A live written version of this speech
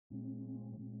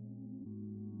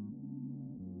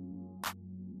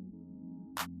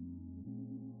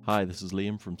Hi, this is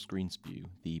Liam from ScreenSpew.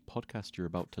 The podcast you're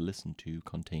about to listen to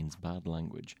contains bad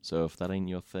language, so if that ain't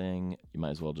your thing, you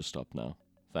might as well just stop now.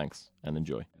 Thanks, and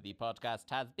enjoy. The podcast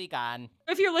has begun.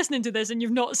 If you're listening to this and you've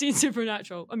not seen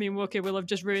Supernatural, I mean, okay, we'll have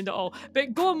just ruined it all,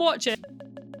 but go and watch it.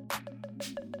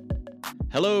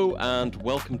 Hello, and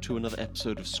welcome to another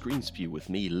episode of ScreenSpew with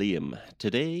me, Liam.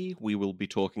 Today, we will be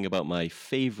talking about my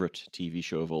favourite TV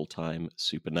show of all time,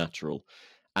 Supernatural.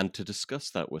 And to discuss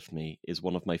that with me is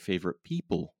one of my favourite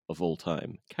people of all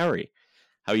time, Carrie.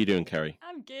 How are you doing, Carrie?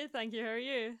 I'm good, thank you. How are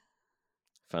you?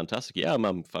 Fantastic. Yeah,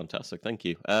 I'm fantastic, thank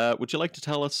you. Would you like to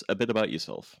tell us a bit about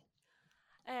yourself?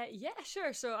 Yeah,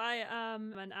 sure. So I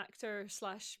am an actor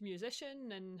slash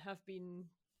musician and have been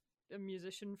a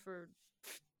musician for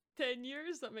 10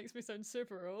 years. That makes me sound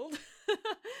super old.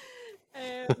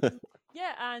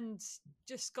 Yeah, and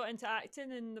just got into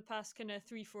acting in the past kind of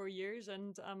 3-4 years,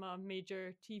 and I'm a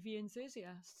major TV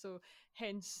enthusiast. So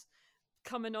hence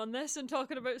coming on this and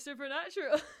talking about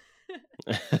Supernatural.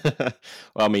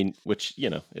 Well, I mean, which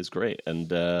is great, and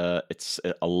it's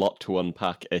a lot to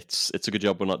unpack. It's a good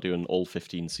job we're not doing all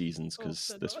 15 seasons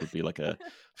because this would be like a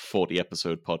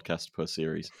 40-episode podcast per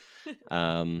series.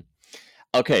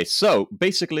 Okay, so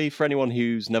basically, for anyone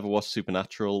who's never watched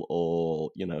Supernatural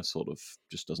or sort of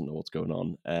just doesn't know what's going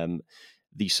on,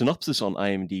 the synopsis on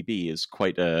IMDb is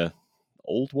quite a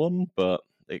old one, but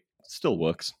it still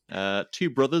works. Two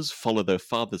brothers follow their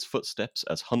father's footsteps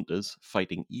as hunters,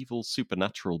 fighting evil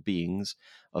supernatural beings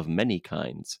of many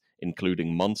kinds,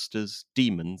 including monsters,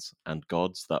 demons, and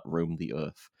gods that roam the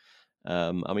earth.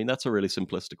 I mean, that's a really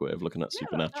simplistic way of looking at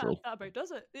Supernatural. That about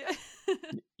does it. Yeah.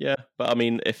 Yeah, but I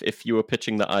mean, if you were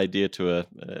pitching that idea to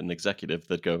an executive,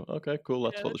 they'd go, "Okay, cool,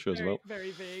 that's what the show's about."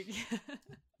 Very vague.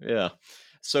 Yeah.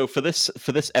 So for this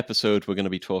episode, we're going to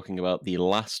be talking about the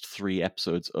last 3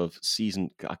 episodes of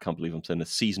season. I can't believe I'm saying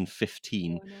this. Season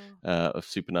 15 of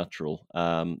Supernatural.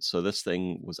 So this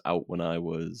thing was out when I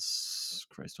was,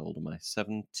 Christ, how old am I?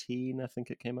 17, I think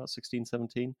it came out. 16,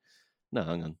 17. No,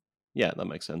 hang on. Yeah, that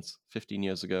makes sense. 15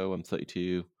 years ago. I'm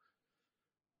 32.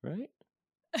 Right?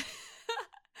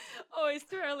 Oh, it's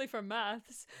too early for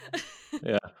maths.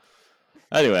 Yeah.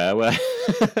 Anyway, I don't want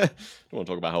to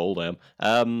talk about how old I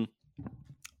am.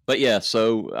 But yeah,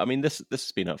 so I mean, this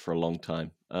has been out for a long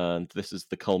time, and this is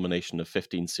the culmination of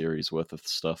 15 series worth of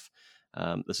stuff.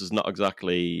 This is not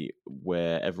exactly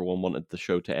where everyone wanted the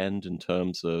show to end in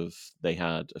terms of they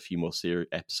had a few more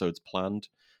episodes planned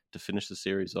to finish the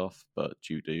series off, but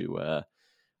due to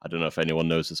I don't know if anyone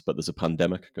knows this, but there's a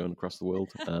pandemic going across the world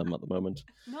at the moment.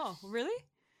 No, really?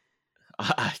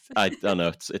 I don't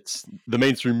know. It's the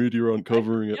mainstream media aren't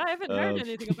covering it. Yeah, I haven't heard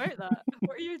anything about that.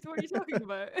 What are you talking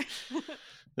about?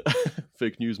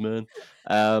 Fake news, man.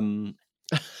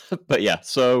 But yeah,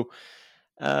 so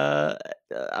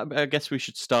I guess we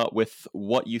should start with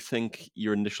what you think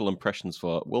your initial impressions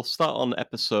were. We'll start on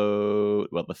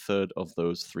the third of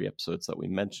those 3 episodes that we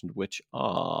mentioned, which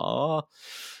are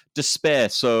Despair.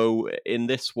 So in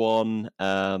this one,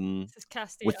 This is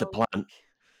Castiel. with the plan.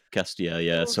 Castiel,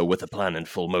 yeah. So with the plan in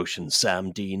full motion,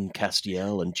 Sam, Dean,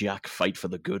 Castiel, and Jack fight for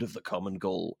the good of the common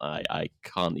goal. I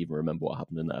can't even remember what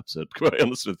happened in that episode, to be quite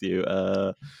honest with you.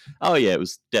 Oh yeah, it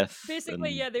was Death.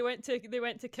 Basically, yeah, they went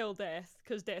to kill Death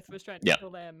because Death was trying to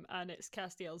kill them, and it's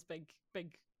Castiel's big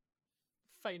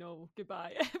final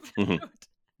goodbye episode.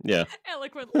 Yeah.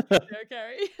 Eloquently there,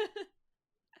 Carrie.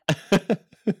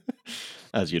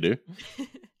 As you do.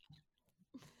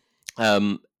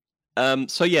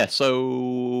 So yeah,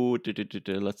 so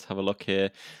let's have a look here.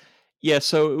 Yeah,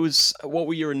 so it was. What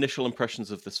were your initial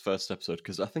impressions of this first episode?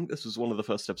 Because I think this was one of the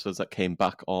first episodes that came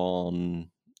back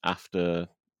on after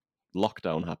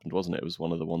lockdown happened, wasn't it? It was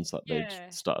one of the ones that they'd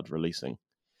started releasing.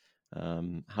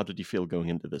 How did you feel going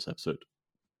into this episode?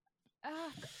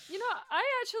 I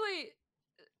actually,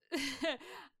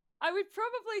 I would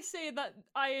probably say that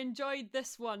I enjoyed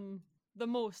this one the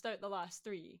most out the last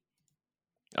 3.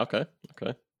 Okay.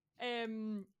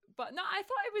 But no, I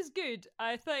thought it was good.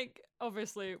 I think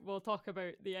obviously we'll talk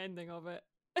about the ending of it.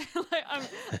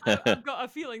 I've got a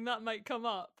feeling that might come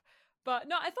up. But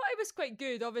no, I thought it was quite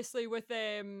good. Obviously with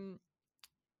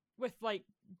like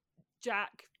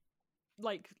Jack,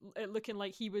 like it looking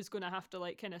like he was going to have to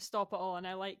like kind of stop it all, and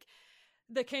I like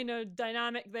the kind of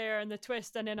dynamic there and the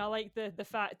twist, and then I like the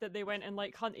fact that they went and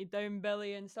like hunted down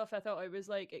Billy and stuff. I thought it was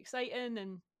like exciting,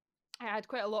 and I had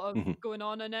quite a lot of going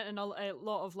on in it, and a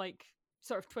lot of like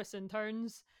sort of twists and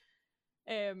turns.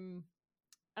 And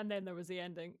then there was the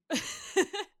ending.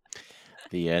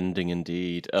 The ending,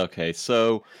 indeed. Okay,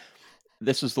 so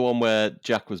this was the one where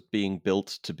Jack was being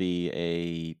built to be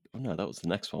a... Oh no, that was the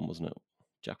next one, wasn't it?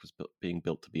 Jack was being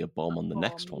built to be a bomb on the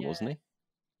next one, wasn't he?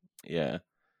 Yeah.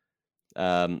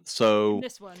 So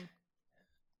This one.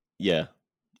 yeah,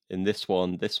 in this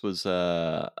one, this was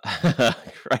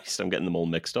Christ, I'm getting them all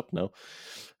mixed up now.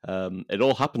 It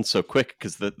all happened so quick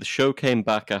because the show came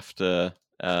back after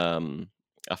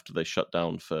they shut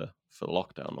down for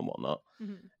lockdown and whatnot,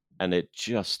 Mhm. and it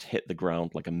just hit the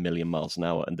ground like a million miles an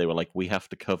hour. And they were like, we have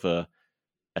to cover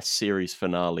a series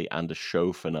finale and a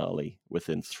show finale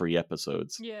within 3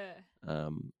 episodes. Yeah.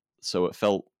 So it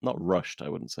felt not rushed, I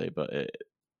wouldn't say, but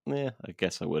I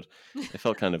guess I would. It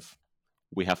felt kind of,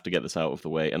 we have to get this out of the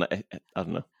way. And I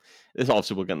don't know. This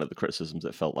obviously we're getting at the criticisms.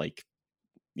 It felt like,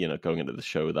 going into the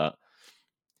show that,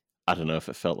 I don't know if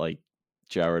it felt like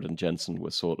Jared and Jensen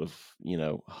were sort of,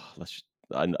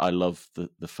 I love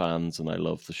the fans and I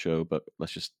love the show, but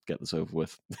let's just get this over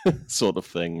with, sort of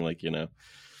thing. Like, Yeah,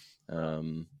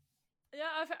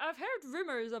 I've heard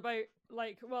rumors about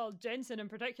Jensen in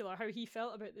particular, how he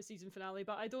felt about the season finale,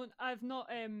 but I've not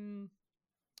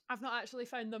actually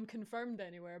found them confirmed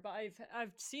anywhere. But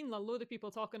I've seen a load of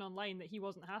people talking online that he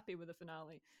wasn't happy with the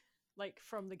finale, like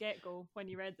from the get go when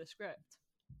he read the script.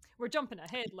 We're jumping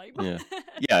ahead, like yeah,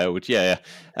 I would, yeah.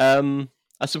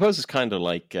 I suppose it's kind of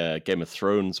like Game of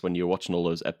Thrones when you're watching all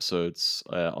those episodes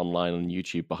online on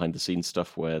YouTube, behind the scenes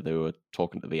stuff where they were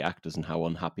talking to the actors and how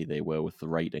unhappy they were with the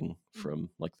writing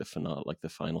from like the finale, like the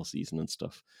final season and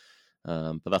stuff.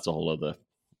 But that's a whole other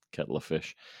kettle of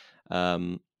fish.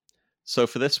 So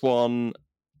for this one,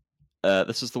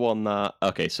 this is the one that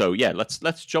so yeah,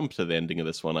 let's jump to the ending of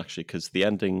this one actually, because the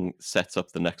ending sets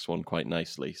up the next one quite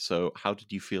nicely. So how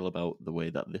did you feel about the way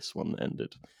that this one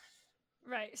ended?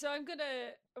 Right, so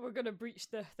we're gonna breach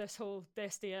this whole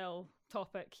Destiel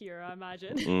topic here, I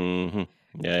imagine.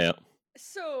 Mm-hmm. Yeah.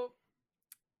 So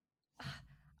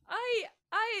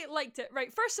I liked it.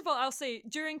 Right, first of all, I'll say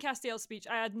during Castiel's speech,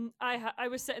 I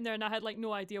was sitting there and I had like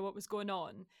no idea what was going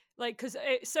on, like because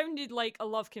it sounded like a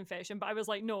love confession, but I was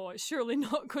like, no, it's surely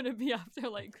not going to be after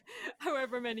like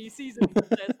however many seasons.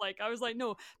 Like I was like,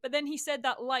 no. But then he said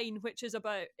that line, which is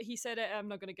about, he said it. I'm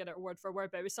not going to get it word for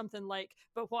word, but it was something like,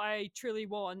 "But what I truly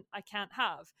want, I can't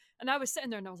have." And I was sitting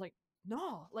there and I was like,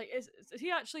 no, like is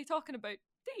he actually talking about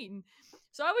Dean?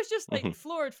 So I was just like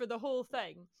floored for the whole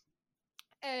thing.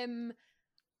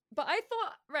 But I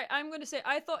thought, right, I'm going to say,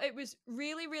 I thought it was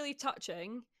really, really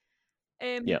touching.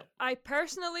 Yeah. I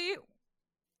personally,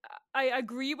 I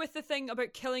agree with the thing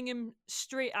about killing him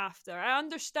straight after. I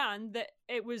understand that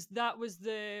that was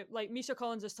the, like, Misha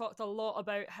Collins has talked a lot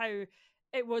about how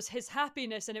it was his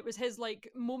happiness and it was his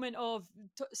like moment of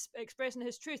expressing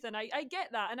his truth, and I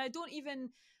get that, and I don't even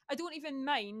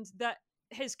mind that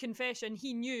his confession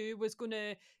he knew was going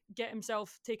to get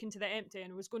himself taken to the empty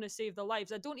and was going to save the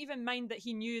lives. I don't even mind that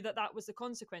he knew that that was the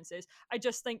consequences. I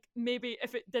just think maybe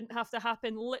if it didn't have to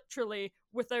happen literally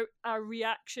without a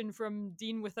reaction from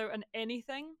Dean, without an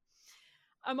anything.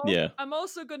 I'm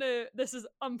also gonna, this is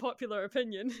unpopular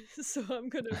opinion, so I'm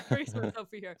gonna brace myself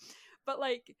for here. But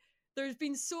like, there's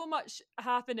been so much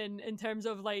happening in terms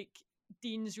of like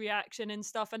Dean's reaction and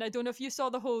stuff, and I don't know if you saw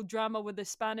the whole drama with the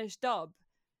Spanish dub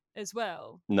as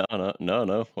well. No.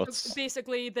 So What's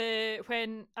basically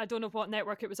when I don't know what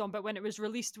network it was on, but when it was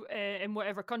released in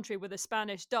whatever country with a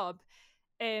Spanish dub,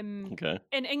 in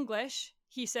English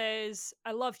he says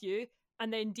 "I love you,"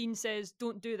 and then Dean says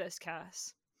 "Don't do this,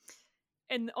 Cass."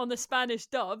 And on the Spanish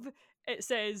dub, it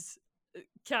says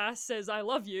Cass says "I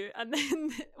love you," and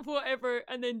then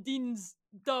and then Dean's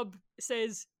dub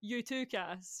says "You too,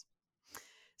 Cass."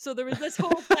 So there was this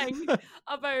whole thing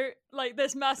about like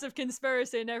this massive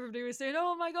conspiracy, and everybody was saying,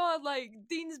 "Oh my god, like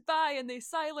Dean's bi," and they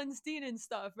silenced Dean and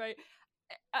stuff, right?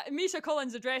 Misha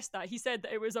Collins addressed that. He said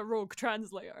that it was a rogue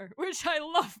translator, which I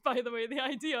love, by the way. The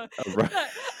idea,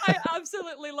 I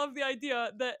absolutely love the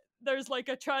idea that there's like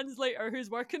a translator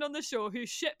who's working on the show who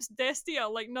ships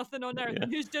Destia like nothing on earth,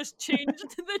 and who's just changed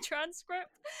the transcript.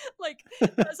 Like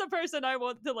that's a person I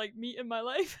want to like meet in my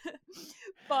life.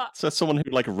 But so that's someone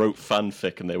who like wrote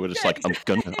fanfic and they were just like,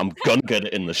 exactly. I'm gonna get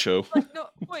it in the show. Like, no,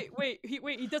 wait,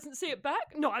 he doesn't say it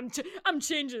back. No, I'm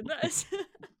changing this.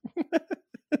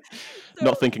 So,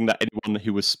 not thinking that anyone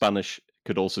who was Spanish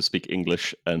could also speak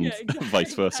English and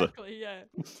vice versa. Exactly, yeah.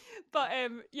 But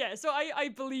so I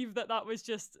believe that was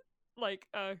just like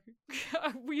a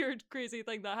weird, crazy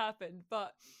thing that happened.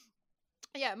 But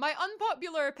yeah, my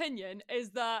unpopular opinion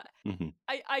is that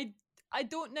I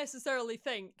don't necessarily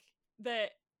think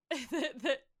that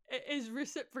that it is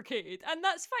reciprocated, and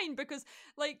that's fine because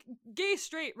like gay,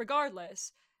 straight,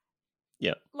 regardless.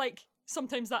 Yeah. Like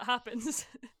sometimes that happens.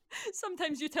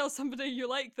 Sometimes you tell somebody you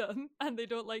like them and they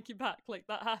don't like you back. Like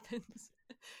that happens.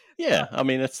 Yeah, I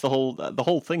mean, it's the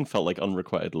whole thing felt like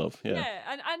unrequited love. Yeah,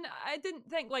 and I didn't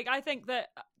think, like, I think that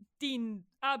Dean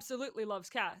absolutely loves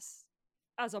Cass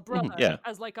as a brother, yeah.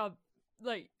 as like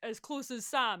as close as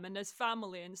Sam and as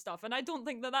family and stuff. And I don't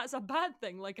think that that's a bad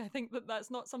thing. Like, I think that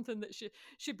that's not something that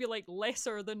should be like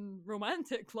lesser than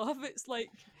romantic love. It's like,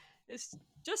 it's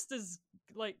just as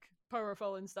like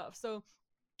powerful and stuff. So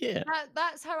Yeah.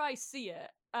 that's how I see it.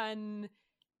 And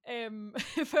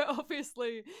but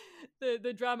obviously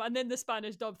the drama and then the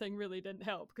Spanish dub thing really didn't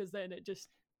help, because then it just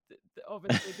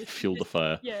obviously Fueled the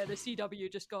fire. Yeah, the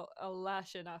CW just got a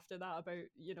lashing after that about,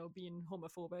 you know, being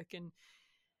homophobic, and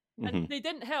they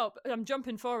didn't help. I'm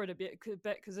jumping forward a bit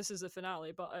because this is the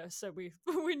finale, but so we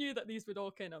knew that these would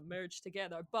all kind of merge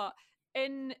together. But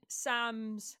in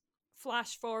Sam's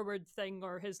flash forward thing,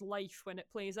 or his life when it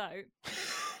plays out,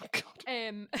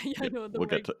 yeah, no, we'll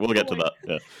get to that.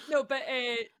 Yeah. No, but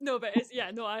it's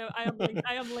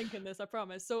I am linking this, I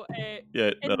promise. So Yeah,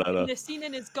 in no. the scene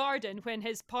in his garden when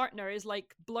his partner is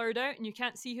like blurred out and you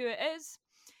can't see who it is.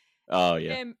 Oh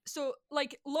yeah. So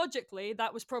like logically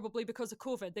that was probably because of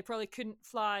COVID. They probably couldn't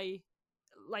fly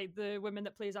like the woman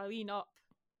that plays Eileen up.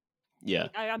 Yeah.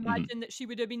 Like, I imagine that she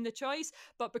would have been the choice,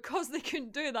 but because they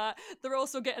couldn't do that, they're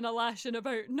also getting a lashing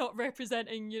about not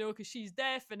representing, you know, because she's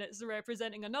deaf and it's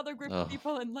representing another group of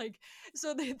people, and like,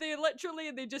 so they literally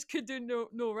they just could do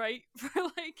no right for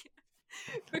like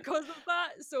because of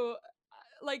that. So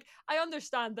like, I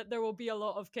understand that there will be a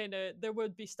lot of there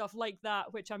would be stuff like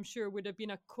that, which I'm sure would have been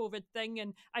a COVID thing.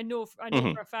 And I know for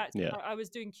a fact, yeah. I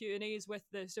was doing Q&As with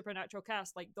the Supernatural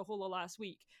cast like the whole of last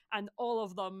week, and all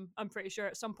of them, I'm pretty sure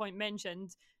at some point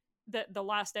mentioned that the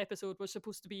last episode was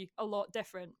supposed to be a lot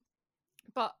different.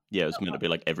 But yeah, it was meant to be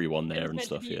like everyone there and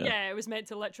stuff. Yeah, it was meant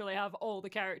to literally have all the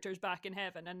characters back in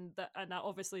heaven, and that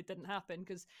obviously didn't happen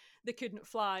because they couldn't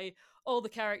fly all the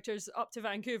characters up to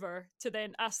Vancouver to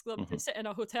then ask them to sit in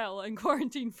a hotel and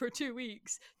quarantine for 2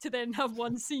 weeks to then have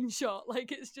one scene shot.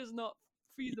 Like, it's just not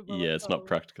feasible. Yeah, it's not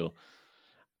practical.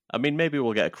 I mean, maybe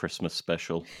we'll get a Christmas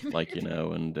special, like, you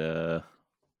know, and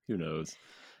who knows.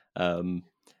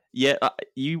 Yeah,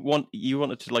 you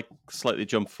wanted to like slightly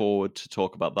jump forward to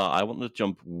talk about that. I wanted to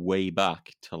jump way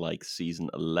back to like season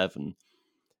 11,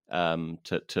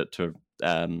 to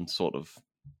sort of.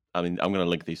 I mean, I'm going to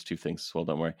link these two things as well.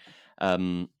 Don't worry.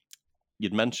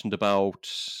 You'd mentioned about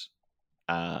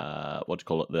what do you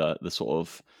call it? The sort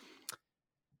of,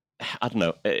 I don't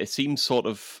know. It seems sort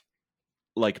of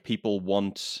like people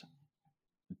want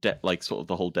like sort of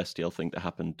the whole Destiel thing to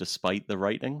happen despite the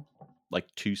writing. Like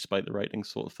to spite the writing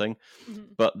sort of thing.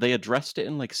 But they addressed it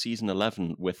in like season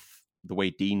 11 with the way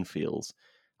Dean feels.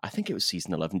 I think it was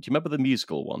season 11. Do you remember the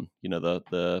musical one? You know,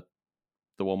 the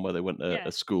one where they went to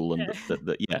a school and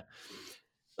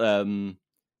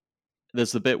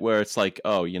there's the bit where it's like,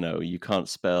 oh, you know, you can't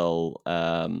spell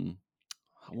what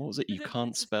was it? You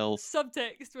can't spell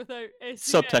subtext without SEX.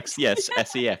 Subtext, yes,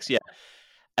 SEX, yeah.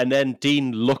 And then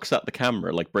Dean looks at the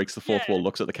camera, like breaks the fourth wall,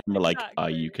 looks at the camera like, are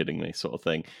you kidding me? Sort of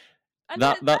thing. And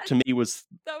that to me was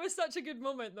such a good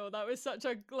moment, though. That was such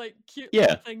a like cute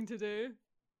thing to do.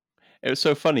 It was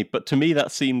so funny, but to me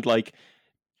that seemed like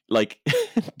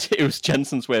it was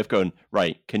Jensen's way of going,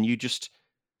 right, can you just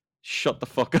shut the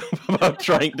fuck up about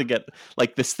trying to get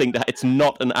like this thing that it's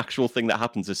not an actual thing that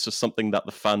happens, it's just something that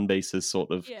the fan base is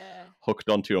sort of hooked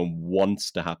onto and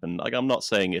wants to happen. Like, I'm not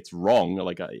saying it's wrong,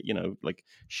 like, you know, like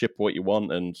ship what you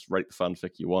want and write the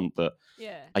fanfic you want, but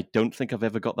I don't think I've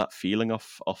ever got that feeling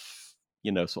off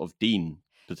you know, sort of Dean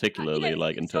particularly,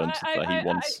 like in terms of that he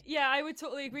wants. I would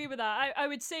totally agree with that. I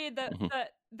would say that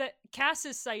that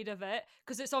Cass's side of it,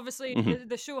 because it's obviously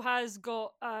the show has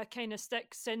got a kind of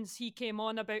stick since he came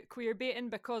on about queer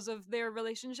baiting because of their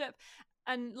relationship,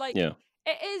 and like it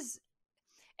is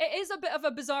a bit of a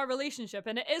bizarre relationship,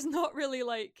 and it is not really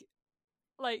like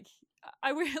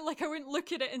I wouldn't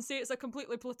look at it and say it's a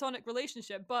completely platonic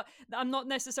relationship, but I'm not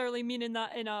necessarily meaning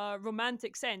that in a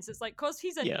romantic sense. It's like, because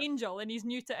he's an angel and he's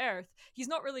new to Earth, he's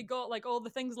not really got like all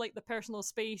the things like the personal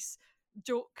space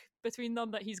joke between them,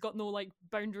 that he's got no like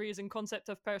boundaries and concept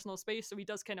of personal space, so he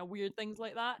does kind of weird things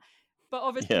like that. But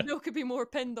obviously Bill could be more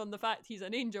pinned on the fact he's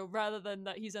an angel rather than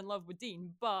that he's in love with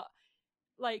Dean. But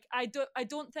like, I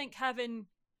don't think having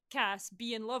Cass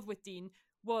be in love with Dean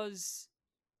was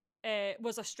a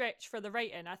stretch for the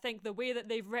writing. I think the way that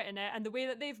they've written it and the way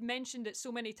that they've mentioned it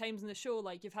so many times in the show,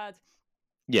 like you've had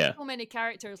so many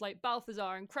characters like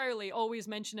Balthazar and Crowley always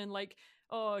mentioning like,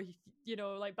 oh, you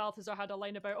know, like Balthazar had a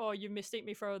line about, oh, you mistake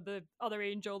me for the other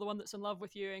angel, the one that's in love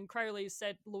with you, and Crowley's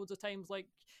said loads of times, like,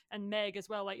 and Meg as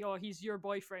well, like, oh, he's your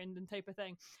boyfriend and type of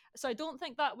thing. So I don't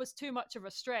think that was too much of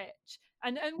a stretch.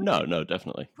 And no,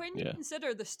 definitely. When you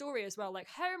consider the story as well, like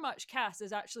how much Cass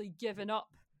is actually given up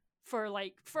for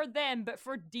them, but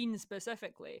for Dean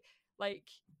specifically, like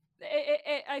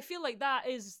I feel like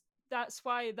that's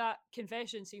why that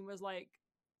confession scene was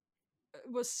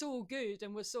so good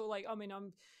and was so like, I mean,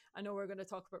 I know we're going to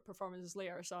talk about performances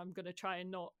later, so I'm going to try and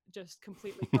not just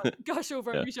completely gush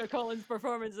over Yeah. Misha Collins'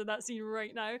 performance in that scene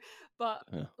right now, but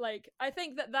Yeah. like I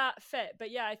think that fit.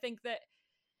 But yeah, I think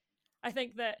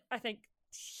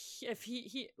if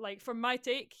he like, from my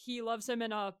take, he loves him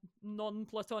in a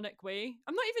non-platonic way.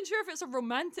 I'm not even sure if it's a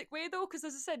romantic way though, because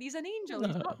as I said, he's an angel.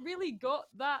 He's No. not really got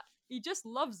that. He just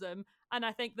loves him, and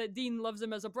I think that Dean loves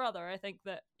him as a brother. I think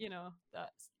that, you know,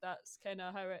 that's kind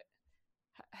of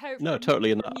how No, for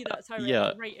totally. And for me that's how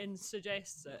yeah, writing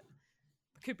suggests it.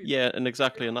 Could be yeah, and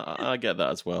exactly, and I get that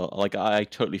as well. Like, I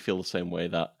totally feel the same way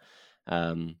that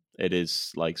it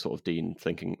is like sort of Dean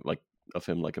thinking like of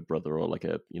him like a brother or like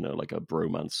a, you know, like a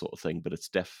bromance sort of thing. But it's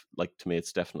like, to me,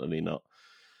 it's definitely not.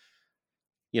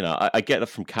 You know, I get it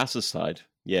from Cass's side.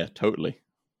 Yeah, totally.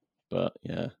 But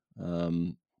yeah.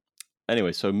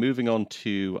 Anyway, so moving on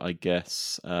to, I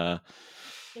guess,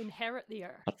 Inherit the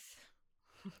Earth.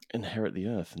 Inherit the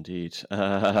Earth, indeed.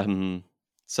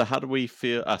 So how do we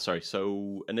feel? Sorry.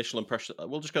 So initial impression.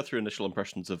 We'll just go through initial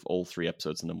impressions of all 3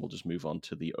 episodes, and then we'll just move on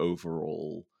to the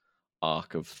overall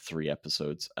arc of 3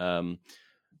 episodes.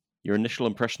 Your initial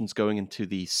impressions going into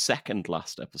the second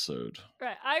last episode.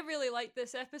 Right, I really like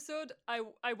this episode.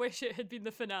 I wish it had been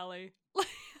the finale.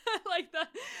 Like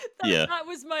Yeah. that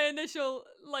was my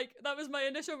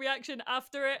initial reaction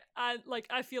after it, and like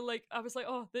I feel like I was like,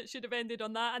 oh, that should have ended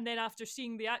on that. And then after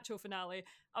seeing the actual finale,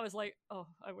 I was like, oh,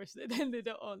 I wish they'd ended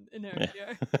it on Inherit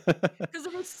the Earth, because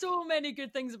there were so many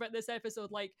good things about this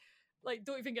episode. Like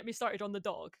don't even get me started on the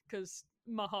dog, because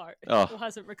my heart still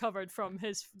hasn't recovered from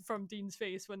Dean's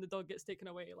face when the dog gets taken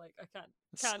away. Like, I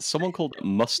can't. Someone called it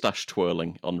mustache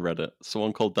twirling on Reddit.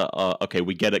 Someone called that, okay,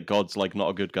 we get it, God's like not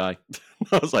a good guy.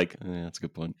 I was like, yeah, that's a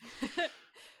good point.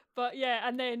 But yeah,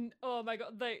 and then, oh my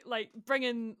god, they like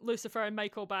bringing Lucifer and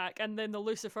Michael back, and then the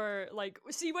Lucifer, like,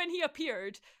 see, when he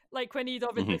appeared, like when he'd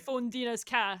obviously phoned Dina's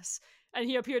Cass and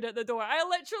he appeared at the door, I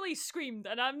literally screamed,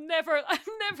 and I'm never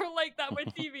like that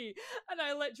with TV. And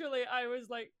I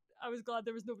was glad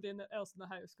there was nobody else in the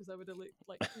house, because I would have looked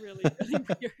like really, really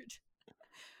weird.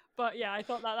 But yeah, I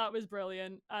thought that was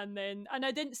brilliant. And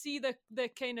I didn't see the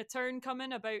kind of turn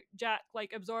coming about Jack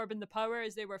like absorbing the power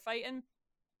as they were fighting.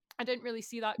 I didn't really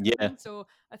see that coming, so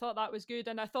I thought that was good.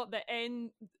 And I thought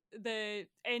the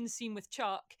end scene with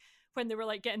Chuck, when they were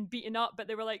like getting beaten up, but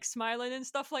they were like smiling and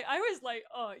stuff, like I was like,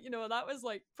 oh, you know, that was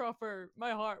like proper.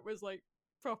 My heart was like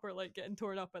proper, like getting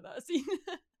torn up at that scene.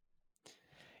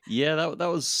 Yeah, that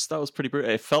was pretty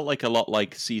brutal. It felt like a lot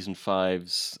like season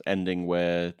 5's ending,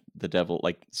 where the devil,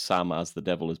 like Sam as the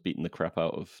devil, is beating the crap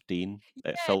out of Dean.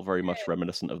 It felt very much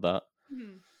reminiscent of that.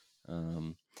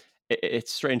 Mm-hmm.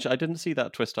 It's strange. I didn't see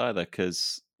that twist either,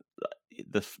 because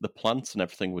the plants and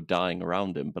everything were dying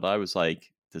around him. But I was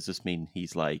like, does this mean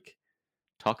he's like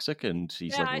toxic and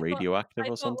he's like radioactive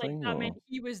or something? Like, that meant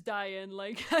he was dying.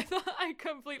 Like, I thought I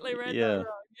completely read that wrong.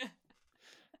 Yeah.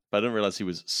 But I didn't realize he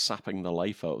was sapping the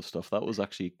life out of stuff. That was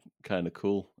actually kind of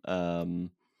cool.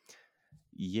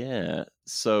 Yeah.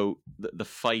 So the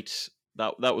fight,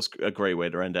 that was a great way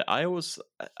to end it. I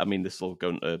mean, this will go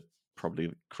into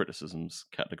probably criticisms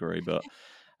category, but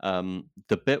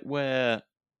the bit where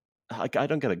I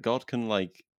don't get it. God can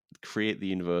like create the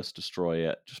universe, destroy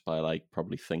it just by like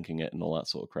probably thinking it and all that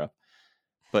sort of crap.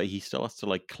 But he still has to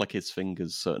like click his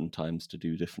fingers certain times to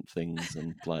do different things,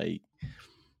 and like,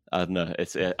 I don't know.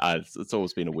 It's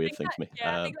always been a weird thing for me.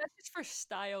 Yeah, I think that's just for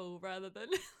style rather than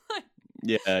like.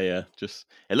 Yeah. Just,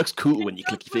 it looks cool when you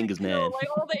click your fingers, man. Like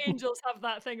all the angels have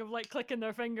that thing of like clicking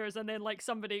their fingers and then like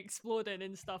somebody exploding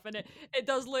and stuff, and it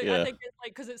does look. I think it's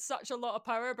like, because it's such a lot of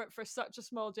power, but for such a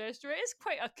small gesture, it is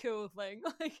quite a cool thing.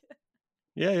 Like.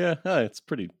 Yeah. It's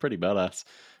pretty badass.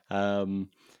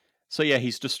 So yeah,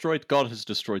 he's destroyed. God has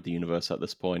destroyed the universe at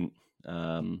this point.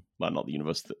 Well, not the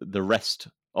universe. The rest.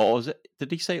 Or is it?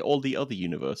 Did he say all the other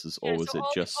universes, or was it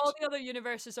just all the other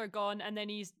universes are gone, and then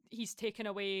he's taken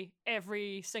away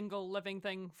every single living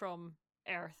thing from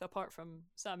Earth, apart from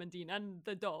Sam and Dean and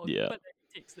the dog. Yeah. But then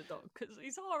he takes the dog because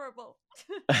he's horrible.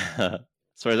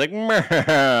 So he's like,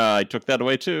 I took that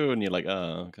away too, and you're like,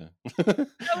 oh, okay. That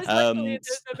was literally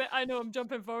the bit. I know I'm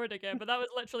jumping forward again, but that was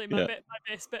literally my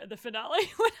best bit of the finale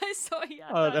when I saw he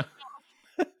had that.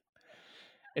 No.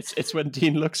 It's when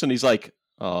Dean looks and he's like,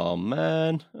 oh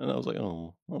man, and I was like,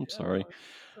 oh, I'm sorry.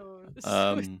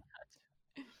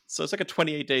 So it's like a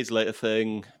 28 days later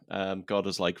thing. God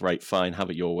is like, right, fine, have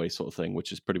it your way sort of thing,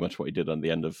 which is pretty much what he did on the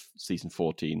end of season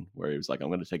 14, where he was like, I'm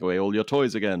going to take away all your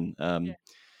toys again.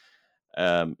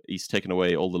 he's taken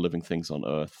away all the living things on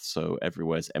Earth, so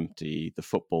everywhere's empty. The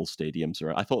football stadiums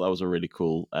are. I thought that was a really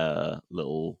cool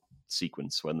little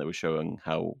sequence when they were showing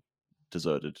how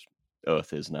deserted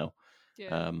Earth is now.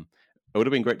 Yeah. It would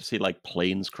have been great to see like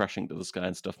planes crashing to the sky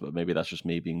and stuff, but maybe that's just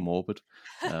me being morbid,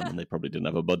 and they probably didn't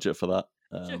have a budget for that.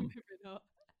 Yeah, maybe not.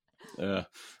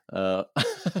 Yeah,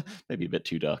 maybe a bit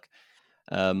too dark.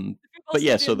 But Also,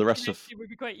 yeah, so the rest of it would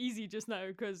be quite easy just now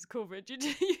because COVID.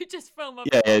 You just film a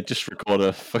yeah, just record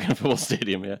a fucking football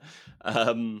stadium. Yeah.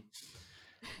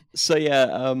 So yeah,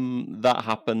 that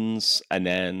happens, and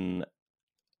then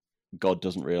God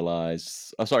doesn't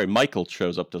realize. Oh, sorry, Michael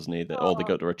shows up, doesn't he? That they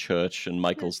go to a church, and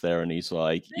Michael's there, and he's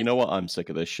like, "You know what? I'm sick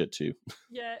of this shit too."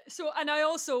 Yeah. So, and I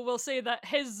also will say that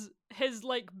his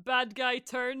like bad guy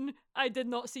turn, I did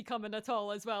not see coming at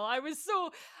all. As well, I've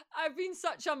been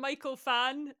such a Michael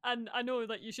fan, and I know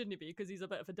that you shouldn't be because he's a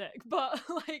bit of a dick, but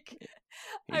like,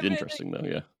 He's interesting though,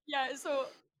 yeah. Yeah. So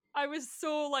I was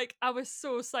so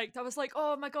psyched. I was like,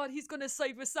 oh my god, he's gonna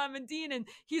side with Sam and Dean, and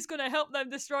he's gonna help them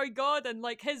destroy God, and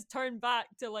like his turn back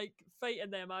to like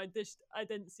fighting them. I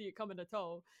didn't see it coming at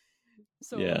all.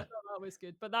 So I Yeah. thought that was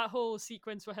good. But that whole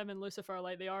sequence with him and Lucifer,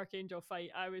 like the Archangel fight,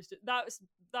 that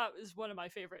was one of my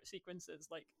favorite sequences,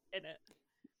 like in it.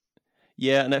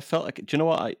 Yeah, and it felt like, do you know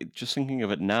what? I just thinking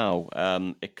of it now,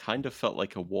 it kind of felt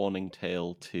like a warning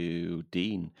tale to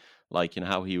Dean, like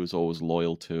how he was always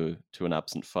loyal to an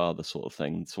absent father, sort of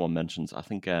thing. Someone mentions, I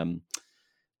think,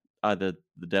 either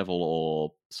the devil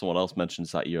or someone else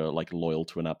mentions that you're like loyal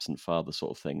to an absent father,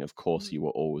 sort of thing. Of course, you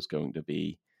were always going to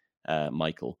be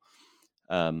Michael.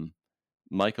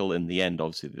 Michael, in the end,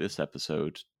 obviously, this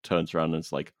episode turns around and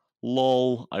is like,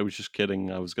 "Lol, I was just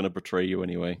kidding. I was going to betray you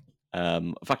anyway."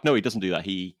 In fact, no, he doesn't do that.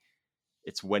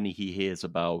 It's when he hears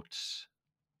about.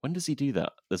 When does he do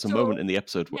that? There's a moment in the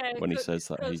episode when he says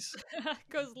that he's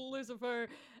because Lucifer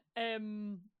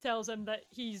tells him that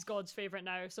he's God's favorite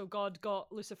now. So God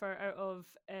got Lucifer out of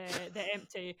the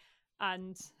empty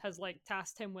and has like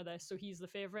tasked him with this. So he's the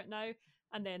favorite now.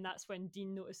 And then that's when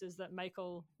Dean notices that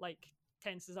Michael like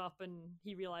tenses up and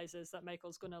he realizes that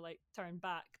Michael's gonna like turn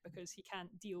back because he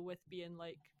can't deal with being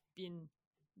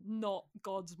not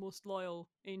God's most loyal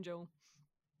angel.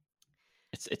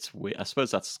 It's weird. I suppose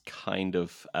that's kind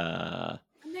of and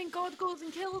then God goes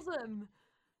and kills him.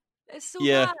 It's so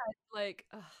Yeah. bad. Like,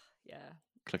 yeah.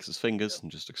 Clicks his fingers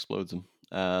and just explodes him.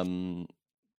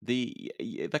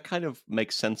 That kind of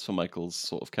makes sense for Michael's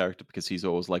sort of character because he's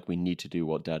always like, we need to do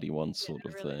what Daddy wants, sort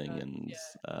of really thing,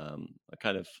 does, and it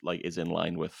kind of like is in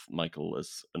line with Michael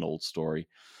as an old story.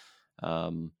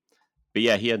 But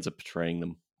yeah, he ends up betraying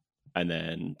them, and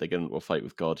then they get into a fight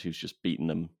with God, who's just beating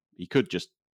them. He could just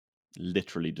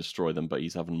literally destroy them, but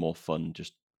he's having more fun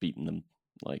just beating them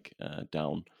like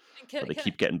down. But they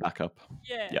keep getting back up.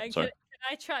 Yeah, and sorry. Can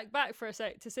I track back for a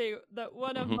sec to say that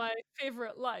one of my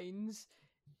favorite lines,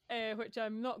 which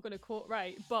I'm not going to quote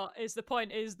right, but the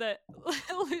point is that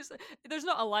there's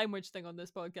not a language thing on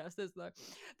this podcast, is there?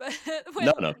 But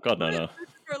no, God, no.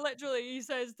 Literally, he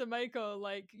says to Michael,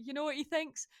 like, you know what he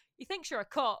thinks? He thinks you're a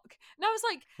cock. And I was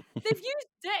like, they've used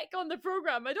dick on the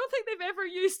program. I don't think they've ever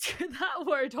used that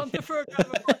word on the program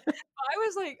before.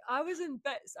 I was in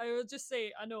bits. I will just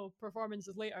say, I know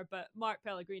performances later, but Mark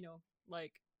Pellegrino,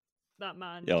 like, that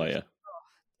man. Oh, yeah.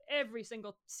 Every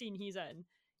single scene he's in,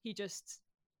 he just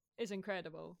is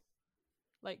incredible.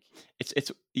 Like,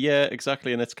 it's yeah,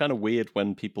 exactly. And it's kind of weird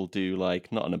when people do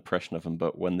like not an impression of him,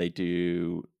 but when they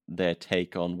do their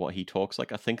take on what he talks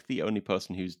like. I think the only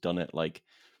person who's done it like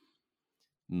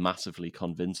massively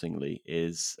convincingly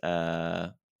is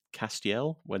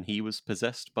Castiel when he was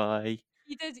possessed by.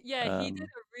 He did a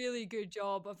really good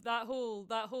job of that whole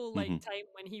like time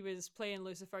when he was playing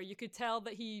Lucifer. You could tell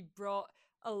that he brought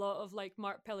a lot of like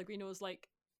Mark Pellegrino's like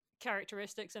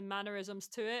characteristics and mannerisms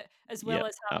to it, as well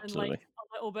as having absolutely. like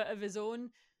a little bit of his own.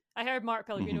 I heard Mark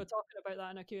Pellegrino talking about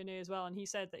that in a Q&A as well, and he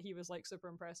said that he was like super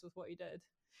impressed with what he did.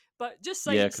 But just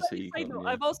side note,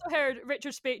 I've also heard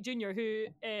Richard Speight Jr., who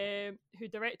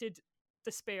directed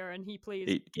Despair, and he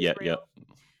plays Gabriel.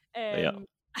 I've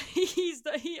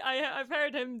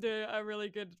heard him do a really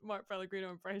good Mark Pellegrino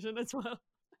impression as well.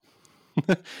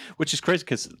 Which is crazy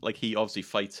because like he obviously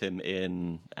fights him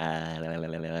in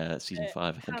season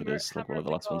 5, I think it is, like one of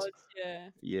the last ones.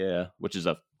 Yeah, which is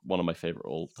one of my favorite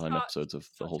all-time episodes of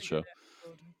the whole show.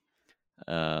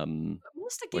 Where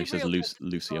he says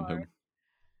Lucy, I'm home.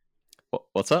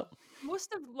 What's that?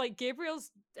 Most of like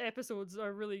Gabriel's episodes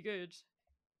are really good.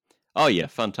 Oh yeah,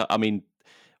 fantastic. I mean,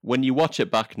 when you watch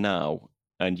it back now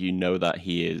and you know that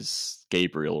he is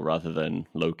Gabriel rather than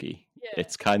Loki,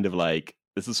 it's kind of like,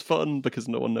 this is fun because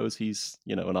no one knows he's,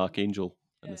 an archangel,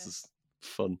 and this is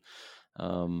fun.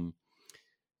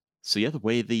 So yeah, the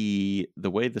way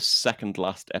the second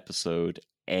last episode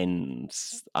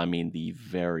ends, I mean the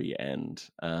very end.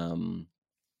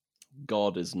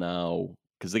 God is now,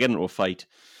 because they get into a fight.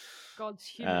 God's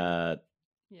human.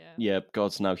 Yeah. Yeah,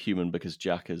 God's now human because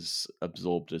Jack has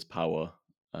absorbed his power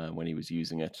when he was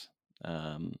using it.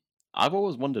 I've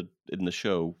always wondered in the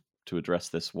show, to address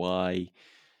this, why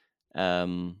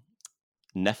um,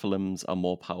 Nephilims are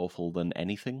more powerful than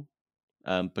anything.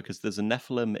 Because there's a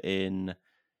Nephilim in.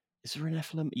 Is there a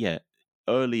Nephilim? Yeah,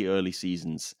 early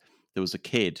seasons. There was a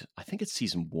kid. I think it's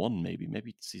season 1, maybe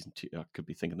it's season 2. I could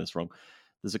be thinking this wrong.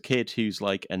 There's a kid who's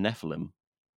like a Nephilim.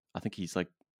 I think he's like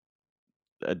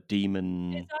a Is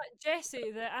demon. that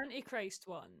Jesse, the Antichrist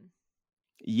one?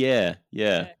 Yeah.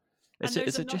 Yeah. Is And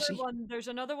it Jesse? there's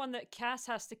another one that Cass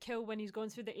has to kill when he's going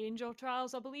through the angel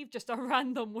trials, I believe. Just a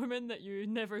random woman that you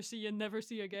never see and never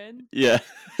see again. Yeah.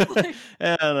 Like,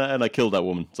 and I killed that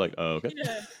woman. It's like, oh, okay.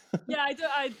 yeah,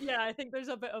 I think there's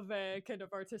a bit of kind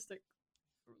of artistic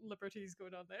liberties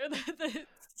going on there.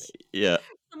 Yeah.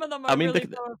 Some of them I are mean, really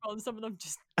powerful, and some of them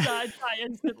just die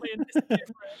instantly and disappear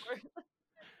forever.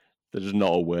 they're just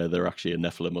not aware they're actually a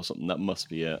Nephilim or something. That must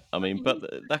be it. I mean, but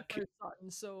that Something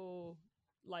so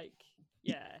like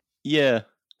yeah. yeah.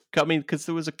 I mean, because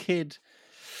there was a kid.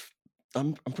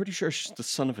 I'm pretty sure she's the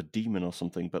son of a demon or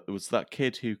something. But there was that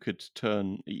kid who could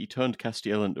turn. He turned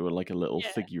Castiel into like a little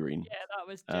figurine. Yeah, that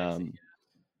was Jesse.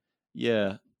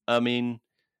 Yeah. I mean,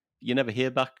 you never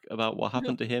hear back about what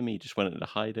happened to him. He just went into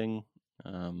hiding.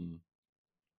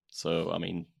 So I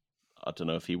mean, I don't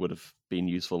know if he would have been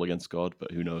useful against God,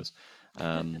 but who knows?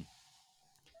 But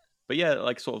yeah,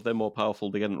 like sort of they're more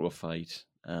powerful. They get into a fight.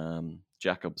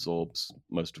 Jack absorbs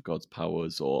most of God's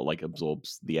powers, or like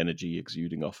absorbs the energy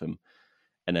exuding off him,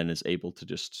 and then is able to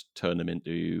just turn him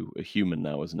into a human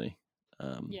now, isn't he?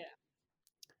 Yeah.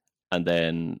 And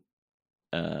then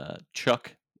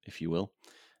Chuck, if you will,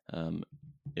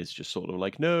 is just sort of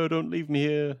like, no, don't leave me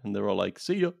here. And they're all like,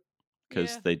 see ya.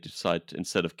 Because they decide,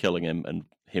 instead of killing him and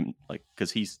him, like,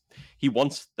 because he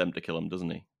wants them to kill him, doesn't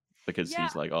he? Because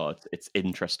he's like, oh, it's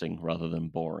interesting rather than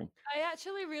boring. I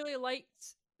actually really liked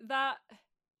that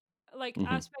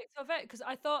aspect of it, because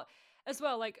I thought as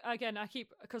well, like, again, I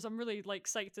keep, because I'm really like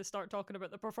psyched to start talking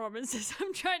about the performances.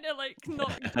 I'm trying to like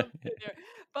not jump in there,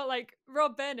 but like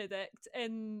Rob Benedict,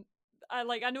 and I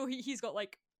know he's got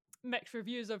like mixed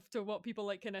reviews of to what people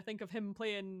like kind of think of him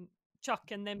playing Chuck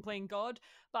and then playing God,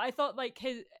 but I thought like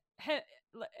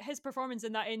his performance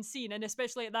in that end scene, and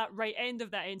especially at that right end of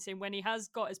that end scene when he has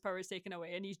got his powers taken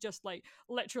away and he's just like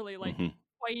literally like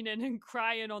whining and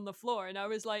crying on the floor, and I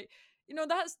was like, you know,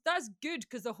 that's good,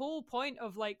 because the whole point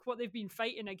of like what they've been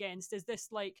fighting against is this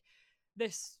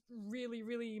really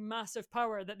really massive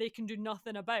power that they can do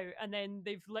nothing about, and then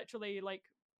they've literally like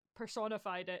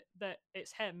personified it that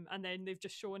it's him, and then they've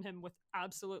just shown him with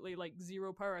absolutely like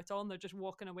zero power at all, and they're just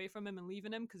walking away from him and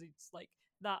leaving him because he's like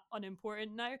that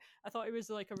unimportant now. I thought it was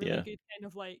like a really good kind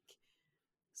of like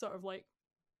sort of like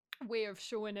way of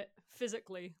showing it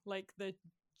physically, like the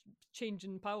change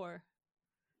in power.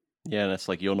 Yeah, and it's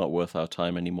like, you're not worth our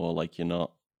time anymore. Like, you're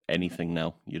not anything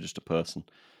now. You're just a person,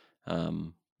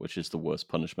 which is the worst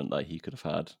punishment that he could have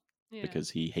had, because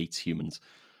he hates humans,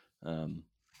 even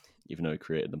though he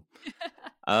created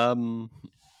them.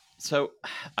 So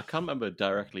I can't remember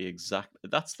directly exactly.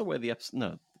 That's the way the episode.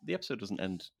 No, the episode doesn't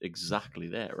end exactly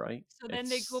there, right? So then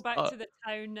they go back to the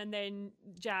town, and then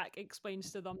Jack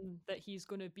explains to them that he's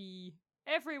going to be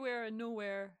everywhere and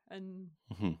nowhere, and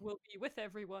will be with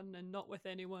everyone and not with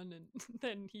anyone, and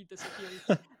then he disappears.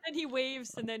 Then he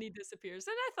waves, and then he disappears.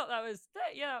 And I thought that was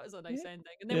a nice ending.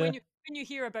 And then when you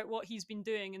hear about what he's been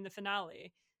doing in the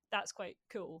finale, that's quite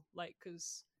cool. Like,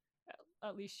 because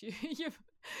at least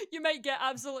you might get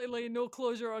absolutely no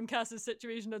closure on Cass's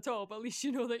situation at all, but at least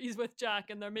you know that he's with Jack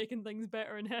and they're making things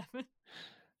better in heaven.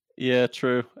 Yeah,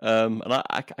 true. And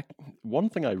I one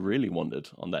thing I really wanted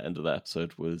on that end of the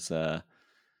episode was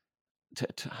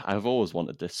I've always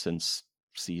wanted this since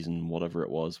season whatever it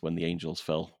was when the angels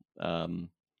fell.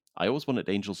 I always wanted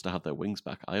angels to have their wings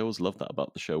back. I always loved that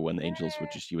about the show, when the angels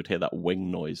would just, you would hear that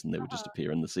wing noise and they would just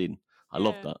appear in the scene. I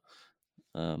loved that.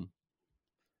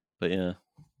 But yeah,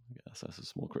 I guess that's a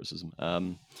small criticism.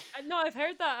 No, I've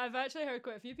heard that. I've actually heard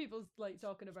quite a few people like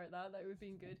talking about that. That would have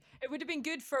been good. It would have been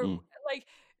good for like,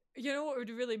 you know what would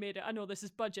have really made it? I know this is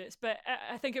budgets, but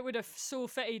I think it would have so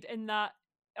fitted in that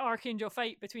Archangel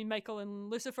fight between Michael and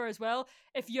Lucifer as well,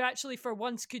 if you actually for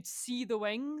once could see the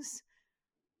wings.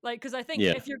 Like, because I think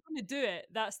if you're going to do it,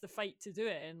 that's the fight to do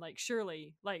it. And like,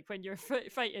 surely, like when you're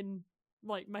fighting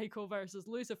like Michael versus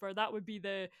Lucifer, that would be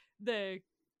the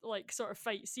like sort of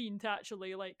fight scene to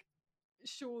actually like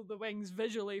show the wings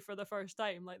visually for the first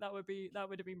time. Like that would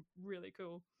have been really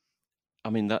cool. I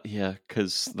mean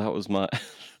because that was my.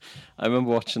 I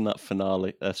remember watching that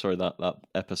finale. That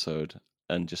episode,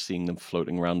 and just seeing them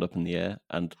floating around up in the air,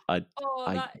 and I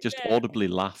just audibly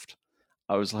laughed.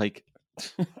 I was like,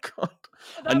 God,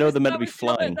 I know they're meant to be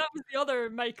flying. That was the other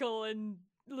Michael and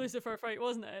Lucifer fight,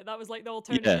 wasn't it? That was like the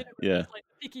alternate universe, like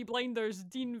the Peaky Blinders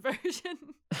Dean version.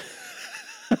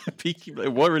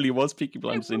 What really was Peaky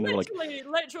Blinders?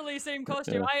 Literally same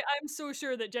costume. Yeah. I'm so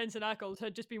sure that Jensen Ackles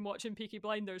had just been watching Peaky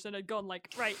Blinders and had gone like,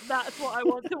 right, that's what I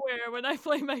want to wear when I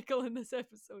play Michael in this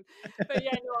episode. But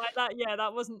yeah, no,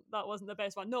 that wasn't the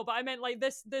best one. No, but I meant like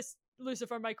this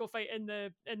Lucifer Michael fight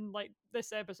in like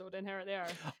this episode in Here at the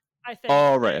Earth. I think.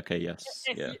 Oh right, okay, yes.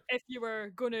 If you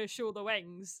were gonna show the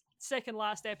wings, second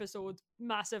last episode,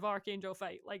 massive Archangel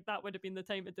fight, like that would have been the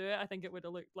time to do it. I think it would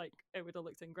have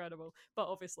looked incredible, but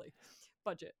obviously,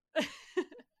 budget.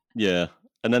 Yeah,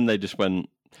 and then they just went,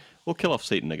 "We'll kill off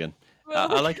Satan again."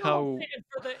 Well, I like how Satan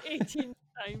for the 18th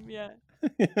time, yeah.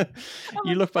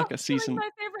 You look back at season. My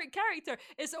favorite character.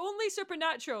 It's only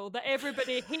Supernatural that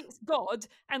everybody hates God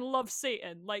and loves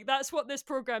Satan. Like that's what this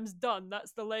program's done.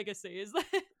 That's the legacy, is that?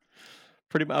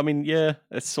 Pretty much. I mean, yeah,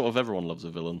 it's sort of everyone loves a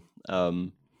villain.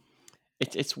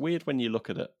 It's weird when you look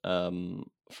at it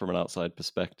from an outside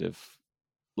perspective.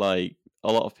 Like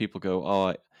a lot of people go,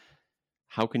 "Oh,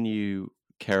 how can you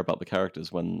care about the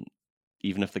characters when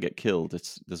even if they get killed,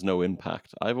 there's no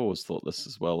impact?" I've always thought this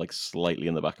as well, like slightly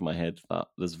in the back of my head, that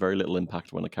there's very little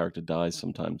impact when a character dies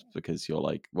sometimes, because you're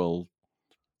like, well,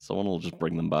 someone will just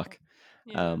bring them back.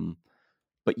 Yeah.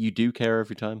 But you do care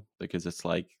every time, because it's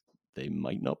like they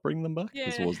might not bring them back. Yeah.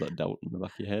 There's always that doubt in the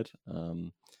back of your head.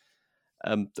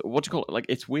 What do you call it? Like,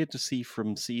 it's weird to see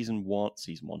from season one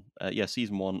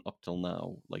up till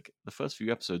now. Like the first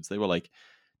few episodes, they were like,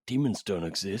 demons don't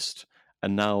exist.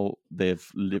 And now they've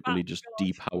literally just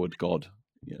depowered God.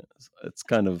 Yeah, it's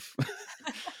kind of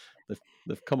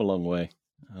they've come a long way.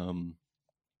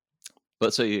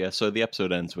 But so the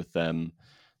episode ends with them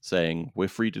saying, "We're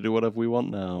free to do whatever we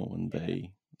want now," and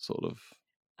they sort of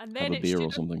have a beer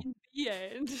or something. The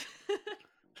end.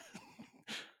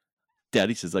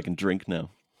 Daddy says I can drink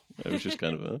now. It was just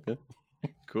kind of okay,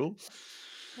 cool.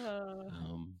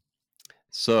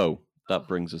 So that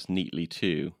brings us neatly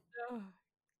to.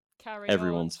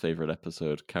 Everyone's favorite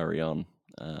episode, Carry On,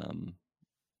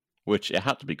 which it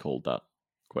had to be called that,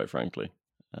 quite frankly.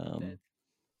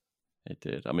 It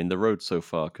did. I mean, the road so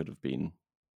far could have been,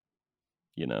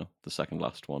 the second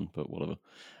last one, but whatever.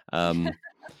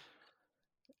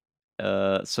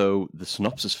 So the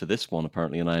synopsis for this one,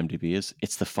 apparently on IMDb, is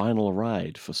it's the final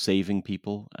ride for saving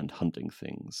people and hunting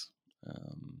things.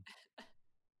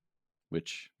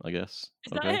 Which, I guess.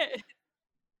 Is that it?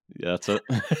 Yeah, that's it.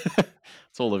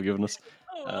 That's all they've given us.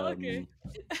 Oh, well, okay.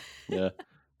 Yeah.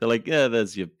 They're like, yeah,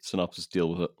 there's your synopsis, deal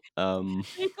with it.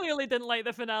 They clearly didn't like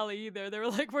the finale either. They were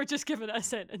like, we're just giving it a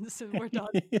sentence and we're done.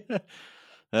 Yeah.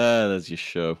 There's your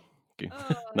show. Okay.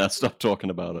 Now stop talking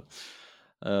about it.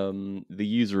 The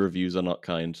user reviews are not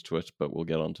kind to it, but we'll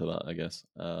get onto that, I guess.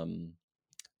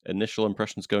 Initial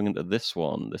impressions going into this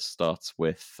one. This starts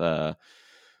with,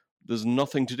 there's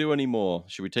nothing to do anymore.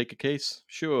 Should we take a case?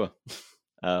 Sure.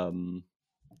 And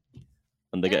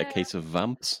they get a case of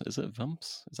vamps. Is it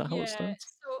vamps? Is that how it starts?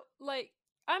 So, like,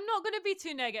 I'm not going to be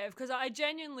too negative, because I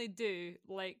genuinely do,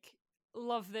 like,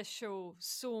 love this show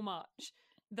so much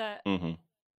that,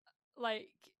 like,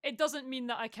 it doesn't mean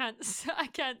that I can't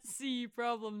see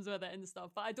problems with it and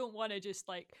stuff, but I don't want to just,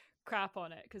 like, crap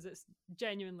on it, because it's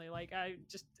genuinely, like, I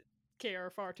just care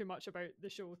far too much about the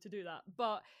show to do that.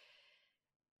 But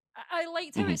I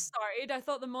liked how it started. I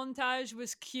thought the montage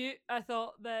was cute. I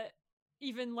thought that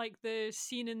even like the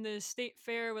scene in the state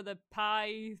fair with a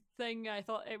pie thing, I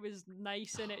thought it was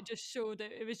nice, and it just showed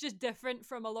it was just different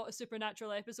from a lot of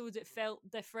Supernatural episodes. It felt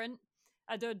different.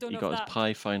 I don't know. He got his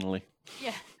pie finally.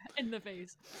 Yeah, in the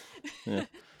face. Yeah.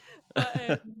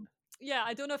 But, yeah,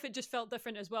 I don't know if it just felt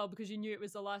different as well because you knew it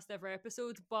was the last ever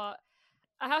episode. But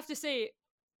I have to say,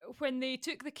 when they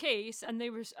took the case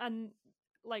and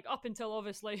like up until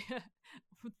obviously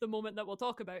the moment that we'll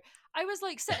talk about, I was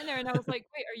like sitting there and I was like,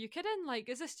 wait, are you kidding? Like,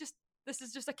 this is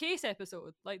just a case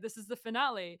episode. Like, this is the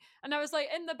finale. And I was like,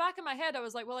 in the back of my head, I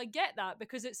was like, well, I get that,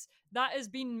 because that has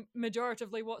been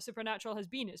majoritively what Supernatural has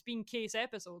been. It's been case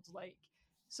episodes, like,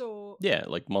 so. Yeah,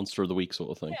 like Monster of the Week sort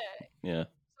of thing. Yeah.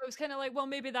 So it was kind of like, well,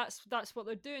 maybe that's what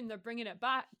they're doing. They're bringing it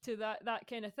back to that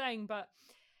kind of thing. But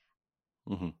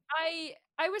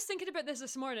I was thinking about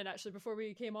this morning, actually, before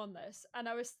we came on this, and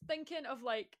I was thinking of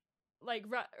like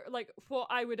what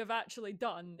I would have actually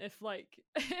done if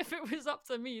it was up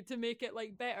to me to make it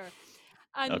like better.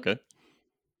 And okay.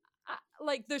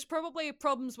 like there's probably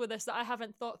problems with this that I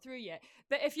haven't thought through yet.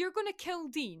 But if you're going to kill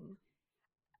Dean,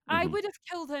 I Mhm. would have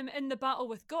killed him in the battle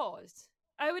with God.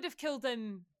 I would have killed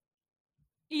him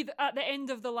either at the end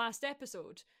of the last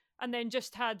episode, and then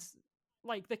just had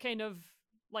like the kind of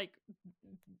like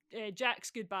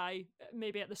Jack's goodbye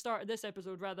maybe at the start of this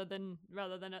episode rather than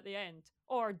at the end,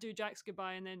 or do Jack's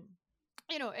goodbye and then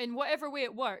in whatever way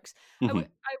it works. Mhm.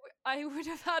 I would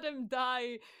have had him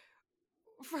die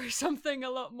for something a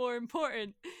lot more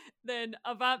important than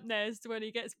a vamp nest when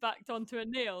he gets backed onto a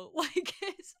nail. Like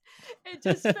it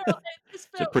just It's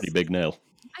a pretty big nail.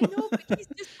 I know, but he's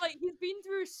just like he's been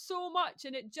through so much,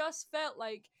 and it just felt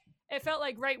like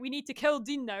right, we need to kill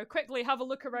Dean now. Quickly, have a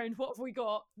look around. What have we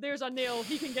got? There's a nail.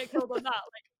 He can get killed on that.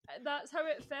 Like that's how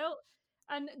it felt.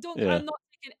 And Yeah. I'm not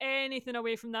taking anything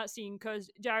away from that scene because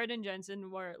Jared and Jensen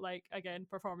were like again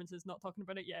performances. Not talking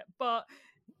about it yet, but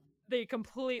they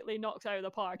completely knocked out of the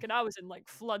park, and I was in like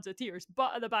floods of tears.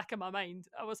 But at the back of my mind,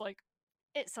 I was like,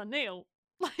 it's a nail.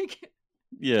 Like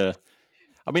Yeah.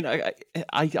 I mean,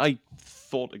 I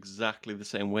thought exactly the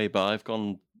same way, but I've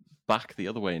gone back the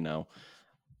other way now.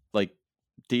 Like,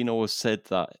 Dean always said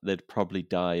that they'd probably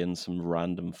die in some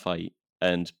random fight,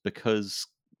 and because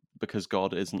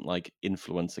God isn't like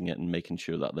influencing it and making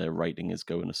sure that their writing is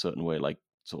going a certain way, like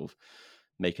sort of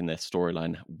making their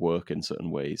storyline work in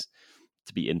certain ways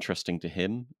to be interesting to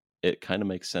him, it kind of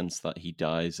makes sense that he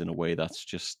dies in a way that's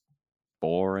just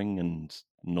boring and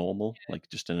normal, like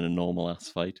just in a normal ass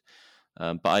fight.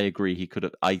 But I agree, he could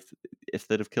have. If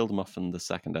they'd have killed him off in the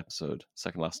second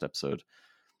last episode,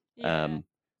 yeah,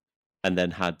 and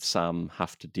then had Sam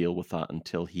have to deal with that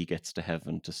until he gets to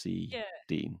heaven to see yeah.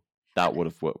 Dean, that would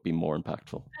have been more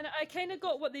impactful. And I kind of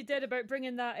got what they did about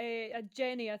bringing that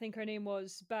Jenny, I think her name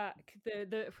was, back.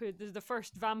 The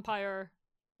first vampire,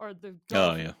 or the girl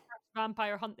Oh from yeah, the first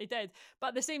vampire hunt they did. But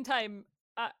at the same time,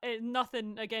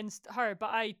 nothing against her, but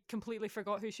I completely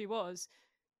forgot who she was.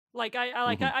 Like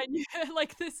I knew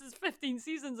like this is 15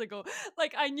 seasons ago.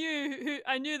 Like I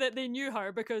knew that they knew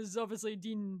her because obviously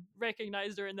Dean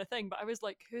recognized her in the thing. But I was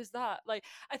like, who's that? Like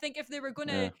I think if they were yeah,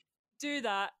 gonna do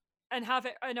that and have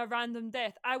it in a random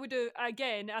death, I would have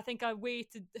again. I think I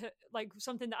waited like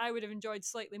something that I would have enjoyed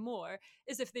slightly more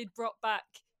is if they'd brought back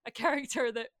a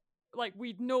character that like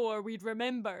we'd know or we'd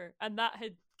remember, and that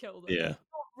had killed him. yeah. I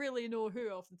don't really know who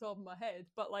off the top of my head,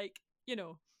 but like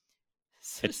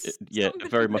It somebody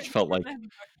very that much you felt like remember.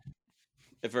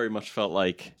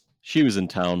 she was in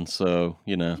town, so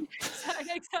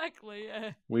Exactly.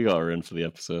 Yeah. we got her in for the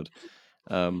episode.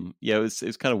 Yeah, it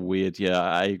was kind of weird. Yeah,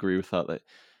 I agree with that. That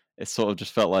it sort of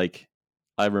just felt like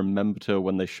I remembered her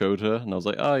when they showed her, and I was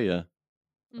like, oh yeah,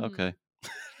 Mhm. okay,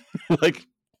 like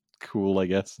cool, I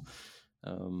guess.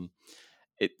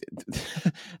 It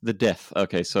the death.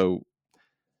 Okay, so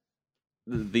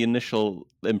the initial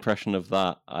impression of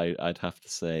that, I'd have to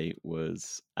say,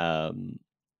 was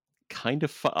kind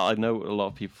of. I know a lot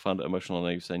of people found it emotional. I know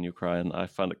you're saying you're crying. I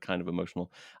found it kind of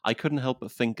emotional. I couldn't help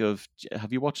but think of.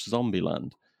 Have you watched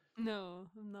Zombieland? No,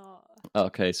 I'm not.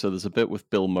 Okay, so there's a bit with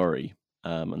Bill Murray,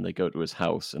 and they go to his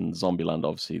house. In Zombieland,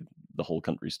 obviously, the whole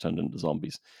country's turned into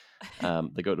zombies.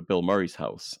 They go to Bill Murray's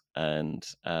house, and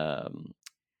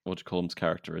Roger Cullum's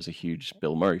character is a huge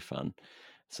Bill Murray fan.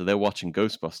 So they're watching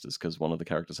Ghostbusters because one of the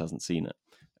characters hasn't seen it,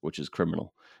 which is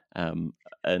criminal.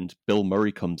 And Bill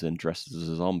Murray comes in dressed as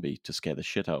a zombie to scare the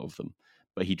shit out of them.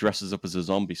 But he dresses up as a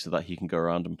zombie so that he can go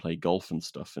around and play golf and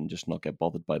stuff and just not get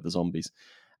bothered by the zombies.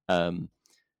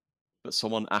 But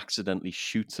someone accidentally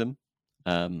shoots him.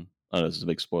 I know this is a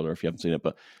big spoiler if you haven't seen it,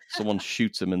 but someone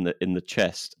shoots him in the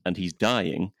chest and he's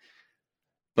dying.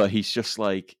 But he's just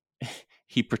like,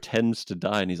 he pretends to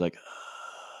die and he's like,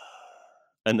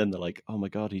 and then they're like, oh my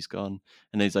God, he's gone.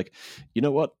 And then he's like, you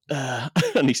know what?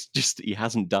 And he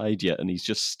hasn't died yet and he's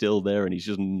just still there and he's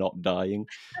just not dying.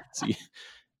 So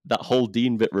that whole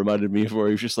Dean bit reminded me of where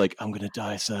he was just like, I'm going to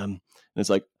die, Sam. And it's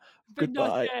like, But not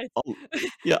goodbye. yet.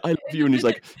 Yeah, I love you. And he's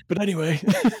like, but anyway.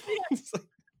 It's like,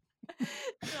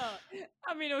 No,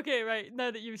 I mean, okay, right. Now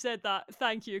that you've said that,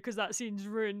 thank you, because that scene's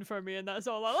ruined for me, and that's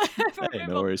all I'll ever hey, be no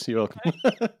able- worries. You're welcome.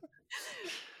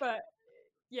 But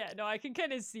yeah, no, I can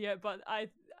kind of see it. But I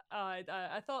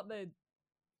thought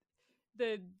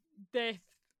the death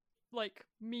like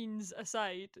means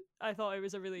aside, I thought it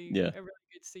was a really good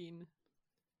scene.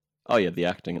 Oh yeah, the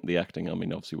acting. I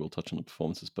mean, obviously we'll touch on the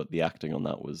performances, but the acting on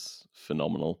that was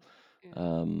phenomenal.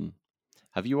 Yeah.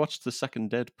 Have you watched the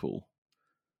second Deadpool?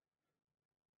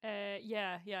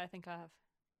 Yeah, I think I have.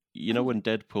 You know when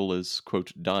Deadpool is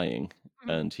quote dying, Mhm.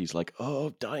 and he's like, "Oh,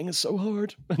 dying is so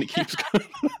hard," and he keeps going.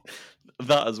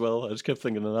 That as well. I just kept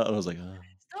thinking of that, and I was like,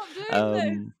 Stop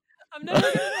doing this. I'm never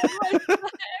gonna get away from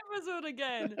that episode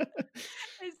again.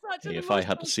 It's such an Hey, if I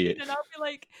had emotional to see scene, it, and I'll be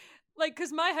like,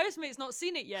 because my housemate's not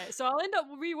seen it yet, so I'll end up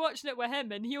rewatching it with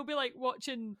him, and he'll be like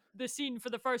watching the scene for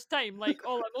the first time, like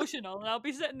all emotional, and I'll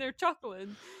be sitting there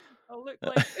chuckling. I'll look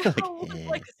like like, I'll look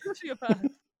like a sociopath.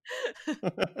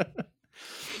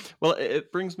 well,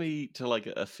 it brings me to like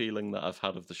a feeling that I've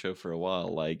had of the show for a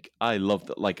while. Like I love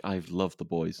that. Like I've loved the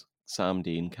boys, Sam,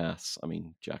 Dean, Cass. I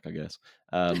mean Jack, I guess.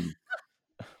 And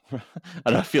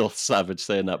I feel savage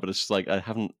saying that, but it's just like I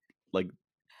haven't like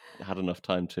had enough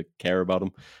time to care about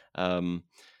them.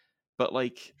 But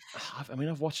like, I mean,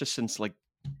 I've watched this since like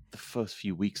the first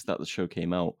few weeks that the show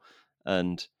came out,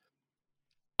 and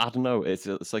I don't know.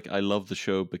 It's like I love the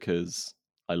show because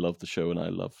I love the show and I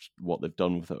loved what they've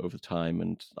done with it over time,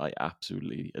 and I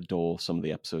absolutely adore some of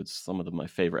the episodes. Some of my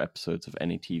favorite episodes of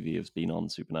any TV has been on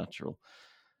Supernatural.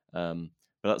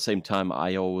 But at the same time,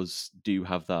 I always do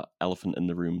have that elephant in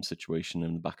the room situation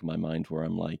in the back of my mind where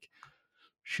I'm like,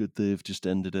 should they have just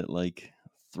ended it like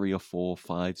 3 or 4,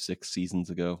 5, 6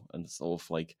 seasons ago? And it's sort of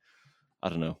like, I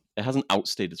don't know. It hasn't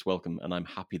outstayed its welcome, and I'm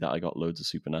happy that I got loads of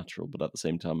Supernatural. But at the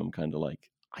same time, I'm kind of like,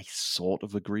 I sort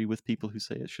of agree with people who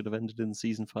say it should have ended in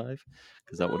season 5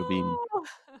 because that would have been.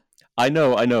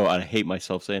 No! I know. I hate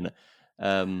myself saying it.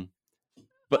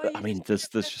 But Oh, I you mean,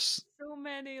 just there's missed just so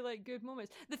many like good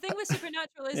moments. The thing with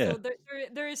Supernatural is yeah, though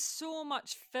there is so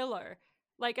much filler.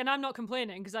 Like, and I'm not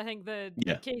complaining because I think the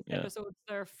yeah, case yeah, episodes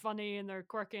they're funny and they're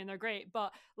quirky and they're great.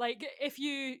 But like, if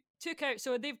you took out,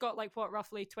 so they've got like what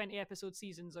roughly 20 episode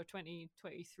seasons or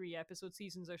 23 episode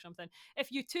seasons or something.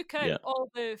 If you took out yeah. all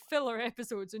the filler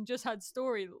episodes and just had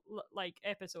story like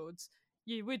episodes,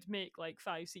 you would make like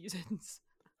 5 seasons.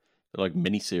 They're like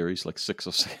mini-series, like 6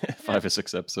 or 6, Yeah, 5 or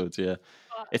 6 episodes. Yeah,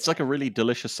 but it's like a really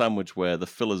delicious sandwich where the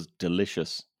filler's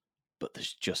delicious, but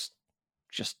there's just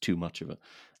too much of it.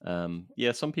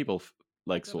 Yeah, some people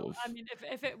I like don't know. sort of. I mean,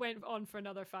 if it went on for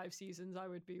another 5 seasons, I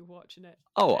would be watching it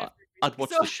Oh, every I'd week. watch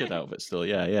So the shit out of it still.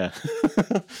 Yeah, yeah.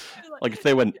 like, Like if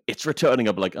they went, it's returning.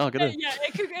 I'd be like, oh, good. yeah,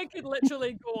 it could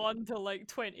literally go on to like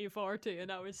 2040,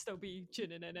 and I would still be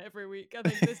tuning in every week. I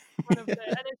think this is one of the,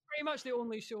 and it's pretty much the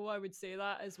only show I would say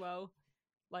that as well.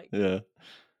 Like, Yeah.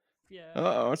 yeah.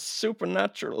 Oh,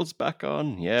 Supernatural's back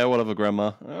on. Yeah, whatever,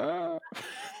 Grandma. Ah,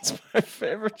 it's my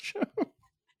favorite show.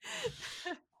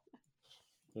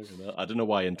 Look at that. I don't know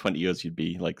why in 20 years you'd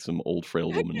be like some old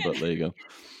frail woman, but there you go.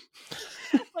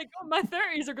 Like, oh, my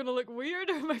 30s are gonna look weird,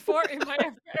 or my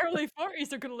early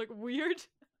 40s are gonna look weird.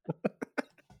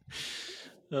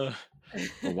 Well,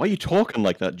 why are you talking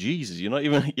like that? Jesus, you're not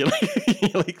even you're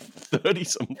like 30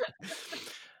 something.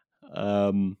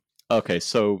 Okay,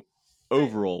 so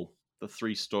overall, the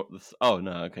 3 oh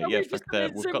no, okay, yeah, We fuck just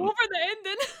that. We've zoom got over the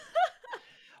ending.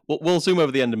 we'll zoom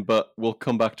over the ending, but we'll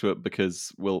come back to it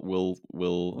because we'll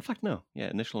in fact no, yeah,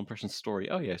 initial impressions story.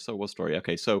 Oh yeah, so what story?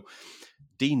 Okay, so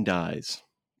Dean dies.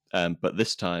 But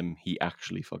this time he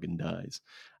actually fucking dies.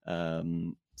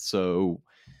 So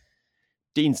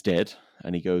Dean's dead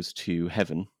and he goes to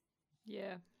heaven.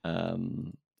 Yeah.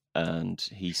 And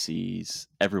he sees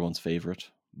everyone's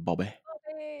favorite, Bobby.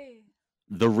 Bobby.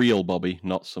 The real Bobby,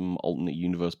 not some alternate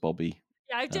universe Bobby.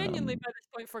 Yeah, I've genuinely by this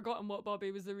point forgotten what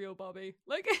Bobby was the real Bobby.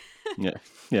 Like, Yeah.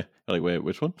 Like, wait,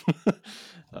 which one?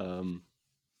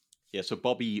 Yeah, so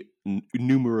Bobby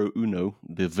numero uno,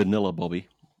 the vanilla Bobby,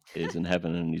 is in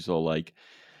heaven, and he's all like,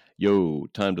 yo,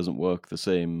 time doesn't work the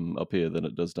same up here than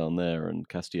it does down there, and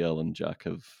Castiel and Jack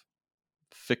have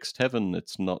fixed heaven.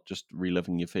 It's not just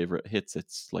reliving your favorite hits,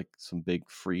 it's like some big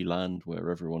free land where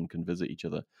everyone can visit each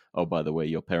other. Oh, by the way,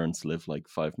 your parents live like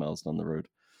 5 miles down the road.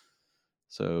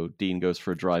 So Dean goes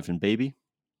for a drive in Baby,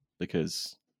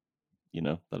 because, you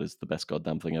know, that is the best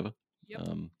goddamn thing ever. Yep.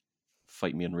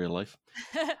 Fight me in real life.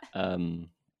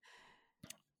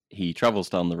 He travels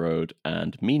down the road,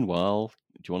 and meanwhile,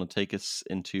 do you want to take us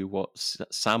into what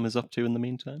Sam is up to in the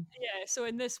meantime? Yeah, so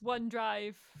in this one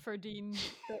drive for Dean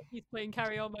that he's playing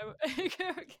Carry On My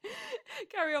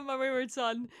Wayward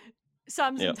Son,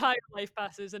 Sam's entire life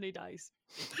passes and he dies.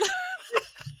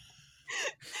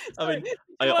 I mean,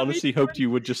 I honestly hoped you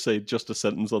would just say just a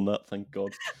sentence on that, thank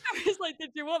God. I was like,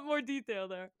 did you want more detail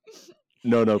there?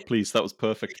 No, please, that was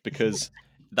perfect, because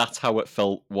that's how it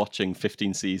felt watching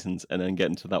 15 seasons and then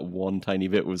getting to that one tiny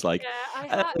bit was like,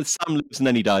 Sam lives and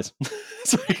then he dies.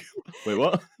 It's like, wait,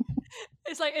 what?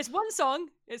 It's like, it's one song,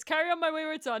 it's Carry On My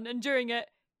Wayward Son, and during it,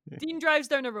 Dean drives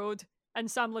down a road and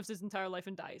Sam lives his entire life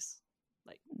and dies.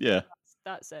 Like, yeah,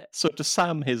 that's it. So to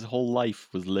Sam, his whole life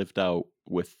was lived out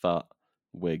with that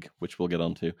wig, which we'll get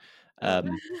onto.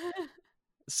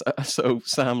 So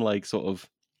Sam, like, sort of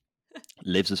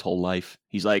lives his whole life.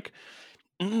 He's like,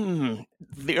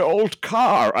 the old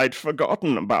car, I'd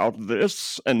forgotten about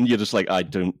this. And you're just like, I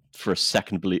don't for a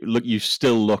second believe. Look, you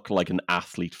still look like an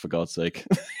athlete, for God's sake.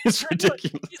 It's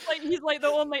ridiculous. He's like the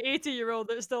only 80-year-old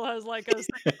that still has like a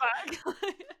six pack.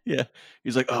 Yeah,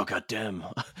 he's like, oh god damn,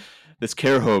 this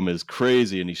care home is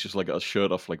crazy, and he's just like got his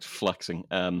shirt off, like flexing.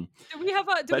 Do we have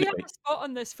But a anyway. spot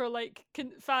on this for like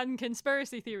fan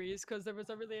conspiracy theories? Because there was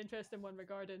a really interesting one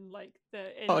regarding like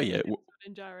the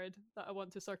in Jared that I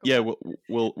want to circle. Yeah, back.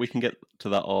 we can get to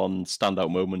that on standout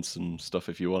moments and stuff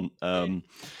if you want.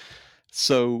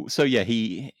 So yeah,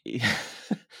 he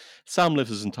Sam lives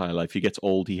his entire life. He gets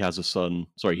old. He has a son.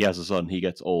 Sorry, he has a son. He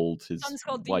gets old. His Son's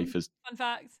called wife Dean. is Fun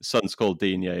fact. son's called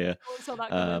Dean. Yeah. So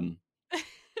that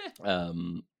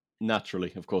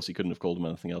Naturally, of course, he couldn't have called him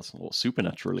anything else, or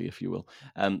supernaturally, if you will.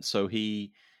 So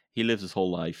he lives his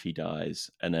whole life. He dies,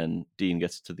 and then Dean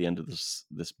gets to the end of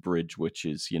this bridge, which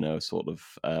is sort of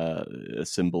a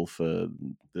symbol for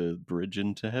the bridge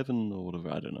into heaven or whatever.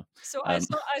 I don't know. So I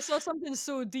saw something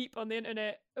so deep on the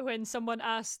internet when someone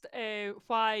asked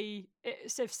why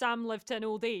if Sam lived to an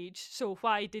old age, so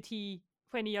why did he,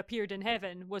 when he appeared in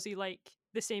heaven, was he like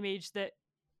the same age that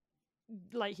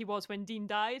like he was when Dean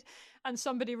died? And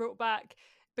somebody wrote back,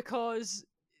 because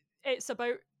it's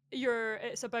about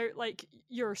like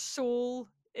your soul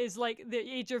is like the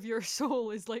age of your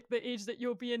soul is like the age that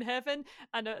you'll be in heaven,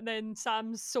 and then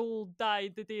Sam's soul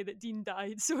died the day that Dean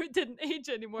died, so it didn't age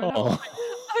anymore. And I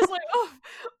was like, oh,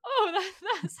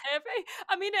 that's heavy.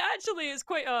 I mean, it actually is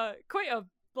quite a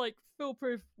like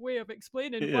foolproof way of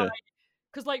explaining why.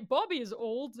 Because like Bobby is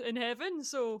old in heaven,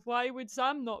 so why would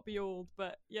Sam not be old?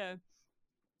 But yeah.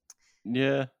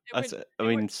 Yeah, I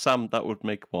mean, Sam, that would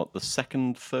make what, the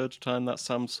second, third time that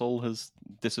Sam's soul has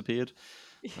disappeared.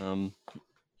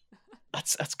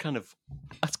 That's kind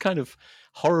of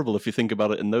horrible if you think about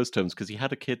it in those terms, because he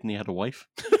had a kid and he had a wife.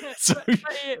 So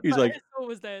he's like, his soul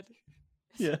was dead.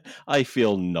 Yeah, I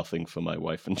feel nothing for my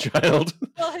wife and child.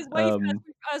 Well, his wife,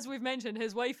 as we've mentioned,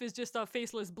 his wife is just a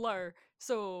faceless blur.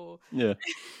 So yeah.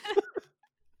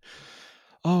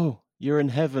 Oh, you're in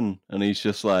heaven, and he's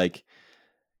just like,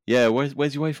 yeah,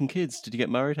 where's your wife and kids? Did you get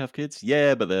married, have kids?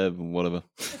 Yeah, but they're whatever.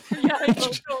 Yeah, I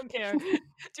don't care. Do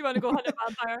you want to go hunt a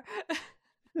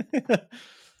vampire?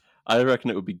 I reckon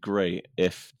it would be great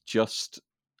if just...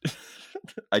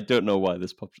 I don't know why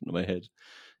this popped into my head.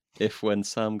 If when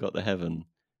Sam got to heaven,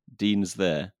 Dean's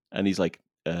there, and he's like,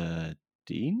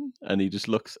 Dean? And he just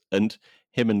looks, and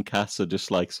him and Cass are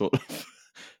just like sort of...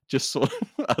 just sort of,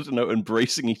 I don't know,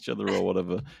 embracing each other or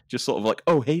whatever. Just sort of like,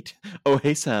 oh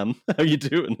hey Sam, how you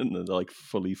doing? And they're like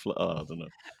fully I don't know.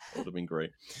 That would have been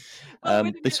great.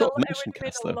 They sort of mentioned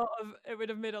Cass though. It would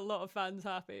have made a lot of fans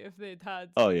happy if they'd had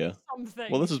something.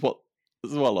 Well, this is what a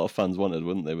lot of fans wanted,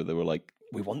 wouldn't they? They were like,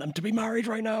 we want them to be married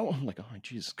right now. I'm like, oh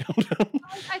jeez, calm down.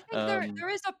 I think there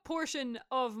is a portion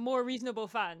of more reasonable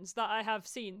fans that I have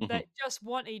seen that just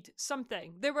wanted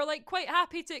something. They were like quite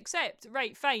happy to accept,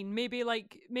 right, fine,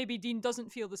 maybe Dean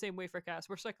doesn't feel the same way for Cass.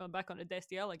 We're cycling back onto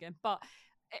Destiel again. But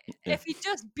if he'd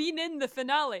just been in the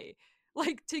finale,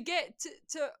 like to get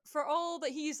to for all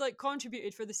that he's like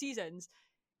contributed for the seasons,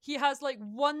 he has like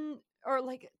one or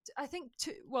like I think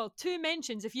two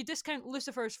mentions if you discount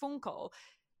Lucifer's phone call.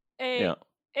 In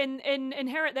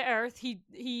Inherit the Earth,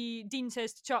 Dean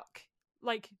says to Chuck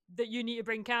like that you need to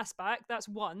bring Cass back. That's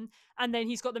one, and then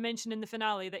he's got the mention in the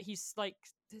finale that he's like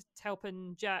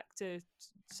helping Jack to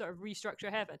sort of restructure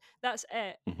heaven. That's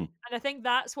it, and I think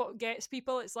that's what gets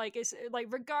people. It's like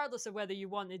regardless of whether you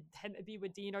wanted him to be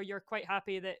with Dean or you're quite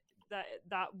happy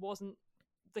that wasn't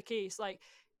the case. Like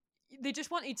they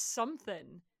just wanted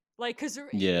something. Like because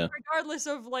regardless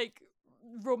of like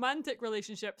romantic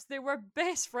relationships, they were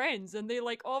best friends and they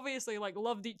like obviously like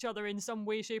loved each other in some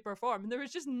way, shape or form, and there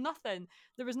was just nothing.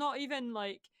 There was not even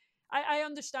like I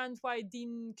understand why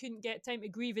Dean couldn't get time to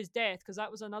grieve his death, because that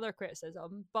was another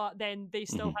criticism, but then they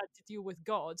still had to deal with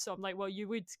God, so I'm like, well, you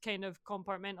would kind of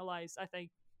compartmentalize. I think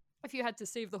if you had to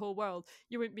save the whole world,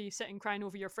 you wouldn't be sitting crying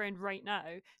over your friend right now,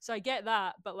 so I get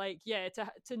that, but like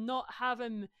to not have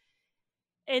him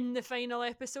in the final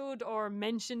episode or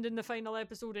mentioned in the final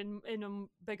episode in a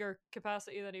bigger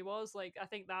capacity than he was, like I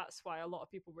think that's why a lot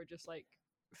of people were just like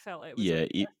felt it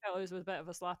was a bit of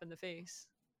a slap in the face.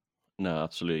 No,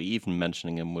 absolutely. Even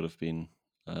mentioning him would have been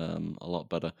a lot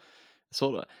better.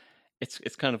 Sort of,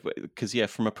 it's kind of because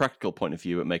from a practical point of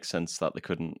view, it makes sense that they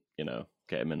couldn't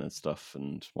get him in and stuff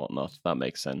and whatnot. That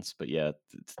makes sense. But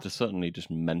to certainly just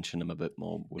mention him a bit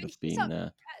more would have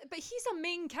been. But he's a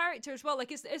main character as well.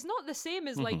 Like it's not the same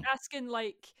as like asking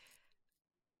like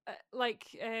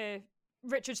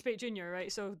Richard Speight Jr.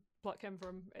 Right? So pluck him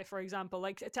from, for example,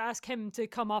 like to ask him to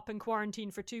come up and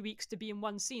quarantine for 2 weeks to be in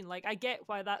one scene. Like, I get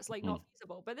why that's like not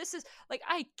feasible, but this is like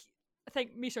I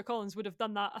think Misha Collins would have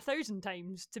done that 1,000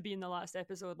 times to be in the last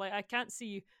episode. Like, I can't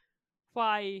see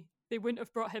why they wouldn't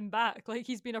have brought him back. Like,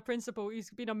 he's been a principal, he's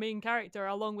been a main character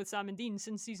along with Sam and Dean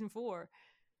since season 4.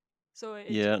 So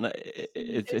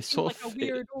it seems sort like of a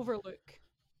weird overlook.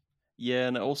 Yeah,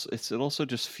 and it also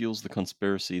just fuels the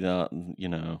conspiracy that, you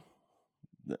know,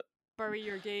 Bury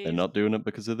your gaze. they're not doing it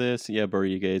because of this. Yeah,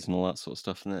 bury your gaze and all that sort of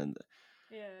stuff. And then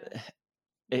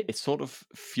it sort of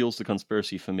fuels the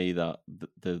conspiracy for me that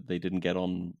they didn't get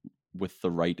on with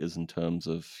the writers in terms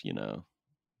of, you know,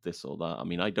 this or that. I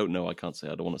mean, I don't know. I can't say.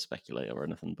 I don't want to speculate or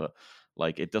anything, but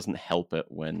like, it doesn't help it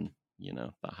when, you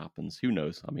know, that happens. Who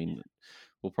knows? I mean,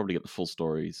 we'll probably get the full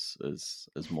stories as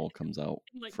more comes out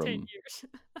in like from 10 years.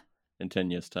 in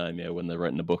 10 years' time, yeah, when they're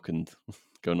writing a book and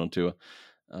going on tour.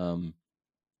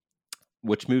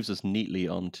 Which moves us neatly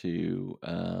onto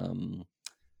oh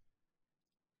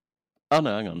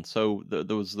no, hang on. So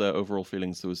there was the overall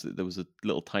feelings. There was a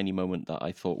little tiny moment that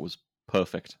I thought was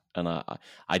perfect, and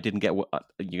I didn't get.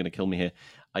 You're gonna kill me here.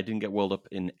 I didn't get whirled up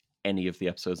in any of the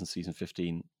episodes in season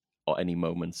 15 or any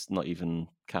moments. Not even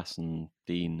Cass and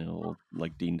Dean, or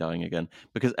like Dean dying again.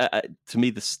 Because to me,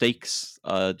 the stakes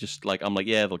are just like, I'm like,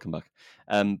 yeah, they'll come back.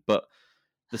 But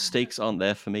the stakes aren't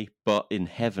there for me. But in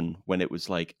heaven, when it was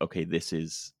like, okay, this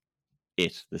is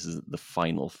it. This is the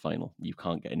final. You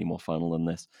can't get any more final than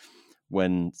this.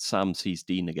 When Sam sees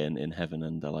Dean again in heaven,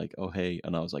 and they're like, "Oh hey,"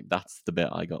 and I was like, "That's the bit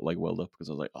I got like welled up," because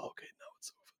I was like, "Oh, okay, now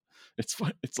it's over. It's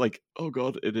fine." It's like, "Oh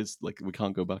god, it is like we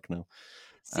can't go back now."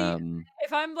 See,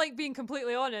 if I'm like being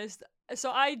completely honest, so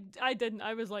I didn't.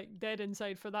 I was like dead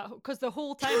inside for that because the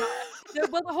whole time,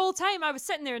 the whole time I was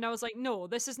sitting there and I was like, no,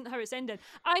 this isn't how it's ended.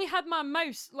 I had my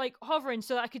mouse like hovering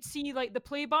so that I could see like the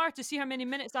play bar to see how many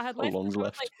minutes I had How left. long's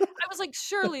left? I was like,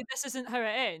 surely this isn't how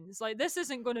it ends. Like, this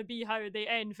isn't going to be how they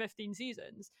end 15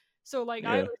 seasons. So like,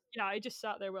 Yeah. I just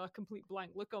sat there with a complete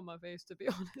blank look on my face, to be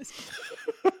honest.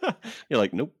 You're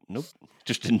like, nope,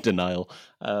 just in denial.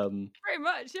 Pretty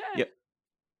much, yeah. Yeah.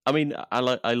 I mean,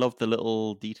 I love the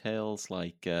little details.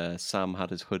 Like Sam had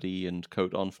his hoodie and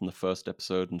coat on from the first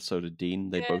episode, and so did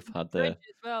Dean. They both had bridge their as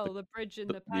well. The bridge in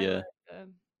the yeah, pilot.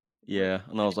 yeah,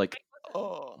 and I was like,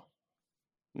 oh,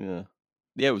 yeah,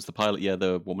 it was the pilot. Yeah,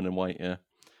 the woman in white. Yeah,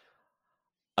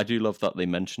 I do love that they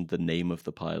mentioned the name of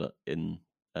the pilot in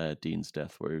Dean's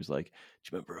death, where he was like, "Do you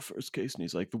remember our first case?" And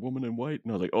he's like, "The woman in white,"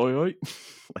 and I was like, "Oi, oi!"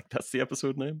 Like, that's the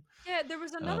episode name. Yeah, there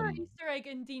was another Easter egg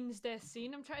in Dean's death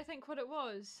scene. I'm trying to think what it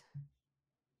was.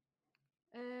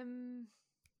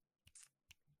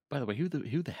 By the way, who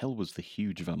the hell was the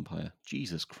huge vampire?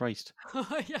 Jesus Christ!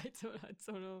 Yeah, I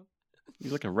don't know.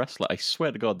 He's like a wrestler. I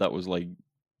swear to God, that was like,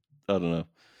 I don't know.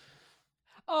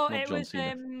 Oh, Not it John was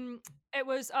Cena. it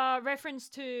was a reference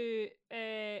to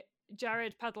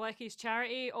Jared Padalecki's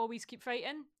charity. Always keep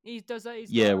fighting. He does that.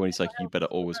 Yeah, when he's like, "You better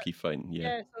always keep fighting." Yeah.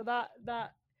 Yeah. So that.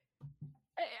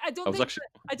 I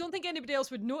don't think anybody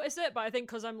else would notice it, but I think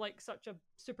because I'm like such a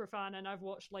super fan and I've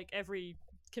watched like every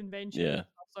convention, Yeah.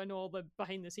 so I know all the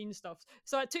behind the scenes stuff.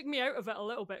 So it took me out of it a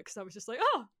little bit because I was just like,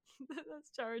 oh,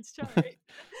 that's Jared's charity.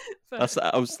 But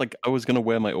I was gonna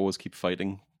wear my "Always Keep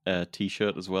Fighting"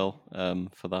 T-shirt as well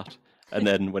for that, and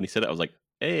then when he said it, I was like,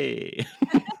 "Hey!"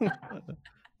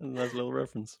 And that's a little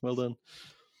reference. Well done.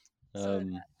 So,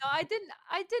 no, I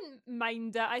didn't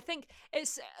mind it. I think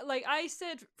it's like I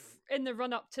said in the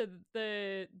run up to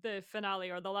the finale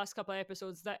or the last couple of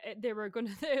episodes that they were going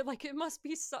to like, it must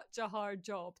be such a hard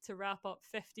job to wrap up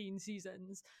 15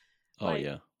 seasons. Oh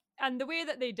yeah. And the way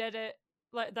that they did it,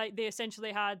 like they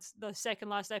essentially had the second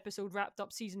last episode wrapped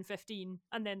up season 15,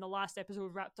 and then the last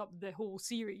episode wrapped up the whole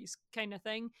series, kind of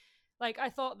thing. Like,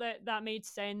 I thought that made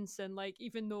sense, and like,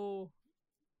 even though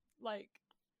like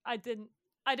I didn't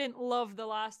love the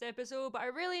last episode, but I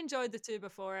really enjoyed the two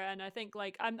before it, and I think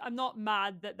like I'm not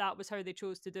mad that was how they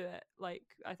chose to do it. Like,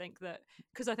 I think that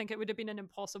because I think it would have been an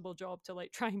impossible job to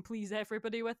like try and please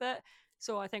everybody with it.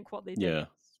 So I think what they did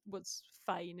was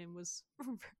fine and was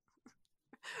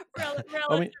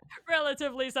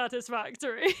relatively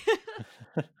satisfactory.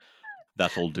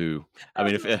 That'll do. I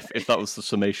mean, if that was the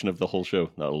summation of the whole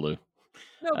show, that'll do.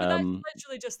 No, but that's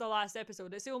literally just the last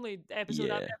episode. It's the only episode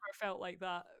I've ever felt like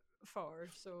that for.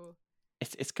 So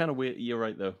it's kind of weird. You're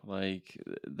right though. Like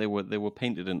they were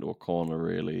painted into a corner.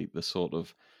 Really, the sort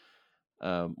of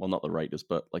well, not the writers,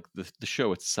 but like the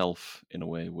show itself, in a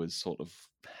way, was sort of,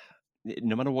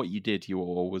 no matter what you did, you were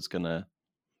always gonna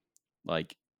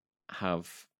like have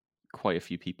quite a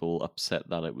few people upset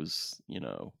that it was, you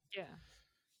know,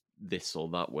 this or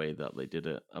that way that they did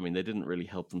it. I mean, they didn't really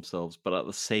help themselves, but at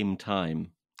the same time,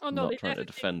 Oh I'm no, not they trying to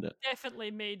defend it. definitely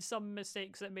made some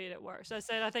mistakes that made it worse. I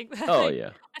said I think Oh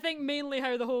yeah, I think mainly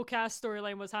how the whole cast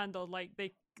storyline was handled, like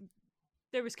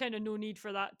there was kind of no need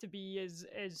for that to be as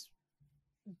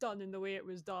done in the way it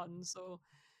was done. So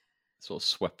sort of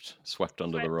swept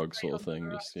under the swept rug, right sort of under the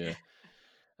thing. Just rug.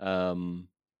 yeah. Um,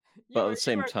 You but at were the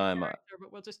same a good time, character,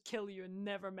 but we'll just kill you and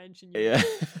never mention you yeah.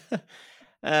 again.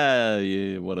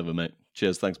 Yeah, whatever, mate.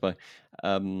 Cheers, thanks, bye.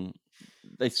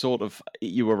 They sort of,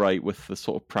 you were right with the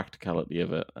sort of practicality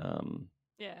of it.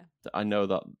 Yeah. I know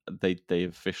that they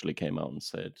officially came out and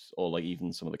said, or like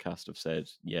even some of the cast have said,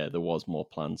 yeah, there was more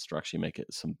plans to actually make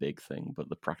it some big thing, but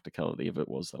the practicality of it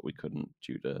was that we couldn't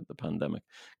due to the pandemic.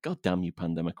 God damn you,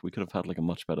 pandemic! We could have had like a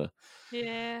much better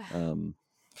Yeah.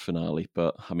 finale,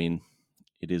 but I mean,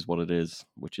 it is what it is,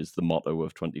 which is the motto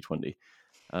of 2020.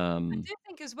 I do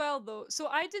think as well, though. So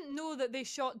I didn't know that they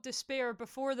shot Despair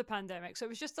before the pandemic. So it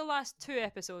was just the last 2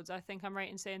 episodes. I think I'm right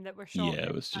in saying that were shot Yeah, in it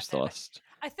the was just the pandemic. last.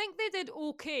 I think they did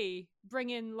okay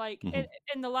bringing like Mhm.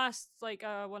 in the last like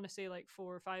I want to say like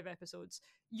 4 or 5 episodes.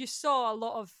 You saw a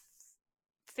lot of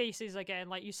faces again.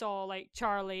 Like you saw like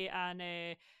Charlie and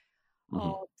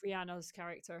Mhm. Brianna's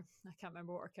character. I can't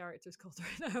remember what her character's called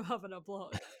right now. I'm having a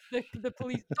block. The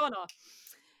police Donna.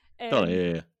 Done Um,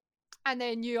 it, yeah. and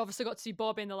then you obviously got to see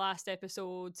Bobby in the last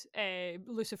episode.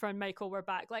 Lucifer and Michael were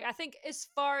back. Like I think as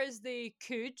far as they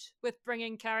could with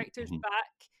bringing characters Mhm.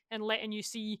 back and letting you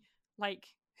see like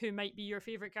who might be your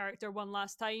favorite character one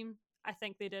last time, I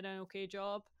think they did an okay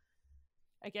job.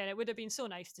 Again, it would have been so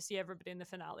nice to see everybody in the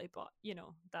finale, but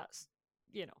that's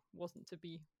wasn't to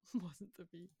be, wasn't to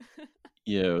be.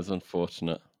 Yeah, it was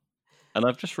unfortunate. And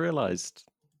I've just realized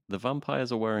the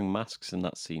vampires are wearing masks in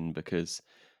that scene because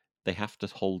they have to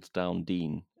hold down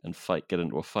Dean and get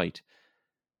into a fight.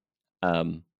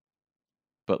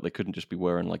 But they couldn't just be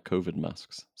wearing like COVID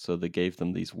masks, so they gave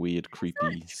them these weird, Is that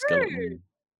creepy true? skeleton.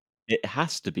 It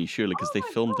has to be surely because Oh they my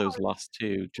filmed those god! last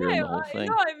two during Yeah, the whole I know. thing.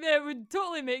 I mean, it would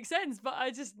totally make sense, but I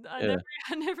Yeah, never,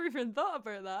 I never even thought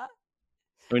about that.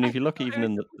 I mean, I if you look thought it even was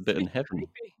in the supposed to bit be in heaven,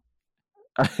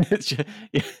 creepy.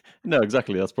 yeah, no,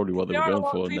 exactly. That's probably what they They were are a going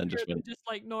lot for, and then creepier just than went, just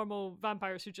like normal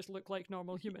vampires who just look like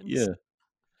normal humans. yeah.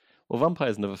 Well,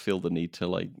 vampires never feel the need to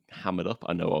like ham it up.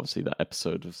 I know, obviously, that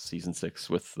episode of season 6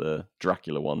 with the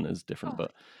Dracula one is different, Oh,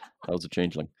 but that was a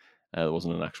changeling. It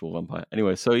wasn't an actual vampire.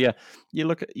 Anyway, so yeah, you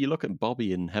look at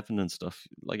Bobby in heaven and stuff.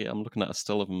 Like I'm looking at a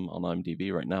still of them on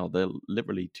IMDb right now. They're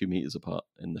literally 2 meters apart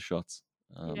in the shots.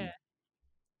 yeah,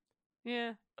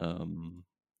 yeah. Um,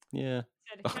 yeah.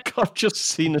 Said it Oh can't- God, I've just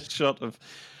seen a shot of.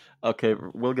 Okay,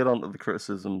 we'll get on to the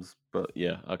criticisms, but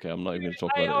yeah, okay, I'm not even going to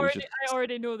talk about it. It was just. I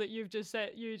already know that you've just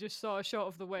said you just saw a shot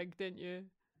of the wig, didn't you?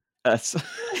 Yes.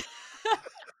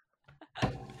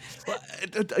 Well,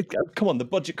 come on, the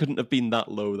budget couldn't have been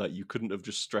that low that you couldn't have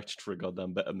just stretched for a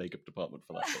goddamn better makeup department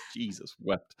for that shit. Jesus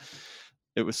wept.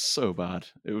 It was so bad.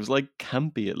 It was like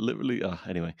campy. It literally.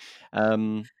 Anyway,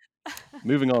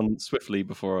 moving on swiftly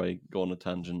before I go on a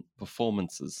tangent.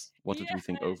 Performances. What did Yeah. we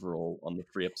think overall on the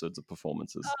 3 episodes of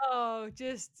performances? Oh,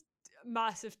 just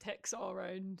massive ticks all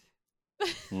around.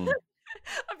 Hmm,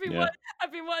 yeah.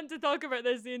 I've been wanting to talk about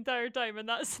this the entire time, and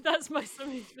that's my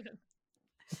summation.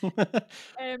 10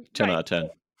 Right. out of 10.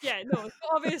 Yeah, no. So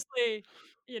obviously,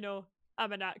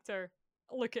 I'm an actor.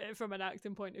 Look at it from an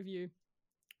acting point of view.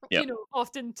 Yeah.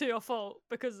 Often to a fault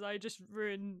because I just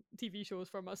ruin TV shows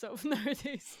for myself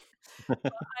nowadays. But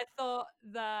I thought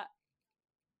that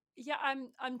yeah,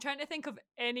 I'm trying to think of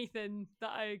anything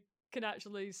that I can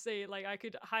actually say. Like I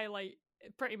could highlight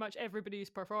pretty much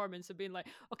everybody's performance and being like,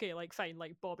 okay, like fine,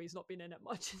 like Bobby's not been in it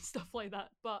much and stuff like that.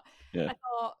 But Yeah. I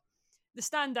thought the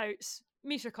standouts,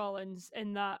 Misha Collins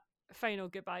in that final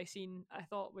goodbye scene, I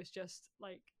thought was just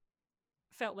like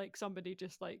felt like somebody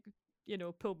just like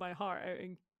pulled my heart out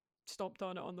and stomped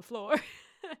on it on the floor.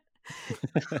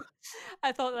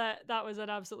 I thought that was an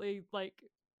absolutely like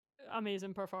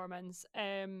amazing performance.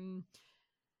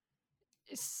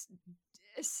 S-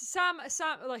 Sam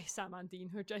and Dean,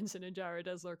 or Jensen and Jared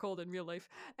as they're called in real life,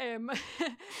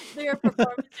 their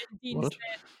performance in Dean's What?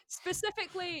 death,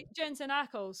 specifically Jensen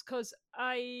Ackles, because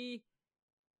I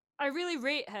really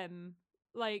rate him.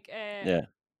 Like, Yeah.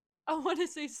 I want to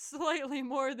say slightly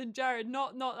more than Jared.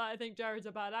 Not that I think Jared's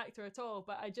a bad actor at all,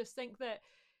 but I just think that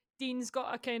Dean's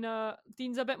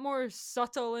a bit more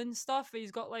subtle and stuff.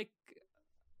 He's got like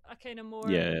a kind of more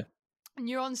Yeah.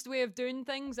 nuanced way of doing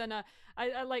things, and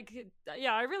I like,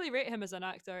 yeah, I really rate him as an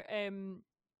actor.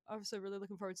 Obviously really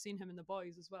looking forward to seeing him in The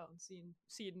Boys as well, and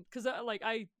seeing because like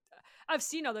I've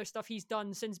seen other stuff he's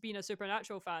done since being a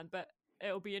Supernatural fan, but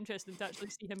it'll be interesting to actually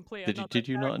see him play another Did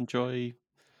you not enjoy?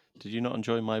 Did you not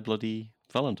enjoy My Bloody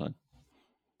Valentine?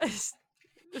 character.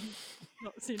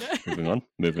 not seen it.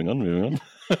 moving on.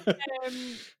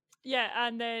 Yeah,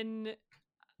 and then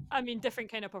I mean,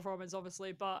 different kind of performance,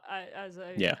 obviously, but as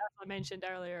I mentioned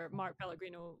earlier, Mark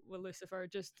Pellegrino with Lucifer,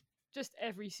 just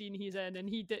every scene he's in, and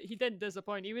he didn't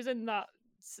disappoint. He was in that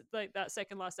that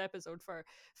second last episode for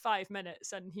 5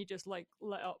 minutes, and he just like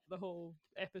lit up the whole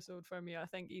episode for me. I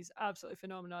think he's absolutely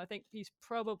phenomenal. I think he's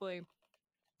probably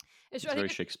It's very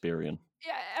Shakespearean.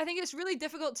 Yeah, I think it's really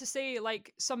difficult to say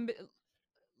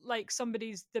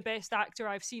somebody's the best actor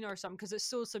I've seen or something, because it's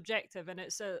so subjective, and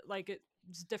it's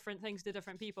it's different things to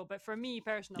different people. But for me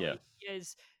personally, he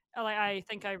is I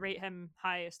think I rate him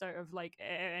highest out of like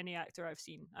any actor I've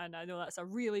seen, and I know that's a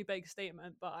really big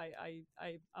statement, but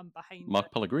I'm behind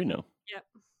Mark Pellegrino. Yep.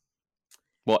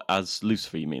 What, as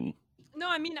Lucifer, you mean? No,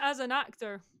 I mean as an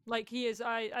actor, like he is.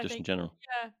 I just think in general.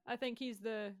 Yeah, I think he's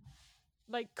the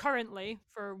currently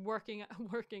for working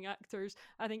actors.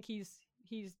 I think he's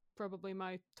probably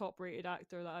my top rated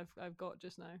actor that I've got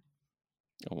just now.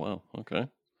 Oh wow, okay.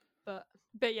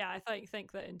 But yeah, I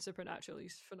think that in Supernatural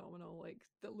he's phenomenal. Like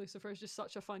that Lucifer is just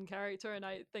such a fun character, and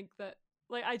I think that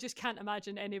I just can't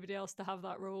imagine anybody else to have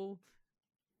that role.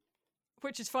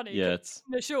 Which is funny. Yeah, it's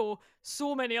in the show,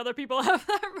 so many other people have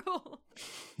that role.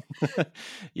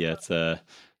 Yeah, it's amazing.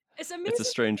 It's a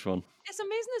strange one. It's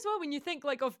amazing as well when you think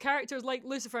of characters like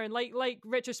Lucifer and like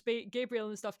Richard Speight, Gabriel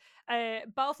and stuff,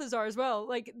 Balthazar as well.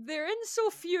 Like they're in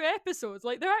so few episodes.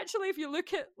 Like they're actually, if you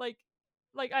look at like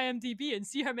IMDb and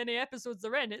see how many episodes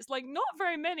they're in, it's like not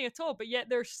very many at all. But yet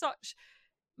they're such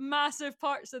massive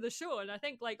parts of the show, and I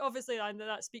think obviously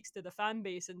that speaks to the fan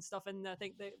base and stuff. And I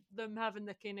think that them having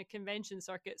the kind of convention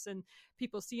circuits and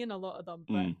people seeing a lot of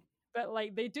them, but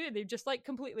they've just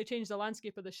completely changed the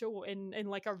landscape of the show in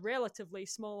like a relatively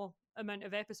small amount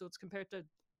of episodes compared to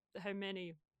how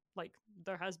many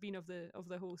there has been of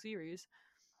the whole series.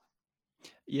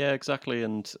 Yeah, exactly.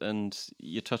 And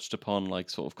you touched upon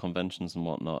sort of conventions and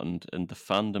whatnot, and the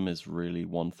fandom is really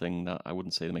one thing that I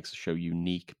wouldn't say that makes the show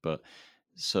unique, but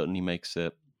certainly makes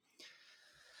it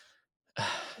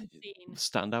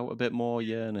stand out a bit more.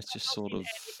 Yeah, and it's just sort of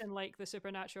anything like the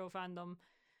Supernatural fandom.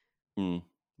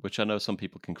 Which I know some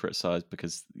people can criticize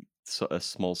because a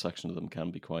small section of them can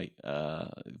be quite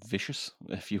vicious,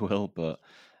 if you will. But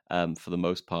for the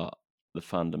most part, the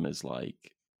fandom is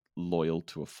loyal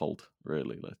to a fault.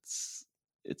 Really,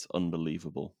 it's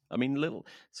unbelievable. I mean,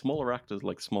 smaller actors,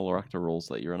 smaller actor roles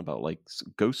that you're on about, like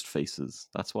ghost faces.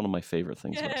 That's one of my favorite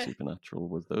things about Supernatural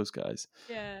was those guys.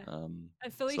 Yeah, and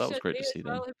Felicia, so that was great to see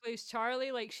them. Who plays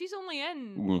Charlie? She's only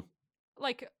in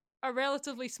a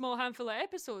relatively small handful of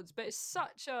episodes, but it's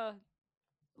such a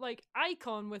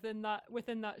icon within that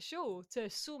show to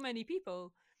so many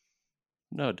people.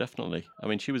 No, definitely. I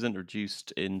mean, she was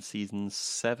introduced in season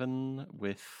 7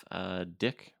 with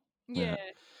Dick. Yeah.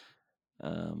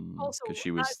 Also,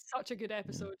 that's such a good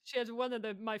episode. Yeah. She has one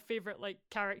of my favorite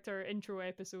character intro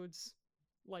episodes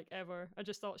ever. I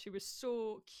just thought she was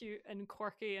so cute and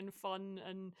quirky and fun,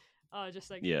 and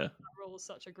that role is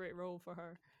such a great role for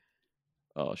her.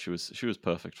 Oh, she was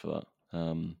perfect for that.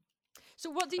 So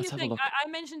what do you think? I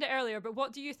mentioned it earlier, but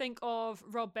what do you think of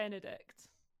Rob Benedict?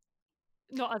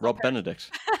 Not as Rob Benedict.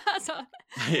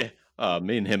 Yeah.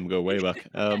 Me and him go way back.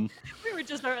 We were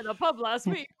just out in the pub last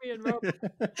week, me and Rob.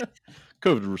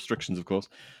 COVID restrictions, of course.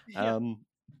 Yeah.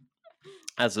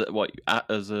 As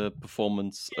a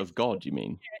performance of God, you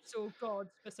mean? Yeah, so God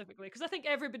specifically, because I think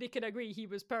everybody can agree he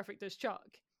was perfect as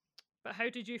Chuck. But how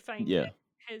did you find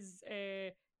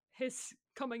his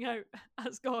coming out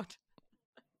as God?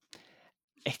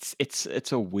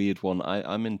 It's a weird one.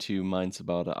 I'm in two minds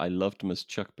about it. I loved him as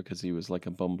Chuck because he was like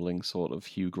a bumbling sort of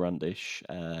Hugh Grant-ish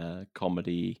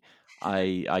comedy.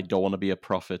 I don't want to be a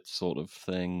prophet sort of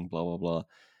thing, blah blah blah.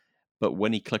 But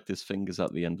when he clicked his fingers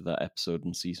at the end of that episode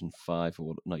in season 5,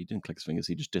 no, he didn't click his fingers.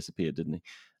 He just disappeared, didn't he?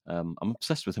 I'm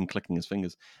obsessed with him clicking his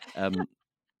fingers.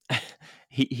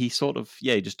 He sort of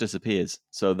he just disappears.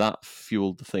 So that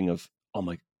fueled the thing of, oh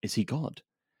my, is he God?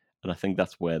 And I think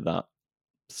that's where that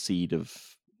seed of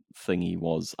thingy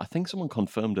was. I think someone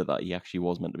confirmed it that he actually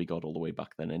was meant to be God all the way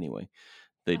back then anyway.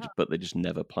 But they just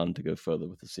never planned to go further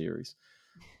with the series.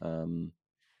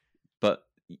 But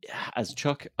as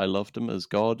Chuck, I loved him as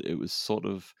God. It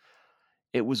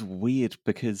was weird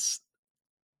because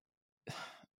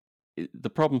the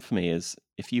problem for me is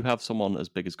if you have someone as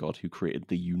big as God who created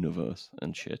the universe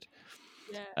and shit,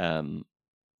 and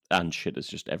shit is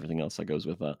just everything else that goes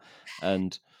with that,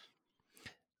 and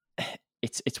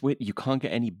it's weird. You can't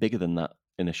get any bigger than that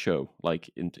in a show.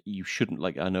 You shouldn't.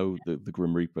 I know the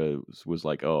Grim Reaper was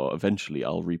like, oh, eventually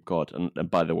I'll reap God. And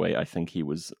by the way, I think he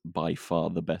was by far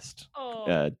the best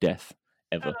death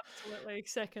ever. Absolutely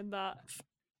second that.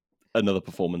 another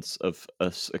performance of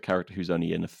a character who's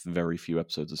only in a very few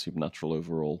episodes of Supernatural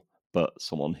overall, but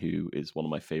someone who is one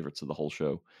of my favorites of the whole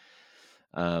show.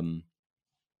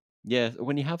 Yeah,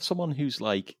 when you have someone who's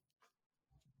like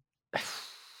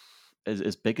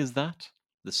as big as that,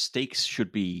 the stakes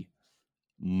should be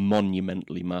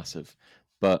monumentally massive.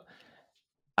 But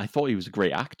I thought he was a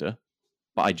great actor,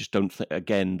 but I just don't think.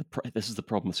 Again, this is the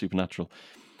problem with Supernatural.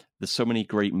 There's so many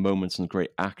great moments and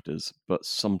great actors, but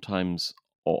sometimes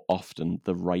or often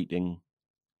the writing,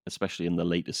 especially in the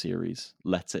later series,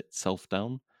 lets itself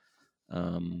down.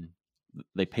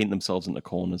 They paint themselves into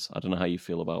corners. I don't know how you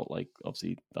feel about, like,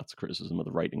 obviously that's criticism of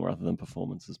the writing rather than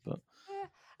performances, but Yeah,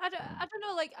 I don't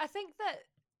know. Like, I think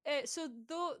that so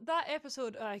though that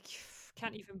episode, I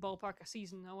can't even ballpark a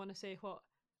season. I want to say what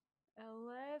 11,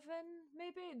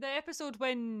 maybe the episode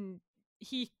when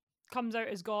he comes out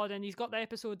as God, and he's got the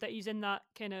episode that he's in that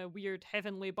kind of weird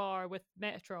heavenly bar with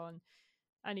Metatron,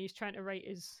 and he's trying to write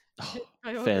his Fare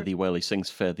biography. Thee Well. He sings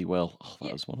Fare Thee Well. Oh, that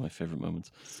Yeah. was one of my favorite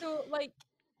moments. So, like,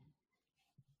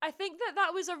 I think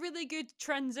that was a really good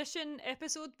transition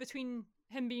episode between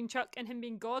him being Chuck and him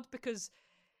being God, because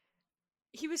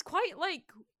he was quite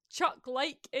like Chuck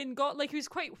like in God. Like, he was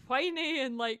quite whiny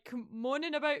and like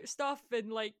moaning about stuff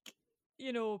and like,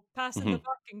 passing the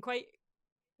buck, and quite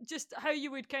just how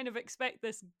you would kind of expect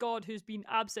this God who's been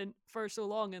absent for so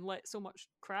long and let so much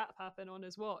crap happen on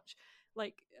his watch,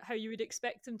 like how you would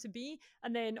expect him to be.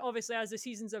 And then obviously as the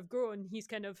seasons have grown, he's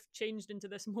kind of changed into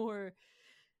this more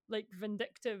like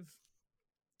vindictive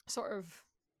sort of,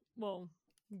 well,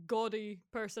 gaudy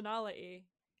personality.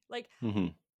 Like,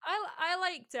 I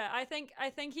liked it. I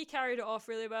think he carried it off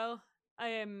really well.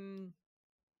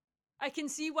 I can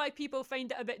see why people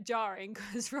find it a bit jarring,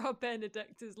 because Rob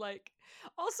Benedict is like,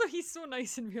 also he's so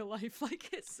nice in real life. Like,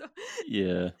 it's so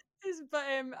Yeah. but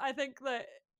I think that,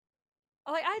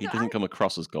 like, He doesn't come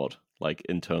across as God, like,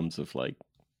 in terms of, like,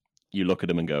 you look at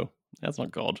him and go, that's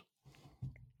not God.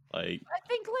 Like, I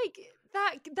think like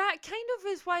that kind of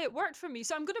is why it worked for me.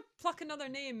 So I'm gonna pluck another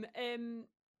name.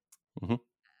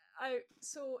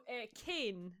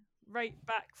 Kane, right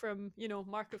back from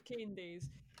Mark of Cain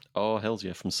days. oh, hells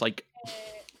yeah, from Psych.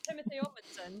 Timothy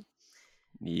Omundson.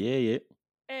 Yeah.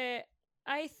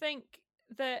 I think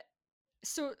that,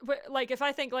 so like, if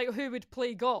I think like who would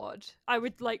play God, I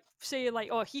would like say like,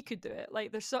 oh, he could do it.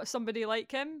 Like, there's somebody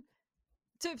like him.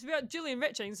 To be honest, Julian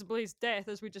Richings plays Death,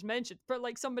 as we just mentioned, but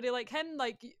like somebody like him,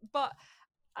 like, but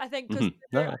I think because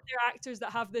they're actors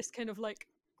that have this kind of like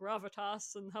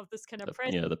gravitas and have this kind of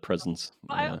presence. Yeah, the presence.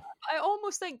 But Yeah. I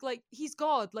almost think like he's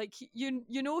God. Like,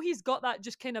 he's got that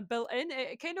just kind of built in.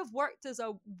 It kind of worked as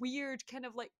a weird kind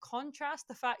of like contrast.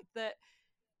 The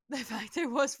fact it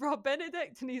was Rob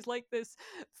Benedict, and he's like this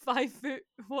 5 foot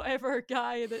whatever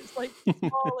guy that's like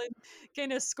small and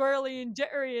kind of squirrely and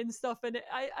jittery and stuff. And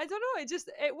I don't know,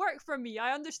 it worked for me.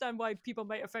 I understand why people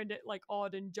might have found it like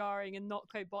odd and jarring and not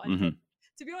quite bought into it.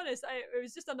 To be honest, it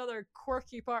was just another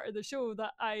quirky part of the show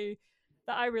that I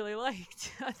really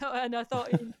liked. I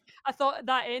thought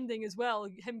that ending as well,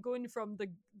 him going from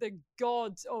the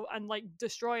gods and like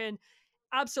destroying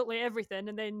absolutely everything,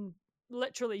 and then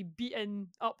literally beating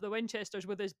up the Winchesters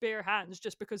with his bare hands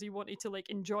just because he wanted to like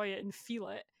enjoy it and feel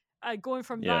it. Going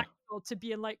from that to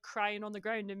being like crying on the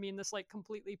ground and being this like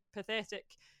completely pathetic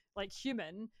like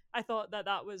human, I thought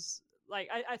that was like,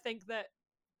 I think that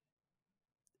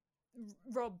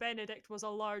Rob Benedict was a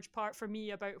large part for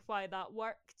me about why that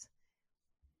worked.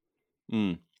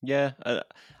 Yeah,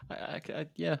 I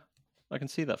can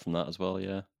see that from that as well.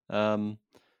 Yeah.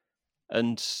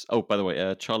 And oh, by the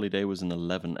way, Charlie Day was in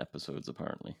 11 episodes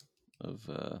apparently of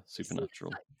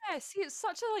Supernatural. It's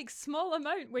such a like small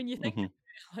amount when you think of it,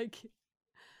 like.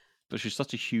 But she's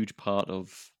such a huge part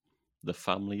of the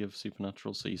family of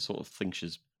Supernatural, so you sort of think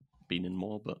she's been in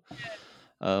more.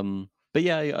 But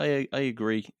yeah, I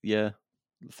agree. Yeah,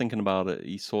 thinking about it,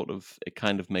 it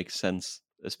kind of makes sense,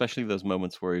 especially those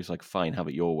moments where he's like, "Fine, have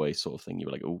it your way," sort of thing.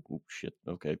 You're like, "Oh shit,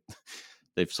 okay."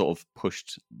 They've sort of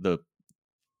pushed the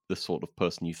sort of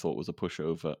person you thought was a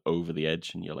pushover over the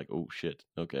edge, and you're like, "Oh shit,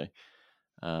 okay."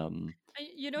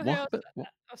 You know who else?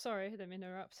 Oh, sorry, I didn't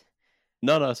interrupt.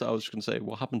 No. So I was just gonna say,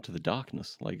 what happened to the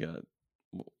darkness? Like,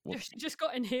 she just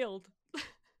got inhaled.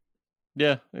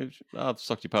 Yeah, I've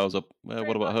sucked your powers up.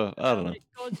 What about her? I don't know. Like,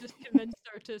 God just convinced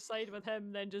her to side with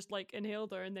him, then just like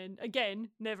inhaled her, and then again,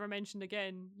 never mentioned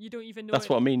again. You don't even know. That's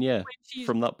what I mean. Yeah,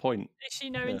 from that point. Is she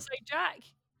now inside Jack?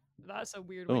 That's a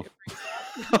weird way to phrase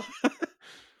that.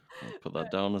 I'll put that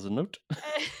down as a note.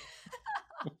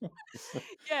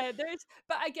 Yeah,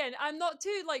 but again, I'm not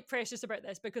too like precious about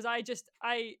this, because I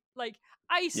write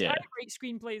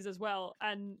screenplays as well,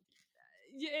 and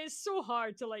it's so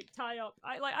hard to like tie up.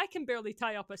 I can barely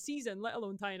tie up a season, let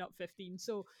alone tying up 15.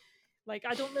 So like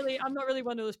I'm not really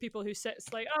one of those people who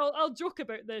sits like I'll joke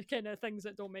about the kind of things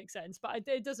that don't make sense, but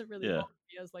it doesn't really Yeah. bother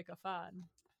me as like a fan.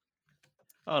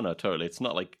 Oh no, totally. It's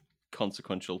not like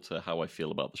consequential to how I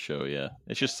feel about the show. Yeah,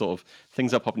 it's just sort of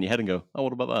things that pop in your head and go, "Oh,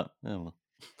 what about that?" Oh, well.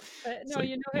 No, So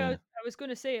you know who yeah. I was going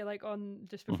to say, like on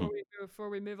just Mhm, before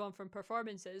we move on from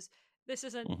performances, this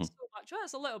isn't mhm. so much. Well,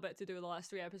 it's a little bit to do with the last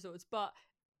 3 episodes, but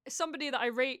somebody that I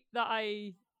rate that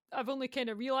I've only kind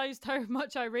of realized how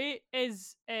much I rate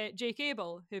is Jake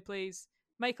Abel, who plays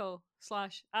Michael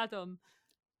slash Adam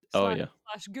Oh slash yeah.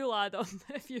 slash Ghoul Adam.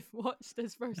 If you've watched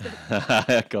his first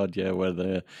episode, God, yeah,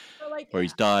 but like where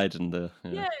he's died and yeah.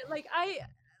 yeah, like I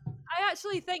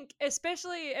actually think,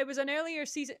 especially it was an earlier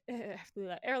season,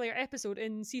 earlier episode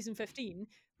in season 15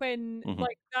 when Mhm.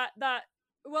 like that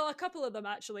well, a couple of them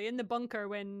actually in the bunker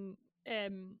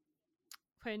um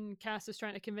when Cass is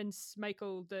trying to convince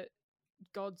Michael that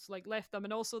God's like left them,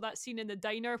 and also that scene in the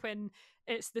diner when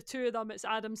it's the two of them, it's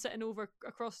Adam sitting over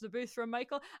across the booth from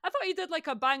Michael. I thought he did like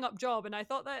a bang up job, and I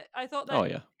thought that Oh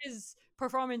yeah. his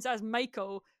performance as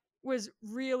Michael was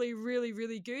really really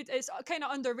really good. It's kind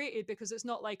of underrated because it's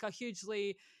not like a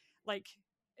hugely like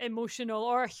emotional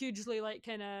or a hugely like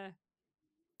kind of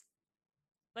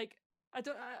like I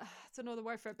don't know the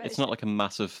word for it, but It's it's not like a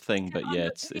massive thing, kind but of yeah,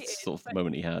 it's underrated. sort of the But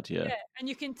moment he had. Yeah. yeah, and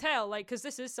you can tell, like, because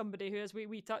this is somebody who, as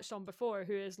we touched on before,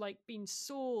 who has like been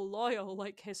so loyal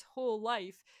like his whole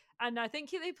life, and I think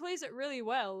he plays it really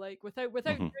well, like without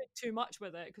Mhm. doing too much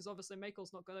with it, because obviously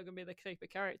Michael's not going to be the type of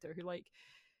character who like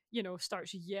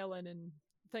starts yelling and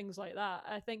things like that.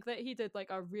 I think that he did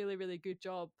like a really really good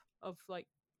job of like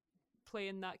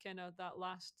playing that kind of that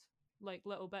last like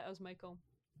little bit as Michael.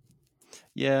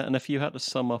 Yeah, and if you had to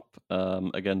sum up,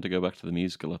 again to go back to the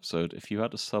musical episode, if you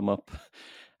had to sum up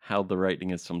how the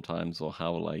writing is sometimes, or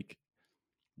how like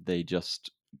they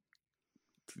just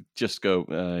go,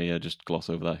 yeah, just gloss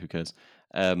over that. Who cares?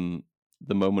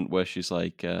 The moment where she's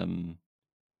like,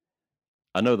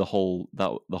 I know the whole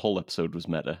episode was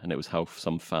meta, and it was how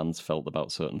some fans felt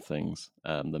about certain things.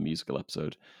 The musical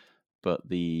episode, but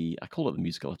I call it the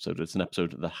musical episode. It's an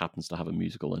episode that happens to have a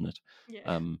musical in it. Yeah,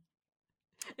 Um,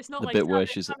 it's not the like bit where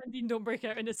she's Sam and Dean don't break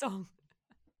out in a song.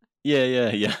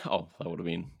 yeah. Oh, that would have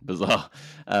been bizarre.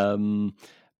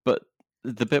 But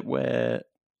the bit where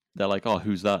they're like, "Oh,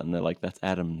 who's that?" and they're like, "That's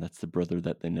Adam. That's the brother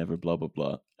that they never blah blah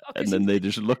blah." Oh, And because then he's they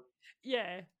just look,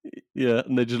 yeah. yeah,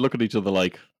 and they just look at each other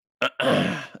like, and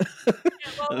Yeah,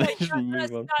 well, they like just move on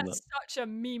from that. that's such a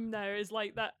meme now. Is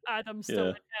like that Adam's still Yeah,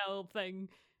 in hell thing.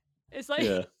 It's like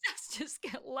yeah, just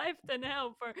get left in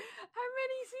hell for how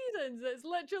many seasons? It's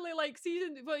literally like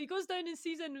season. Well, he goes down in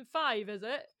season 5, is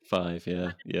it? 5.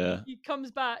 Yeah, yeah. He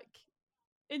comes back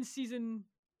in season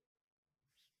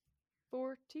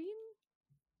 14.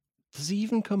 Does he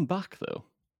even come back though?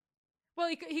 Well,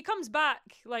 he comes back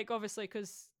like obviously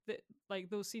because like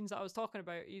those scenes that I was talking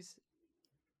about.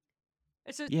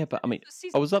 It's a Yeah, but I mean, it's a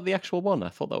season. oh, was that the actual one? I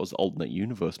thought that was alternate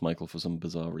universe Michael for some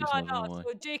bizarre reason. I don't know No. why.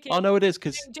 So J.K. Oh no, it is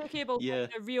because J.K. Cable's yeah,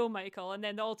 like the real Michael, and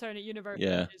then the alternate universe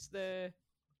yeah, is the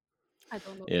I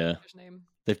don't know the yeah. actor's name.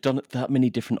 They've done that many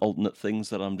different alternate things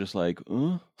that I'm just like,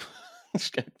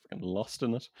 just get fucking lost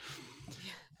in it.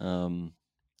 Um,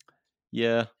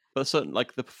 yeah, but certain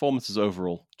like the performances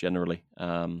overall, generally,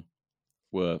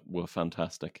 were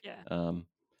fantastic. Yeah.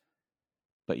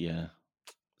 But yeah,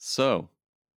 so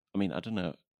I mean, I don't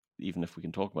know. Even if we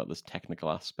can talk about this technical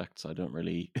aspects, I don't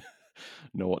really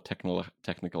know what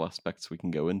technical aspects we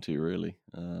can go into. Really,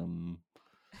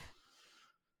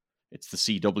 it's the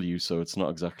CW, so it's not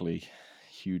exactly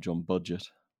huge on budget.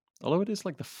 Although it is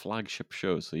like the flagship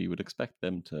show, so you would expect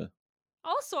them to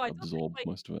Also, I don't think absorb like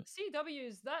most of it.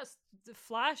 CW's that's the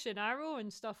Flash and Arrow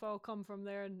and stuff all come from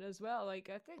there as well. Like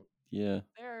I think Yeah.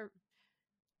 they're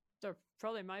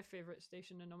probably my favorite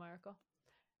station in America.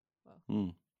 Well, Hmm.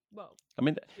 well, I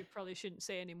mean, you probably shouldn't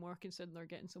say anymore considering they're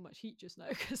getting so much heat just now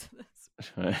because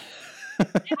they yeah,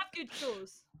 have good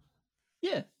shows.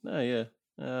 no,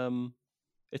 yeah.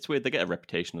 It's weird. They get a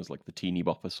reputation as like the teeny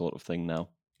bopper sort of thing now.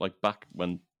 Like back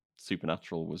when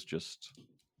Supernatural was just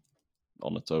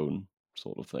on its own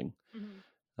sort of thing.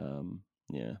 Mm-hmm.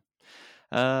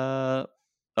 Yeah.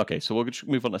 Okay, so we'll just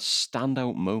move on to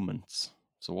standout moments.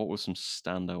 So, what were some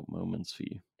standout moments for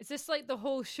you? Is this like the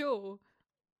whole show?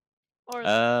 Or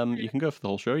You can go for the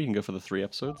whole show. You can go for the 3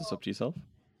 episodes. It's up to yourself.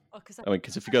 because I mean,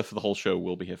 because if you go for the whole show,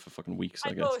 we'll be here for fucking weeks, I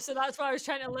I know, guess. so that's why I was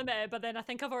trying to limit it. But then I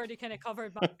think I've already kind of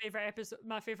covered my favorite episode,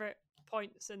 my favorite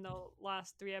points in the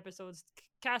last 3 episodes: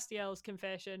 Castiel's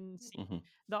confession, Mhm.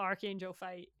 the Archangel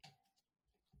fight.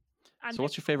 And So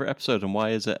what's your favorite episode, and why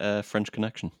is it French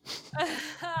Connection?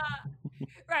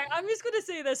 right, I'm just going to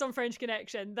say this on French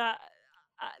Connection that.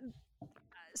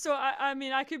 So I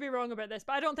mean, I could be wrong about this,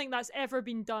 but I don't think that's ever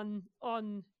been done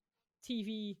on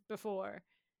TV before.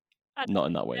 And Not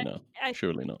in that way, no. I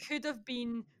Surely not. could have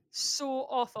been so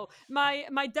awful.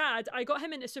 My dad, I got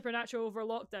him into Supernatural over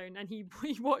lockdown, and he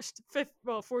watched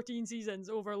 14 seasons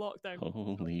over lockdown.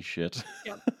 Holy shit.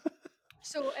 Yeah.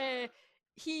 So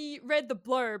he read the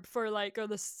blurb for or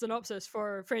the synopsis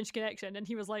for French Connection, and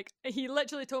he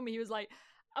literally told me, he was like,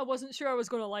 I wasn't sure I was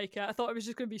going to like it. I thought it was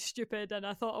just going to be stupid, and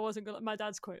I thought I wasn't going to. My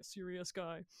dad's quite a serious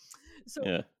guy. So,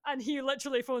 Yeah. and he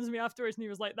literally phones me afterwards, and he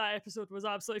was like, that episode was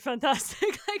absolutely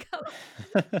fantastic.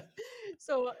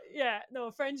 So, yeah,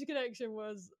 no, French Connection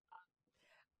was.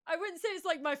 I wouldn't say it's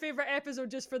like my favorite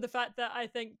episode just for the fact that I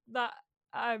think that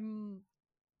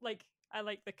like I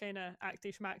like the kind of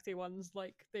acty schmacty ones,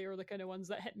 like they are the kind of ones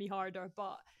that hit me harder,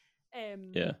 but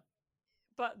Yeah.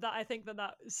 but that I think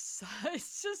that is,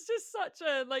 it's just such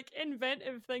a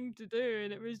inventive thing to do,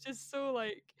 and it was just so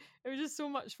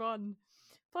much fun.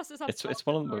 Plus it's It's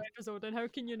one of the episode, and how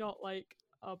can you not like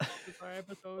a bizarre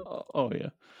episode? Oh yeah.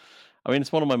 I mean,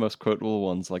 it's one of my most quotable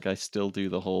ones. Like, I still do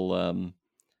the whole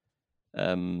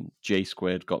J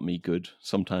squared got me good.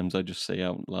 Sometimes I just say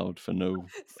out loud for no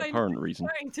apparent reason.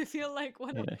 Trying to feel like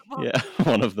one of the Yeah,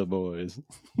 one of the boys.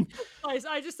 Guys,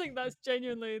 I just think that's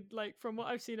genuinely, like, from what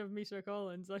I've seen of Misha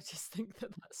Collins, I just think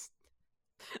that's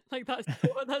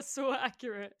so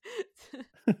accurate.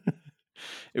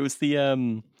 It was the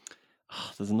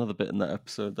there's another bit in that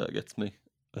episode that gets me.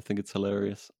 I think it's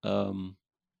hilarious.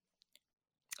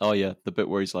 Oh yeah, the bit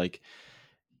where he's like,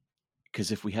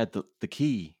 because if we had the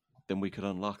key, then we could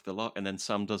unlock the lock. And then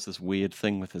Sam does this weird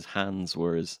thing with his hands,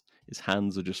 where his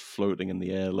hands are just floating in the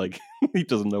air, like he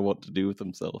doesn't know what to do with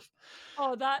himself.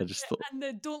 Oh, that, I just thought, and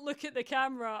the don't look at the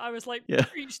camera. I was like, yeah,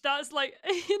 preach. That's like,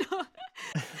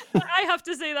 I have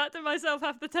to say that to myself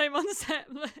half the time on set.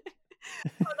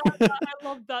 I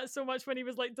loved that so much when he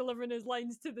was like delivering his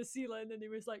lines to the ceiling, and he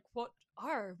was like, "What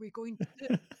are we going to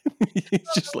do?"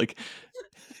 It's just like,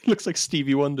 looks like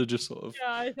Stevie Wonder, just sort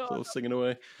of singing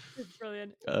away. It's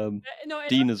brilliant. No,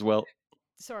 Dean as well.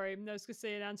 Sorry, I was going to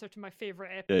say an answer to my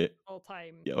favorite episode of all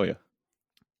time. Yeah, oh yeah.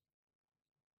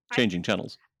 Changing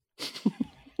channels.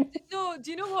 No,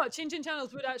 do you know what? Changing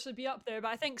channels would actually be up there, but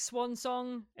I think Swan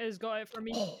Song has got it for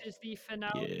me. Is the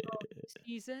finale of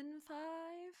season 5?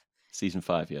 Season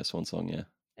 5, yeah, Swan Song, yeah.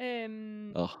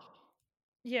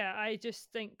 Yeah, I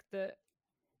just think that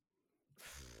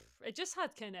it just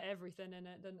had kind of everything in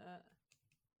it, didn't it?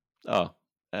 Oh,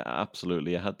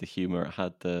 absolutely. It had the humor, it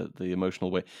had the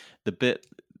emotional weight. The bit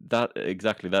that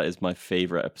is my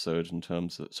favorite episode in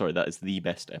terms of, sorry, that is the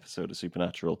best episode of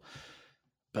Supernatural.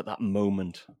 But that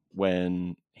moment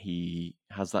when he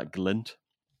has that glint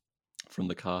from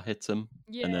the car hits him,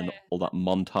 and then all that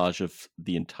montage of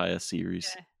the entire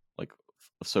series, like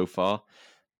so far,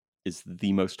 is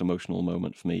the most emotional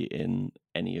moment for me in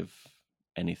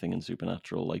anything in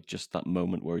Supernatural. Like, just that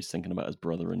moment where he's thinking about his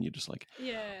brother, and you're just like,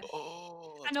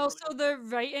 oh. And also the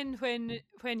writing when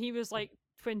he was like,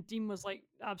 when Dean was like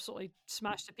absolutely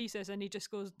smashed to pieces, and he just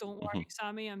goes, "Don't worry,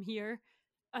 Sammy, I'm here."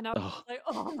 And I was like,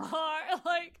 "Oh my heart!"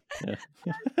 Like,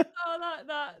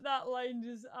 that line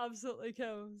just absolutely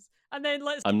kills. And then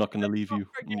I'm not going to leave you.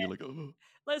 And you're like, oh.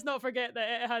 Let's not forget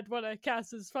that it had one of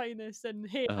Cass's finest, and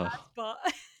hey, Aspat.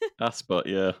 Aspat,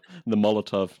 yeah. The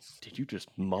Molotov. Did you just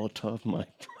Molotov my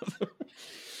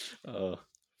brother?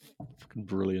 Fucking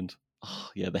brilliant. Oh,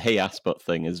 yeah, the Hey Aspat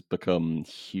thing has become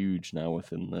huge now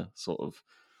within the sort of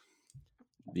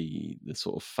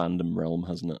fandom realm,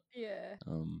 hasn't it? Yeah.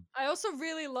 I also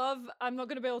really love, I'm not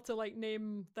going to be able to like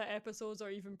name the episodes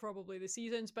or even probably the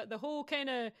seasons, but the whole kind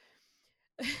of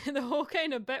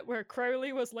bit where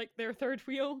Crowley was like their third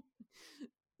wheel.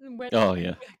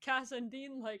 Yeah. Cass and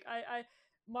Dean, like I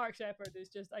Mark Sheppard is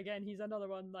just, again, he's another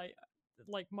one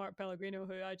like Mark Pellegrino,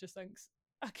 who I just think's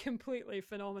a completely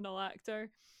phenomenal actor.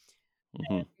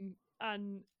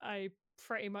 And I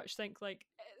pretty much think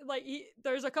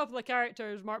there's a couple of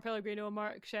characters, Mark Pellegrino and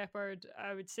Mark Sheppard,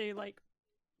 I would say, like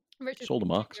Richard Sold the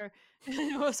marks.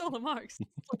 Sold the marks.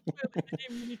 The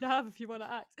name you need to have if you want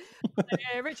to act.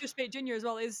 Richard Speight Jr. as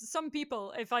well is, some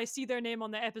people, if I see their name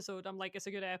on the episode, I'm like, it's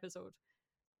a good episode.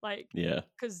 Like, yeah,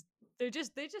 because they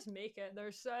just make it.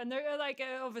 And they're like,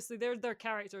 obviously their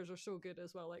characters are so good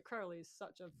as well. Like, Crowley's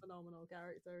such a phenomenal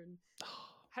character, and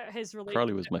his relationship.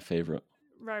 Crowley was my favorite,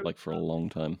 like, for a long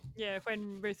time. Yeah,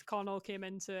 when Ruth Connell came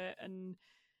into it, and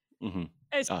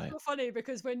it's so funny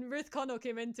because when Ruth Connell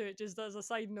came into it, just as a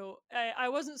side note, I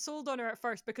wasn't sold on her at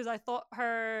first because I thought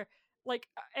her like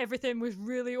everything was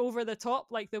really over the top.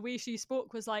 Like the way she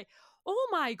spoke was like, oh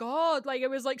my god, like it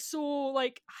was like so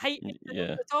like heightened and over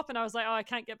Yeah. the top, and I was like, oh, I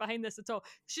can't get behind this at all.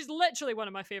 She's literally one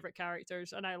of my favorite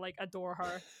characters, and I like adore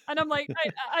her. And I'm like,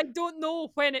 I don't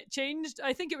know when it changed.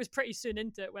 I think it was pretty soon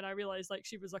into it when I realized like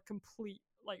she was a complete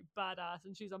like badass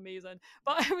and she's amazing.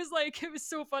 But I was like, it was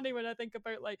so funny when I think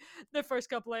about like the first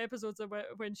couple of episodes of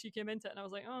when she came into it, and I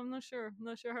was like, oh, I'm not sure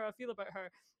how I feel about her.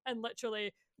 And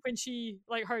literally when she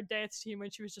like her death scene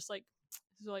when she was just like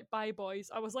bye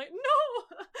boys, I was like no.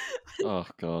 Oh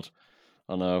God.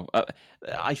 I know.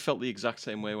 I felt the exact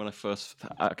same way when I first.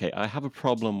 Okay, I have a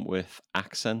problem with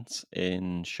accents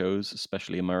in shows,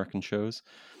 especially American shows.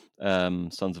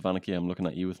 Sons of Anarchy. I'm looking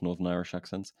at you with Northern Irish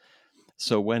accents.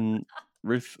 So when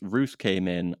Ruth came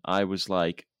in, I was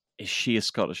like, is she a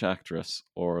Scottish actress,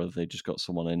 or have they just got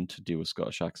someone in to do a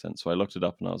Scottish accent? So I looked it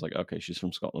up, and I was like, okay, she's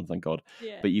from Scotland, thank God.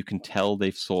 Yeah. But you can tell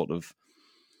they've sort of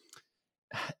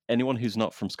anyone who's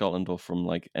not from Scotland or from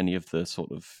like any of the sort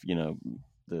of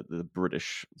the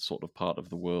British sort of part of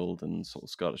the world and sort of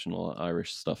Scottish and all that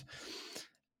Irish stuff.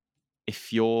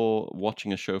 If you're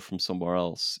watching a show from somewhere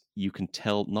else, you can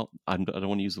tell. I don't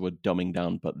want to use the word dumbing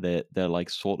down, but they're like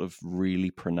sort of really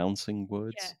pronouncing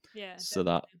words, Yeah, so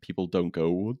that people don't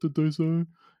go, "What did they say?"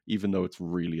 Even though it's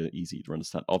really easy to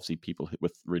understand. Obviously, people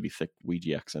with really thick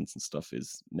Ouija accents and stuff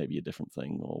is maybe a different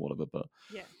thing or whatever. But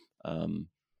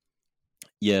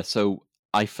yeah, so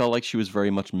I felt like she was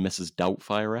very much Mrs.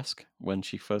 Doubtfire-esque when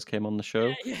she first came on the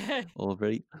show. yeah.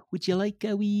 Already, would you like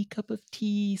a wee cup of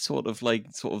tea? Sort of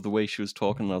the way she was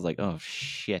talking. And I was like, oh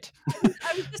shit.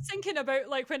 I was just thinking about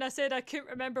like when I said I couldn't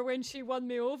remember when she won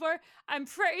me over. I'm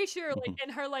pretty sure like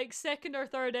in her like second or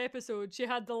third episode she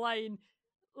had the line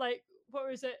like what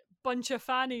was it, bunch of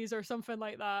fannies or something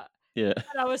like that. Yeah.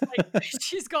 And I was like,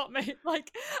 she's got me.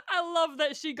 Like, I love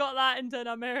that she got that into an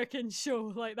American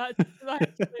show. Like that,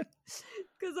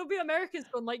 because there'll be Americans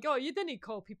going like, "Oh, you didn't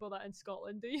call people that in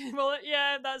Scotland, do you?" Well,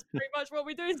 yeah, that's pretty much what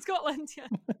we do in Scotland. Yeah.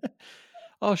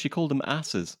 Oh, she called them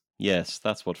asses. Yes,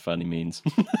 that's what funny means.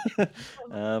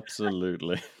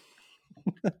 Absolutely.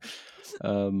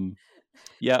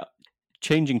 Yeah,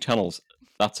 changing channels.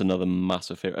 That's another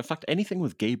massive favorite. In fact, anything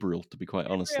with Gabriel, to be quite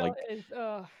honest, like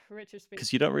Richard Speed.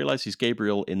 because you don't realize he's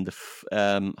Gabriel in the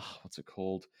what's it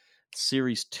called,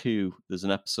 series 2. There's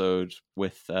an episode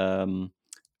with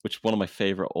which is one of my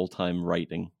favorite all-time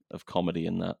writing of comedy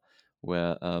in that,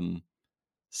 where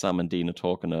Sam and Dean are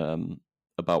talking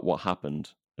about what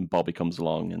happened, and Bobby comes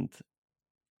along, and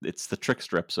it's the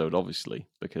trickster episode, obviously,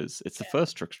 because it's the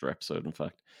first trickster episode, in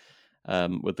fact.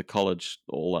 With the college,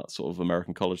 all that sort of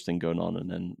American college thing going on, and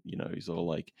then he's all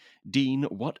like, "Dean,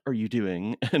 what are you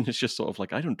doing?" And it's just sort of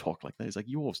like, "I don't talk like that." He's like,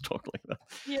 "You always talk like that."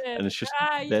 Yeah, And it's just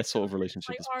their sort of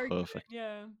relationship is perfect.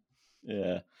 Yeah.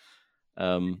 Yeah,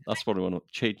 that's what I want to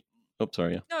change. Oh,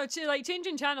 sorry. Yeah. No, like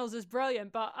changing channels is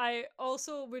brilliant, but I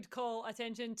also would call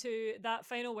attention to that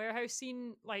final warehouse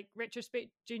scene. Like Richard Speight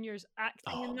Jr.'s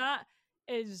acting in that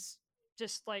is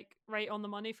just like right on the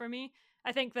money for me.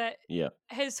 I think that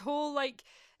his whole like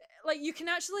you can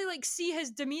actually like see his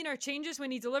demeanor changes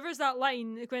when he delivers that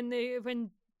line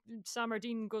when Sam or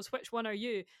Dean goes, "Which one are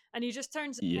you?" And he just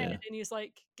turns his head and he's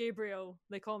like, "Gabriel,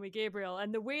 they call me Gabriel."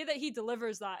 And the way that he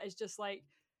delivers that is just like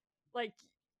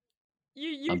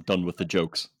you I'm done with the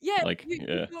jokes. yeah, Like,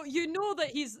 you know that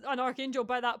he's an archangel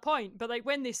by that point, but like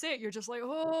when they say it, you're just like,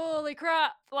 holy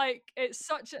crap! Like it's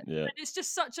it's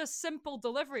just such a simple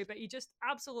delivery, but he just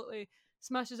absolutely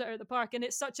smashes it out of the park, and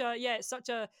it's such a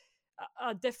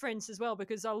difference as well,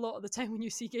 because a lot of the time when you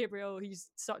see Gabriel, he's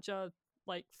such a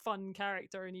like fun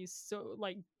character, and he's so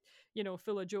like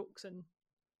full of jokes and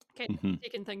kind of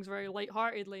taking things very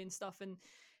lightheartedly and stuff, and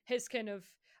his kind of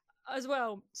as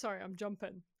well. Sorry, I'm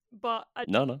jumping. But I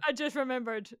just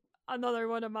remembered another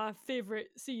one of my favorite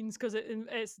scenes, because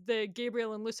it's the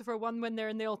Gabriel and Lucifer one when they're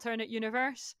in the alternate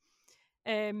universe.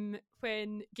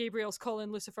 When Gabriel's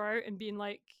calling Lucifer out and being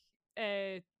like,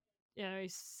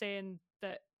 he's saying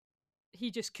that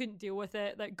he just couldn't deal with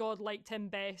it, that God liked him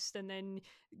best, and then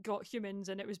got humans,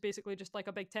 and it was basically just like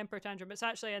a big temper tantrum. It's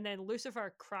actually, and then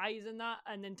Lucifer cries in that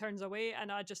and then turns away,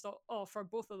 and I just thought, oh, for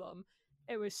both of them,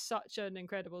 it was such an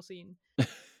incredible scene.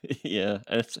 Yeah,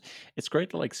 and it's great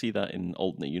to like see that in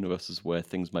alternate universes where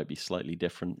things might be slightly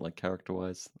different, like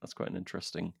character-wise. That's quite an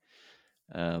interesting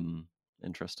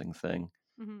thing.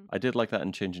 I did like that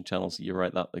in Changing Channels. You're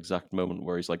right, that exact moment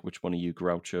where he's like, "Which one are you,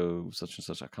 Groucho?" Such and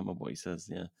such. I can't remember what he says.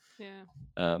 Yeah.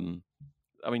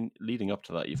 I mean, leading up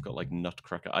to that, you've got like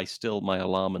Nutcracker. My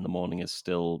alarm in the morning is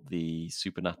still the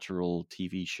Supernatural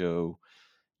TV show.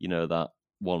 That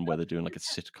one where they're doing like a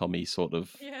sitcom-y sort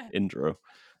of intro.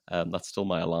 That's still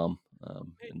my alarm.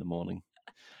 in the morning.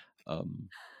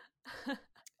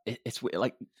 It's weird,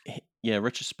 like, yeah,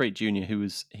 Richard Sprayt Jr., he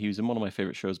was in one of my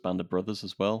favorite shows, Band of Brothers,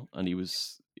 as well, and he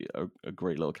was a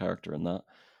great little character in that.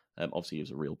 Obviously, he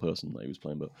was a real person that he was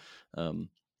playing, but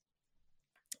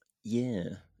yeah,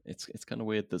 it's kind of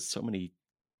weird. There's so many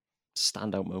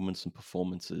standout moments and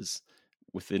performances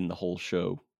within the whole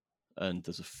show, and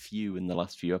there's a few in the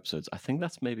last few episodes. I think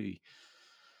that's maybe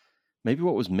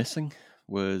what was missing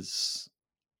was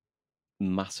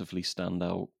massively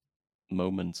standout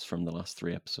moments from the last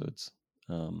 3 episodes.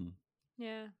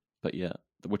 Yeah. But yeah,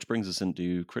 which brings us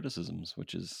into criticisms,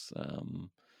 which is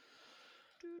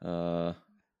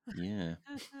yeah,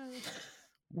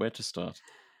 where to start?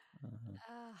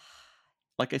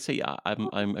 Like I say,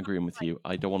 I'm agreeing with you.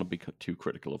 I don't want to be too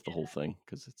critical of the whole thing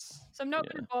because it's So I'm not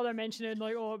going to bother mentioning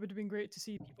like, oh, it would have been great to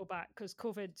see people back because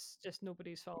COVID's just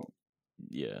nobody's fault.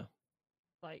 Yeah.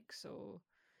 Like, so.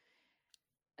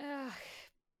 I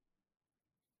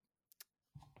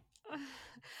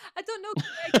don't know.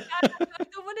 I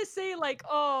don't want to say like,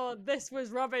 oh, this was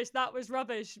rubbish, that was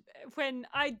rubbish, when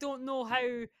I don't know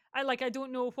how. I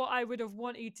don't know what I would have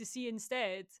wanted to see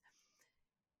instead.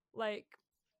 Like,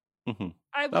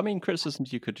 I mean,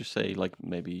 criticisms you could just say like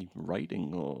maybe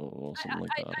writing or something like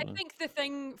that. I think the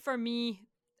thing for me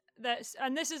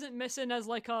and this isn't missing as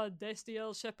like a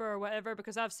Destiel shipper or whatever,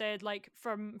 because I've said like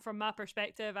from my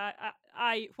perspective,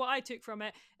 I what I took from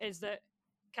it is that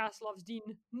Cass loves Dean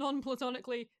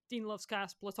non-platonically, Dean loves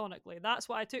Cass platonically. That's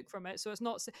what I took from it. So it's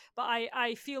not, but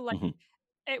I feel like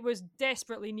it was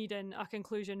desperately needing a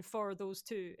conclusion for those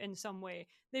two in some way.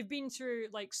 They've been through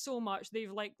like so much.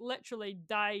 They've like literally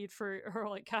died for, or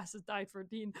like Cass has died for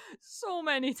Dean so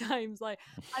many times. Like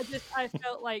I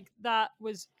felt like that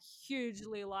was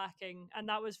hugely lacking, and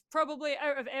that was probably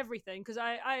out of everything, because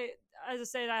I as I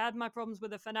said, I had my problems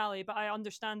with the finale, but I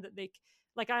understand that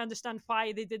I understand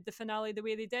why they did the finale the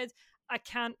way they did. I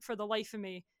can't for the life of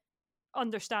me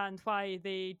understand why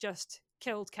they just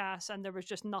killed Cass and there was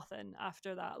just nothing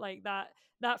after that. Like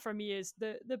that for me is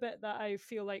the bit that I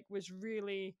feel like was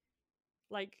really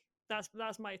like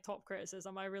that's my top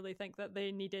criticism. I really think that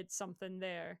they needed something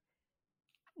there.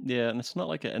 Yeah, and it's not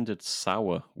like it ended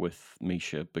sour with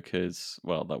Misha because,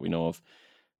 well, that we know of,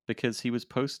 because he was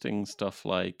posting stuff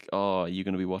like, "Oh, are you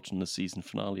going to be watching the season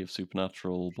finale of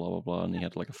Supernatural?" Blah blah blah, and he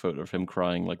had like a photo of him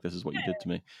crying, like, "This is what you did to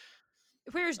me."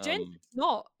 Whereas Jensen's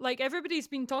not. Like everybody's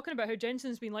been talking about how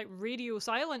Jensen's been like radio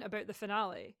silent about the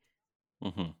finale.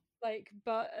 Like,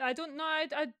 but I don't know.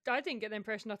 I didn't get the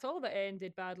impression at all that it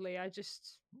ended badly. I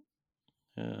just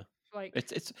like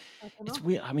it's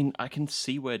weird. I mean, I can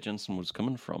see where Jensen was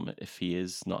coming from if he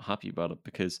is not happy about it,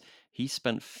 because he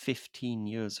spent 15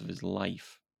 years of his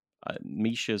life.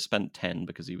 Misha spent 10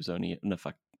 because he was only in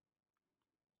effect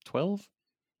 12.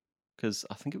 Because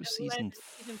I think it was season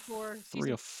 4,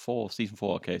 3 or 4, season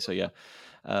 4. Okay, so yeah,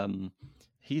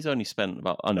 he's only spent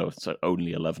about, I know it's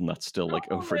only 11. That's still like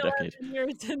over a decade.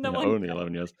 Only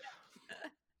 11 years.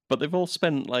 But they've all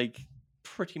spent like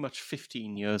pretty much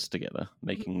 15 years together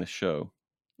making this show.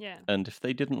 Yeah. And if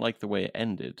they didn't like the way it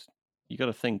ended, you got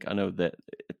to think. I know that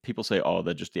people say, "Oh,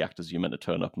 they're just the actors. You're meant to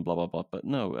turn up and blah blah blah." But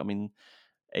no, I mean,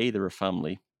 they're a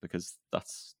family because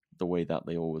that's the way that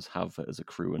they always have it as a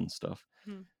crew and stuff.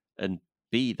 And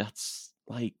B, that's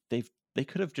like they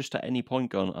could have just at any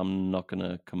point gone, "I'm not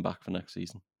gonna come back for next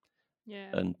season." Yeah.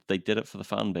 And they did it for the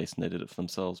fan base, and they did it for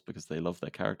themselves because they love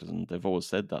their characters, and they've always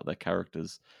said that their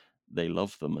characters, they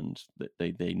love them, and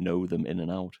they know them in and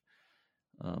out.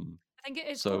 I think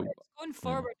it's so going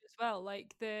forward as well.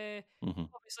 Like Mm-hmm.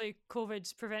 obviously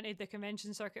COVID's prevented the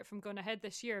convention circuit from going ahead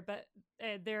this year, but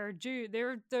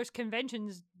there's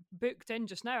conventions booked in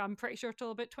just now. I'm pretty sure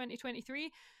till about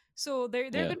 2023. So they're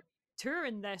going to be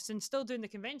touring this and still doing the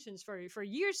conventions for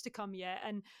years to come yet.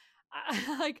 And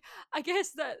I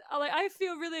guess that I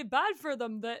feel really bad for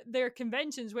them that their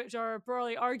conventions, which are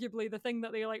probably arguably the thing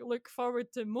that they like look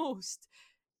forward to most,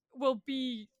 will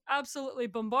be absolutely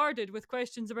bombarded with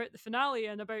questions about the finale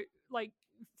and about like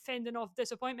fending off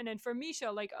disappointment. And for Misha,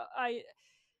 like I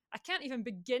can't even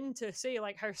begin to say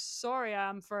like how sorry I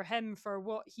am for him for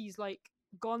what he's like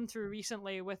gone through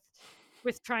recently with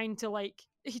trying to like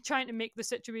trying to make the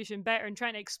situation better and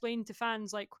trying to explain to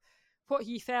fans like what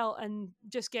he felt, and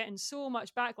just getting so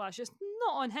much backlash. It's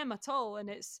not on him at all, and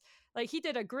it's like he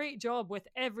did a great job with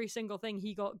every single thing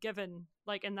he got given,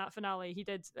 like in that finale. He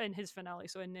did in his finale,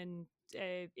 so in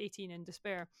 18 in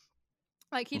Despair.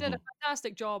 Like he did a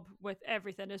fantastic job with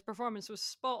everything. His performance was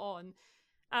spot on,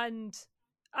 and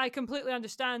I completely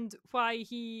understand why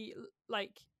he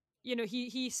like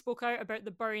he spoke out about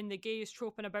the burying the gays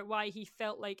trope and about why he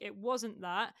felt like it wasn't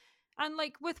that. And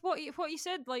like with what you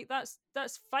said, like that's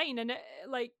fine, and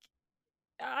like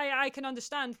I can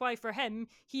understand why for him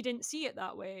he didn't see it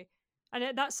that way,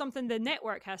 and that's something the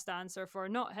network has to answer for,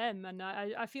 not him. And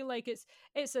I feel like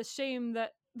it's a shame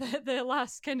that the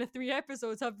last kind of 3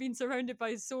 episodes have been surrounded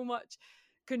by so much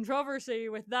controversy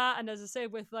with that, and as I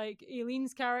said, with like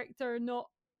Aileen's character not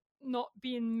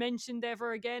being mentioned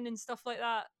ever again and stuff like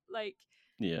that. Like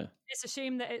Yeah, it's a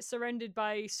shame that it's surrounded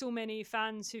by so many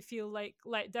fans who feel like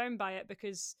let down by it,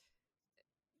 because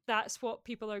that's what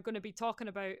people are going to be talking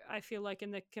about, I feel like,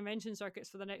 in the convention circuits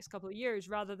for the next couple of years,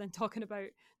 rather than talking about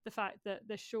the fact that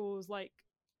this show's like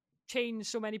changed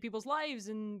so many people's lives,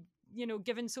 and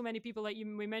given so many people, like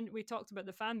we talked about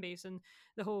the fan base and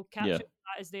the whole yeah, capture of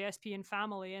that is the SPN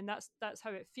family, and that's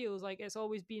how it feels like. It's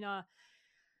always been a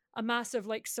massive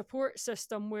like support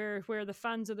system where the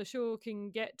fans of the show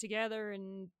can get together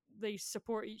and they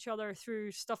support each other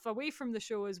through stuff away from the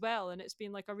show as well, and it's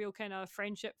been like a real kind of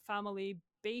friendship family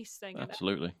base thing. And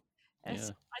absolutely.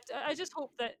 it's, Yeah, I just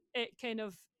hope that it kind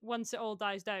of, once it all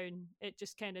dies down, it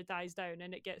just kind of dies down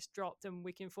and it gets dropped, and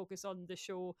we can focus on the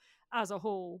show as a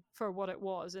whole for what it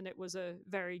was, and it was a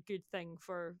very good thing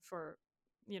for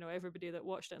everybody that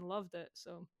watched it and loved it.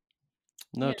 So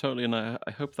no, yeah. totally, and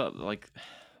I hope that like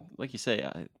you say,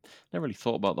 I never really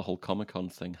thought about the whole Comic-Con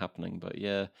thing happening, but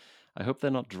yeah, I hope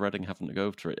they're not dreading having to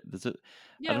go through it. I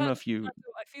Yeah, don't know if you, that's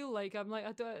what I feel like. I'm like,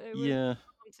 I don't, I wouldn't yeah, want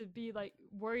them to be like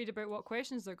worried about what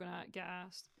questions they're gonna get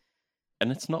asked.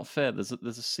 and it's not fair. There's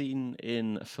a scene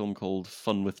in a film called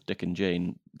Fun with Dick and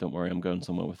Jane. Don't worry, I'm going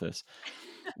somewhere with this,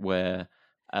 where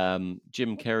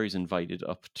Jim Carrey's invited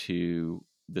up to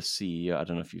the CEO. I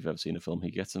don't know if you've ever seen a film. He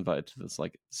gets invited to this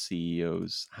like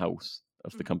CEO's house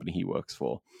of the Mhm. company he works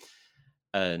for,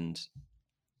 and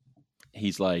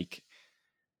he's like,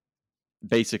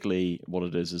 basically what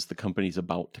it is the company's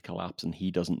about to collapse, and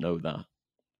he doesn't know that,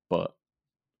 but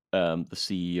the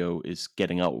CEO is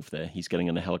getting out of there. He's getting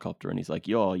in a helicopter, and he's like,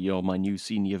 "You're my new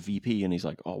senior VP," and he's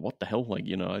like, "Oh, what the hell? Like,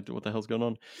 what the hell's going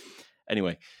on?"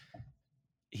 Anyway,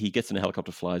 he gets in a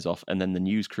helicopter, flies off, and then the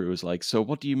news crew is like, "So,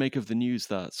 what do you make of the news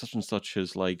that such and such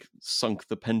has like sunk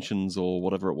the pensions or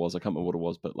whatever it was? I can't remember what it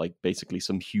was, but like basically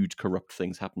some huge corrupt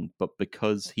things happened." But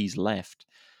because he's left,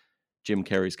 Jim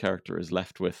Carrey's character is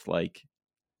left with like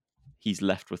he's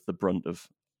left with the brunt of,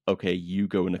 okay, you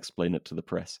go and explain it to the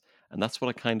press. And that's what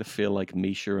I kind of feel like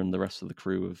Misha and the rest of the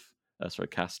crew of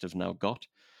cast have now got.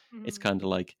 It's Mhm. kind of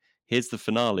like, here's the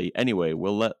finale. Anyway,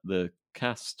 we'll let the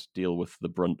cast deal with the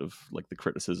brunt of like the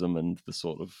criticism and the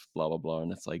sort of blah blah blah.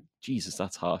 And it's like, Jesus,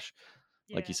 that's harsh.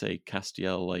 Like Yeah. you say,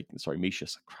 Castiel, like sorry, Misha.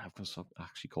 Crap, I was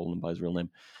actually calling him by his real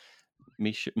name.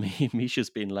 Misha,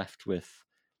 Misha's been left with,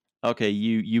 okay,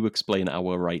 you explain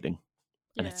our writing,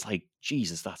 and Yeah. it's like,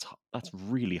 Jesus, that's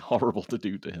really horrible to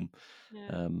do to him. Yeah.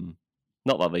 Um,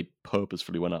 Not that they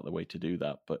purposefully went out their way to do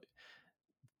that, but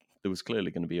there was clearly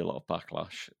going to be a lot of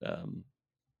backlash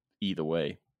either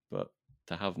way. But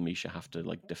to have Misha have to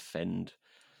like defend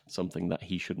something that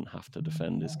he shouldn't have to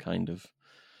defend is kind of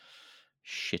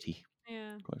shitty,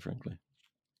 Yeah. quite frankly.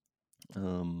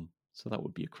 So that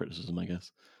would be a criticism, I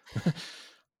guess.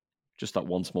 Just that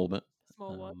one small bit.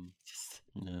 Small one.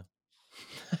 Yeah.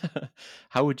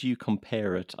 How would you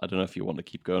compare it? I don't know if you want to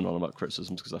keep going on about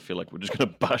criticisms, because I feel like we're just going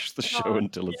to bash the show No,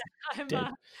 until yeah, it's I'm dead.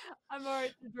 I'm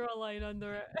alright to draw a line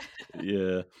under it.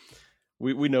 Yeah,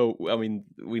 we know. I mean,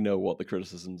 we know what the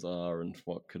criticisms are and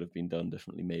what could have been done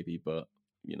differently, maybe. But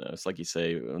it's like you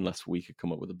say, unless we could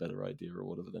come up with a better idea or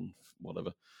whatever, then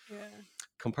whatever. Yeah.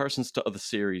 Comparisons to other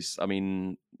series. I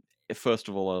mean, first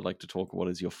of all, I'd like to talk. What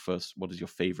is your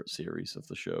favorite series of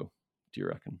the show? Do you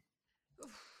reckon?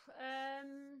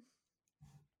 Um.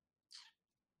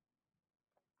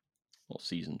 Or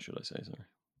season, should I say? Sorry.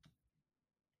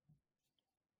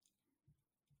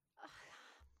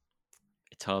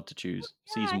 It's hard to choose.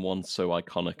 Yeah, Season 1's so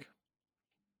iconic.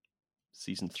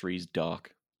 Season 3's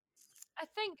dark. I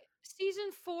think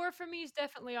season 4 for me is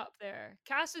definitely up there.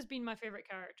 Cass has been my favorite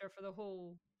character for the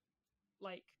whole,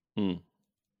 like, Hmm.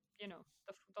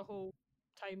 the whole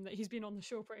time that he's been on the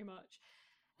show, pretty much.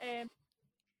 Um,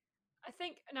 I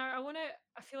think now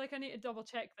I feel like I need to double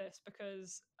check this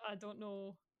because I don't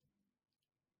know.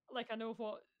 Like, I know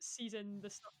what season the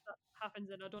stuff that happens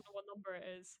in. I don't know what number it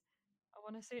is. I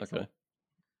want to say it's Okay. 11,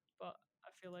 but I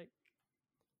feel like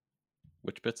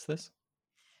Which bit's this?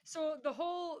 so the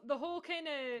whole kind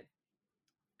of,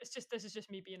 this is just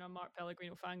me being a Mark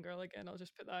Pellegrino fangirl again. I'll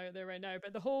just put that out there right now.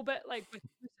 But the whole bit, like with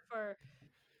Lucifer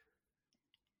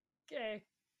uh,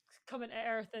 coming to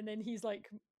Earth, and then he's like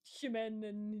human,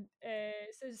 and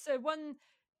so one,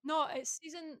 no, it's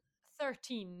season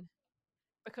 13,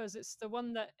 because it's the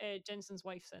one that Jensen's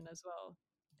wife's in as well.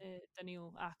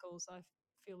 Danielle Ackles. I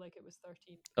feel like it was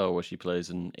 13. Oh, where she plays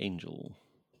an angel.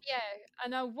 Yeah,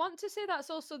 and I want to say that's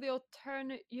also the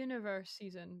alternate universe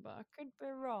season, but I could be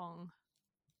wrong.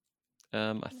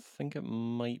 I think it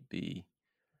might be.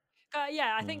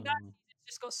 Yeah, I think that Um, season's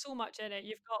just got so much in it.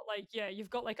 You've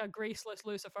got like a graceless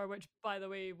Lucifer, which by the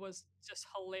way was just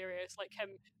hilarious. Like him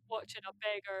watching a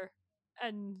beggar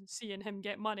and seeing him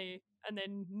get money and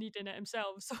then needing it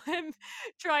himself. So him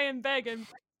try and beg him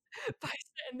by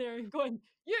sitting there and going,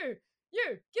 you,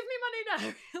 give me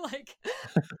money now. Like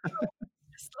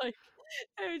just like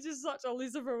it was just such a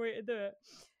Lucifer way to do it.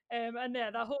 And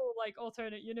yeah, that whole like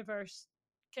alternate universe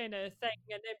kind of thing,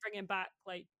 and then bringing back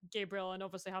like Gabriel and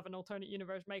obviously have an alternate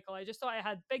universe Michael. I just thought it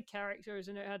had big characters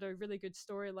and it had a really good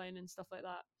storyline and stuff like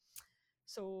that.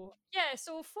 So yeah,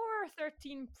 so 4 or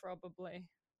 13 probably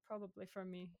for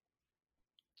me,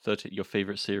 13. Your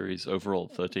favorite series overall?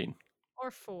 13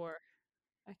 or 4.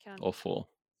 I can't or 4?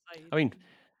 decide. I mean,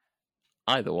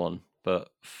 either one, but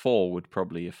 4 would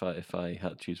probably, if I had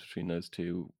to choose between those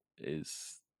two,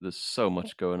 is there's so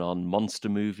much going on. Monster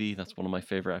Movie, that's one of my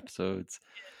favorite episodes.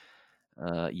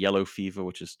 Yellow Fever,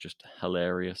 which is just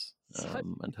hilarious,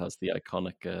 and has the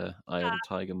iconic Eye of the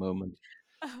Tiger moment.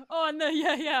 Oh no,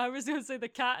 yeah. I was gonna say the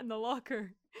cat in the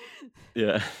locker.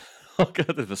 Yeah. Oh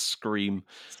god, the scream.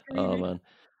 Oh Screaming.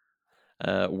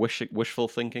 man. Wishful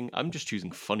thinking. I'm just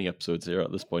choosing funny episodes here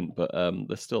at this point, but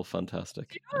they're still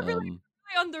fantastic. You know, a really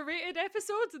underrated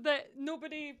episode that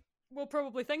nobody will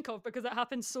probably think of because it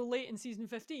happened so late in season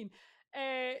 15.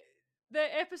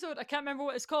 The episode, I can't remember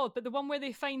what it's called, but the one where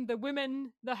they find the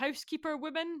women, the housekeeper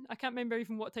women. I can't remember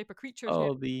even what type of creatures they are.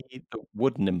 Oh, the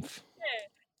wood nymph. Yeah.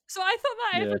 So I thought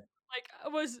that Yeah. episode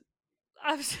like was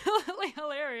absolutely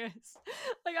hilarious.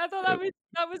 Like I thought It-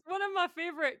 that was one of my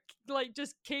favorite like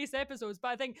just case episodes. But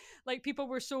I think like people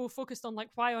were so focused on like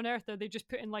why on earth are they just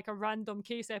putting like a random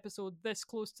case episode this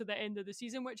close to the end of the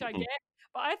season, which I Mhm. get.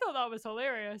 But I thought that was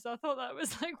hilarious. I thought that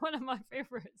was like one of my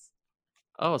favorites.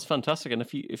 Oh, it's fantastic. And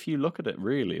if you look at it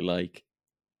really, like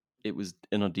it was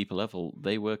in a deeper level,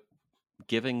 they were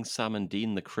giving Sam and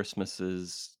Dean the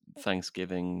Christmases,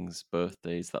 Thanksgivings,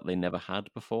 birthdays that they never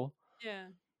had before. Yeah.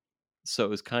 So it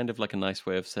was kind of like a nice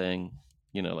way of saying,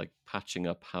 like patching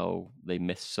up how they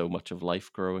miss so much of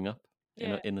life growing up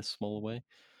Yeah. in a small way.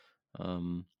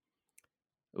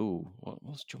 Ooh, what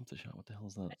was Jump the Shark? What the hell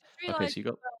is that? I just Okay, realized so you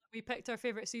got we picked our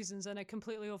favorite seasons and I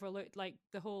completely overlooked like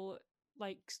the whole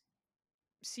like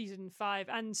season 5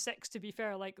 and 6 to be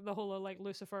fair, like the whole of like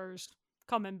Lucifer's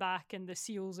coming back and the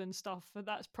seals and stuff. But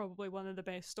that's probably one of the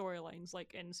best storylines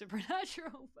like in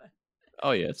Supernatural. But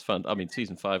oh yeah, it's fun. I mean,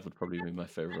 season 5 would probably be my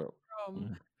favorite.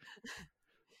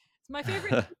 my favorite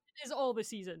season is all the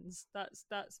seasons.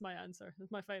 That's my answer.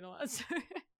 That's my final answer.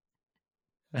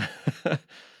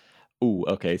 Ooh,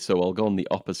 okay, so I'll go on the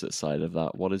opposite side of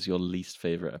that. What is your least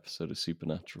favorite episode of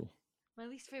Supernatural? My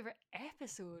least favorite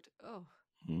episode. Oh,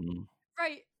 Mm.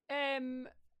 right.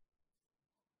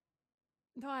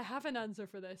 No, I have an answer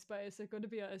for this, but it's going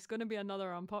to be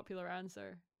another unpopular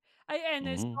answer.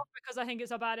 It's Mm. not because I think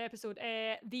it's a bad episode.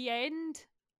 The end,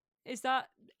 is that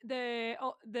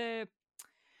the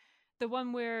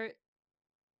one where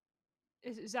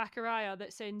is it Zachariah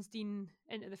that sends Dean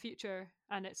into the future,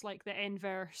 and it's like the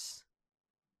inverse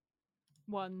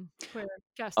one where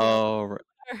Castiel Oh, right.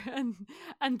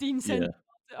 and Dean sends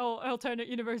Yeah. alternate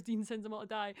universe Dean sends them all to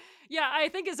die. Yeah, I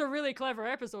think it's a really clever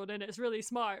episode and it's really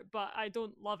smart, but I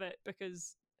don't love it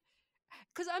because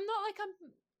I'm not like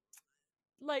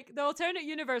like the alternate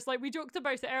universe. Like we joked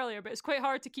about it earlier, but it's quite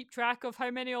hard to keep track of how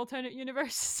many alternate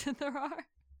universes there are.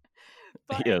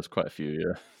 But Yeah, it's quite a few,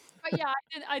 yeah. but yeah,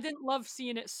 I didn't love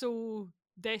seeing it so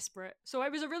desperate. So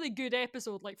it was a really good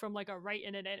episode, like from like a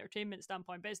writing and entertainment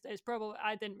standpoint. But it's probably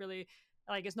I didn't really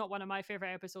like. It's not one of my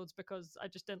favorite episodes because I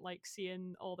just didn't like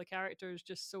seeing all the characters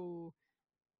just so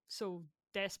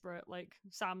desperate. Like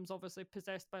Sam's obviously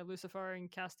possessed by Lucifer,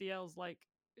 and Castiel's like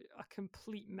a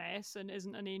complete mess and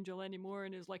isn't an angel anymore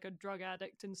and is like a drug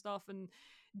addict and stuff. And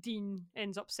Dean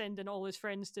ends up sending all his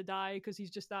friends to die because he's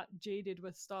just that jaded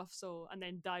with stuff. So and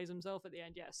then dies himself at the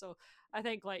end. Yeah. So I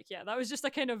think like that was just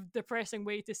a kind of depressing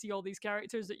way to see all these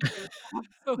characters that you really love.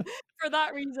 So for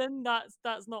that reason,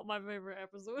 that's not my favorite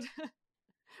episode. It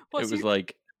What's was your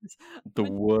like the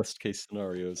I'm worst case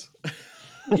scenarios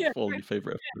yeah, of all your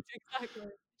favorite exactly.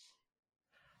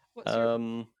 What's your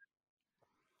episodes.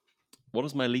 What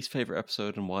is my least favorite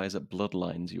episode and why is it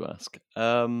Bloodlines, you ask?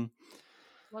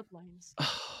 bloodlines?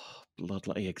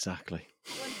 Bloodline, exactly.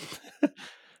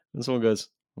 And someone goes,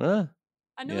 ah,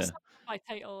 I know yeah, some by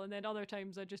title, and then other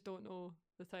times I just don't know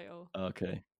the title.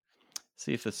 okay.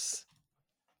 See if this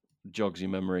jogs your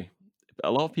memory.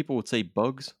 a lot of people would say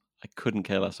Bugs. I couldn't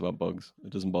care less about Bugs.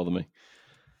 It doesn't bother me.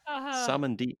 Sam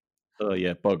and Dean. Oh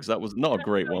yeah, Bugs. That was not a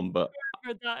great one, but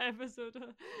For that episode.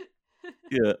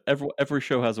 yeah, every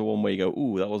show has a one where you go,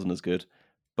 "Ooh, that wasn't as good."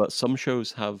 But some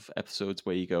shows have episodes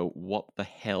where you go, "What the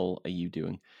hell are you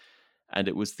doing?" And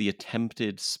it was the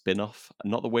attempted spin-off,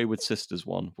 not the Wayward Sisters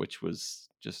one, which was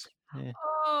just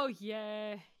Oh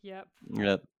yeah, yep.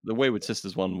 yeah. The Wayward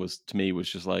Sisters one was to me was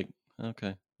just like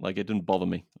okay, like it didn't bother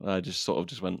me. I just sort of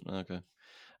just went okay.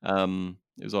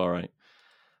 It was all right.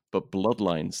 But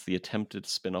Bloodlines, the attempted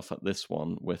spin-off at this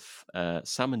one, with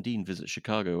Sam and Dean visit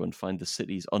Chicago and find the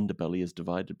city's underbelly is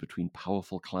divided between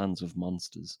powerful clans of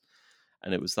monsters.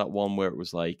 And it was that one where it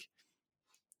was like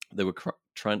they were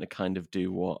trying to kind of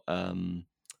do what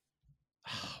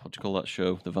what do you call that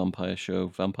show? The vampire show,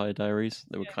 Vampire Diaries.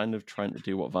 They were kind of trying to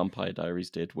do what Vampire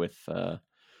Diaries did with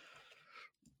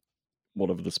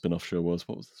whatever the spin-off show was.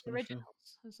 What was the spin-off show?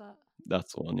 Originals, is that?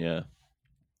 That's the one, yeah.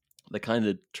 They kind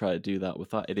of try to do that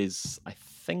with that. It is, I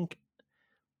think,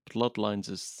 Bloodlines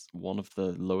is one of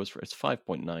the lowest. It's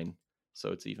 5.9,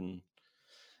 so it's even.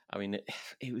 I mean,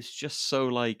 it was just so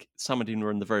like Sam and Dean were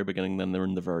in the very beginning, then they're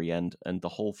in the very end, and the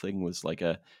whole thing was like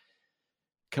a.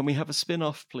 Can we have a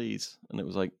spin-off, please? And it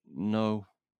was like, no,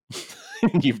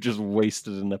 you've just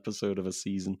wasted an episode of a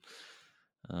season.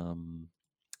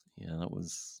 Yeah, that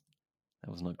was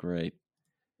not great.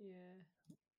 Yeah.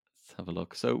 Let's have a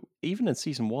look. So even in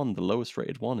season 1, the lowest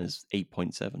rated one is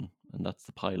 8.7, and that's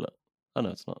the pilot. Oh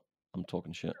no, it's not. I'm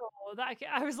talking shit. Oh,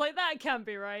 I was like, that can't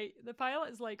be right. The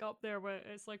pilot's like up there where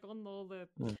it's like on all the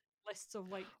lists of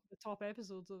like the top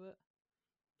episodes of it.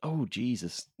 Oh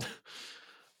Jesus.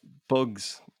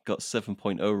 Bugs got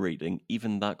 7.0 rating.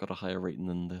 Even that got a higher rating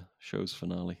than the show's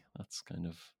finale. That's kind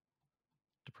of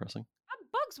depressing.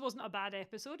 Bugs wasn't a bad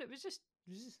episode. It was just.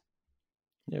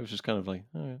 Yeah, it was just kind of like,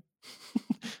 all right.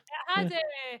 It had.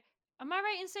 Am I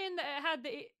right in saying that it had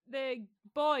the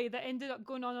boy that ended up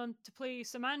going on to play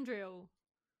Samandriel?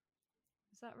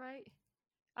 Is that right?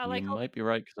 You might be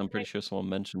right because I'm pretty sure someone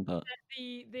mentioned that.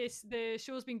 The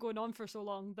show's been going on for so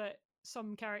long that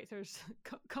some characters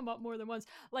come up more than once.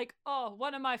 Like,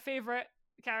 one of my favorite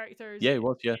characters. Yeah, it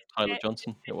was. Yeah, Tyler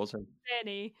Johnson. It was him.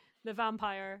 Benny, the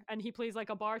vampire, and he plays like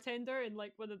a bartender in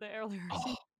like one of the earlier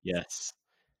seasons. Yes.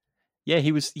 Yeah,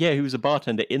 he was. Yeah, he was a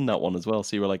bartender in that one as well.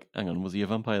 So you were like, hang on, was he a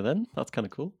vampire then? That's kind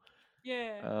of cool.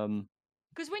 Yeah.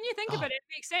 Because when you think about it, it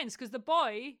makes sense. Because the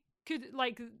boy could,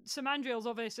 like, Samandriel's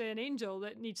obviously an angel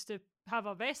that needs to have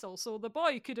a vessel, so the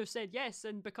boy could have said yes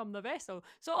and become the vessel.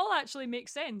 So it all actually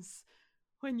makes sense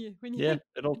when you yeah,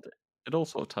 think. it all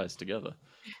sort of ties together.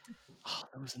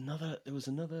 There was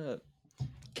another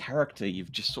character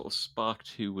you've just sort of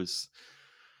sparked who was.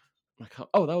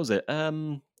 Oh, that was it.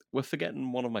 We're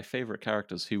forgetting one of my favorite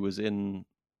characters who was in.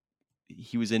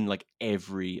 He was in like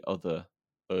every other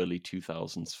early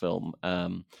 2000s film.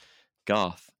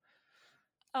 Garth.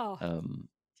 Oh.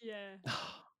 Yeah.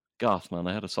 Garth, man,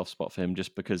 I had a soft spot for him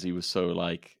just because he was so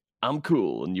like, I'm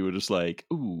cool, and you were just like,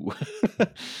 ooh,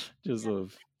 just sort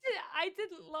of. I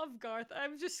didn't love Garth.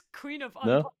 I'm just queen of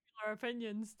No? unpopular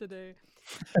opinions today.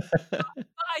 But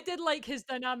I did like his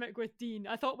dynamic with Dean.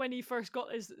 I thought when he first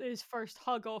got his first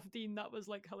hug off Dean, that was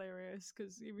like hilarious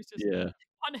because he was just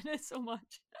fun in it so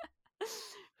much.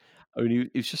 I mean,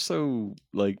 he was just so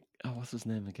like, what's his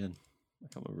name again? I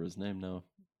can't remember his name now.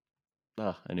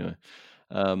 Anyway,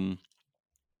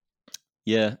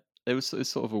 yeah, it was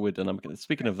sort of a weird dynamic.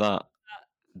 Speaking of that,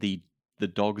 the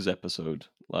dogs episode,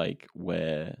 like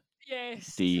where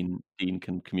Dean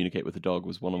can communicate with the dog,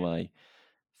 was one of my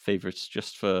favorites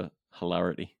just for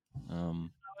hilarity. That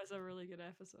was a really good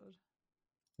episode.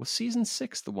 Was season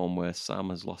 6 the one where Sam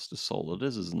has lost his soul? It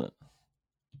is, isn't it?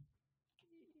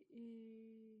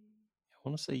 I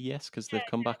want to say yes because they've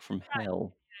come back from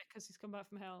hell. Yeah, because he's come back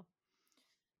from hell.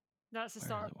 That's the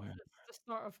start. The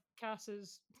start of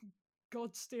Cass's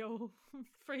Godstale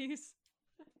phrase.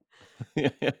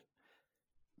 Yeah.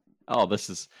 Oh, this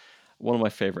is one of my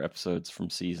favorite episodes from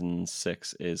season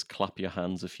 6. Is "Clap Your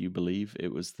Hands If You Believe."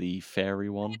 It was the fairy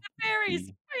one. The fairies.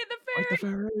 Fight the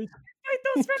fairies. Fight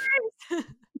those fairies.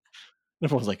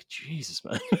 Everyone's like, Jesus,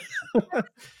 man.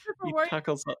 He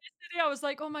tackles that. I was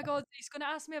like, oh my god, he's gonna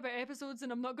ask me about episodes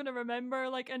and I'm not gonna remember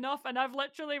like enough, and I've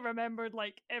literally remembered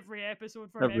like every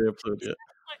episode from every episode. Yeah.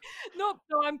 Like, nope,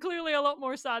 no, I'm clearly a lot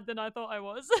more sad than I thought I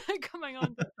was coming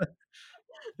on.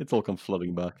 It's all come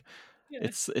flooding back. Yeah.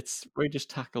 It's where he just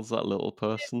tackles that little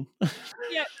person.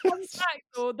 Yeah, fun fact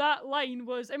though, that line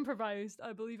was improvised.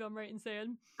 I believe I'm right in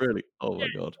saying. Really? Oh my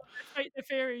god. The Fight the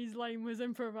Fairies line was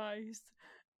improvised.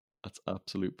 That's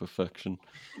absolute perfection.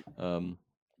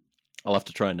 I'll have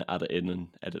to try and add it in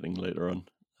editing later on.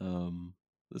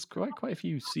 There's quite a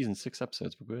few season 6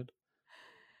 episodes were good.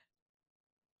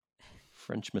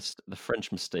 The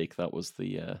French Mistake. That was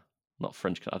the not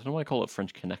French. I don't know why I call it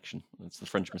French Connection. It's the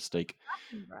French Mistake.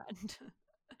 Brand.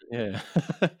 Yeah.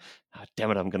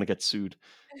 Damn it! I'm gonna get sued.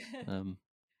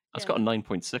 That's got a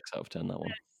 9.6 out of 10. That one.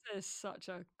 This is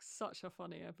such a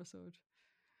funny episode.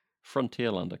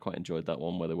 Frontierland. I quite enjoyed that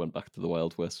one where they went back to the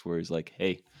Wild West, where he's like,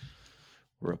 "Hey,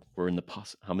 we're in the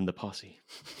posse. I'm in the posse."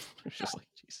 It's just like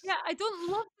Jesus. Yeah, I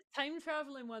don't love the time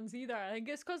traveling ones either. I think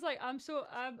it's because like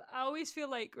I always feel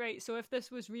like, right, so if this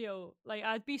was real, like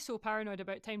I'd be so paranoid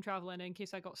about time traveling in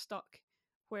case I got stuck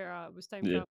where I was time Yeah.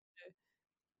 traveling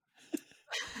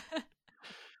to.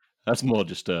 That's more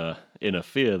just inner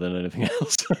fear than anything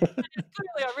else. It's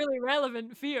clearly a really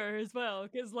relevant fear as well,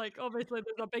 because like obviously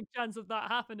there's a big chance of that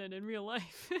happening in real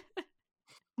life.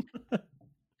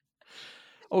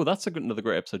 Oh, that's another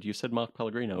great episode. You said Mark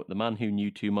Pellegrino, the man who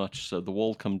knew too much. So the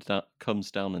wall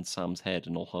comes down in Sam's head,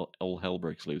 and all hell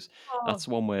breaks loose. Oh, That's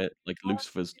the one where like God,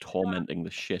 Lucifer's tormenting the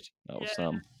shit out of yeah.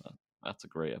 Sam. That's a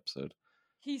great episode.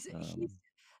 He's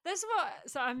this is what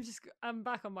so I'm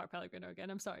back on Mark Pellegrino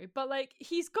again. I'm sorry, but like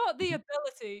he's got the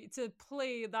ability to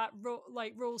play that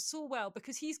role so well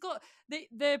because he's got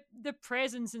the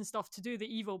presence and stuff to do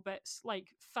the evil bits like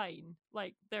fine,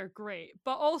 like they're great,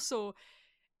 but also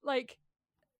like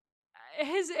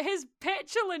his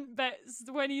petulant bits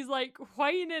when he's like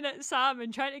whining at Sam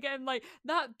and trying to get him like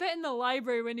that bit in the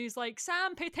library when he's like,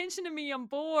 Sam, pay attention to me, I'm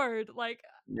bored. Like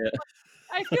Yeah.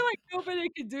 I feel like nobody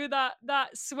could do that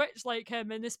switch like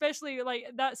him, and especially like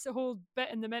that's the whole bit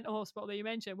in the mental hospital that you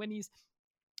mentioned when he's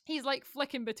like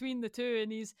flicking between the two and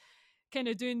he's kind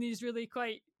of doing these really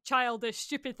quite childish,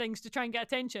 stupid things to try and get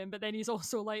attention, but then he's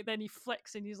also like then he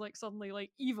flicks and he's like suddenly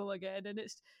like evil again, and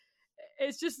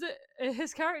it's just that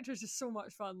his character is just so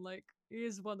much fun. Like he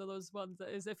is one of those ones that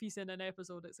is if he's in an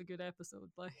episode, it's a good episode.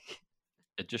 Like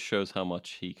It just shows how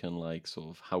much he can like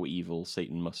sort of how evil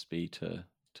Satan must be to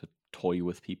toy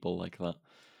with people like that.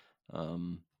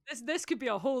 this could be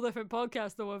a whole different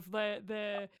podcast though of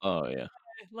the Oh yeah.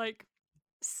 like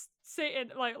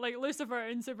Satan, like Lucifer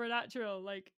in Supernatural.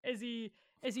 Like, is he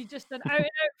just an out and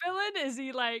out villain?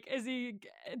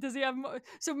 Does he have?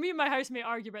 So me and my housemate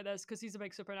argue about this because he's a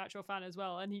big Supernatural fan as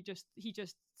well, and he just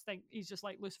think he's just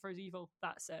like Lucifer's evil.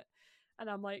 That's it, and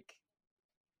I'm like,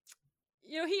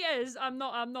 he is. I'm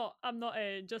not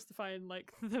justifying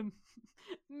like the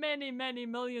many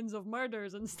millions of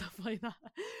murders and stuff like that.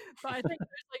 But I think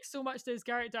there's like so much to his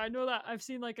character. I know that I've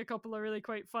seen like a couple of really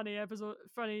quite funny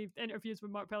interviews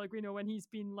with Mark Pellegrino when he's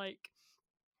been like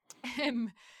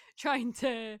him trying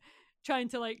to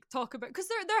like talk about because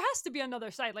there has to be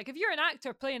another side. Like if you're an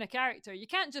actor playing a character, you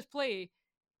can't just play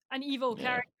an evil Yeah.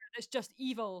 character that's just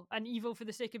evil and evil for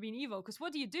the sake of being evil. Because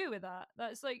what do you do with that?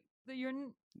 That's like you're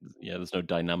There's no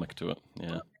dynamic to it.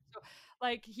 Yeah. so,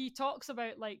 like he talks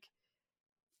about like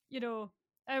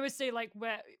I would say like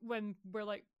when we're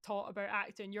like taught about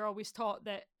acting, you're always taught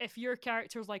that if your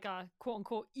character's like a quote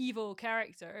unquote evil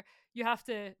character, you have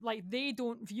to like they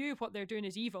don't view what they're doing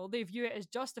as evil. They view it as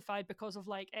justified because of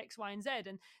like X, Y, and Z.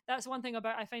 And that's one thing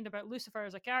I find about Lucifer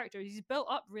as a character. He's built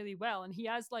up really well and he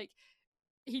has like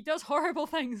he does horrible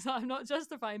things that I'm not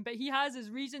justifying, but he has his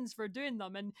reasons for doing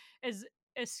them and as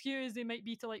skewed as they might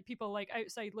be to like people like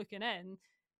outside looking in,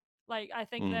 like I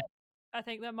think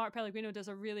that Mark Pellegrino does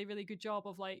a really, really good job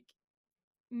of like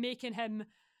making him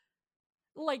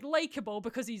like likable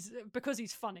because he's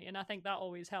funny, and I think that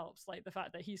always helps. Like the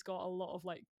fact that he's got a lot of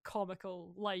like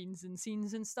comical lines and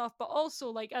scenes and stuff, but also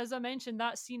like as I mentioned,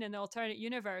 that scene in the alternate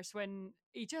universe when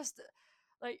he just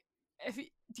like if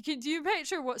do you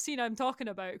picture what scene I'm talking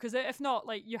about? Because if not,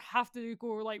 like you have to go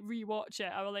like rewatch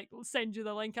it. I will like send you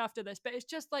the link after this, but it's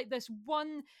just like this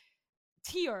one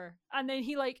tear and then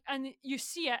he like and you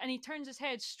see it and he turns his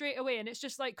head straight away and it's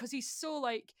just like because he's so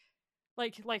like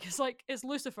it's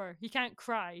Lucifer, he can't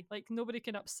cry, like nobody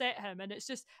can upset him, and it's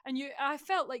just and I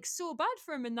felt like so bad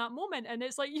for him in that moment, and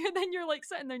it's like you're like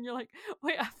sitting there and you're like,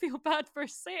 wait, I feel bad for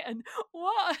Satan,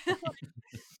 what?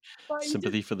 But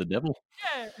Sympathy for the devil.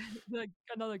 yeah, like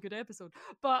another good episode,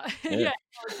 but Yeah.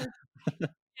 yeah,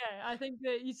 I think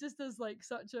that he just does like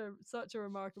such a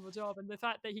remarkable job, and the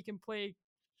fact that he can play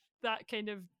that kind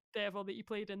of devil that he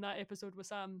played in that episode with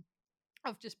Sam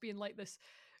of just being like this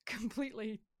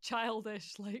completely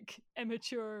childish, like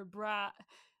immature brat,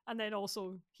 and then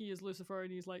also he is Lucifer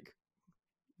and he's like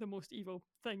the most evil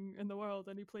thing in the world,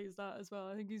 and he plays that as well.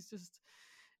 I think he's just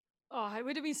it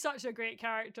would have been such a great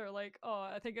character. Like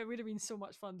I think it would have been so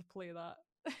much fun to play that.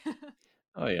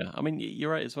 Oh yeah. I mean,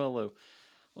 you're right as well though.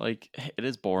 like it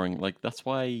is boring. Like that's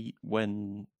why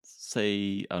when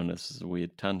say I don't know, this is a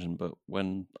weird tangent, but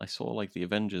when I saw like the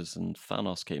Avengers and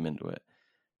Thanos came into it,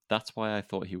 that's why I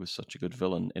thought he was such a good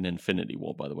villain in Infinity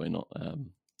War. By the way, not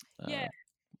Yeah.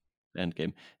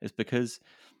 Endgame, is because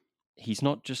he's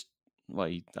not just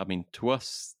like I mean, to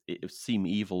us it would seem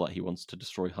evil that he wants to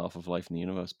destroy half of life in the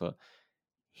universe, but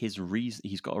he's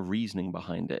got a reasoning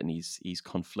behind it, and he's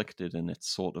conflicted, and it's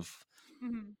sort of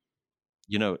Mhm.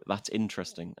 that's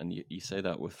interesting. And you say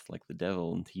that with like the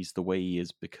devil, and he's the way he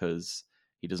is because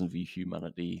he doesn't view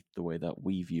humanity the way that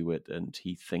we view it, and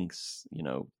he thinks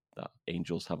that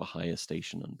angels have a higher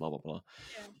station and blah blah blah.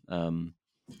 Yeah.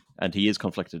 And he is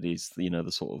conflicted. He's the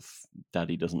sort of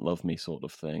daddy doesn't love me sort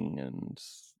of thing, and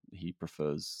he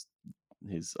prefers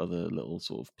his other little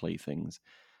sort of playthings.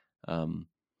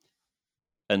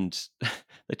 And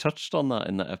they touched on that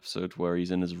in that episode where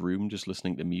he's in his room just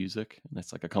listening to music, and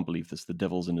it's like I can't believe this. The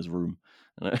devil's in his room,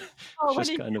 and it's Oh, when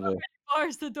just he kind of when he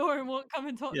bars the door and won't come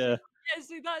and talk to yeah. you. Yeah,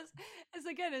 see, it's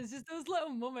again, it's just those little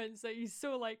moments that he's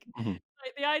so like Mhm.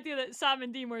 the idea that Sam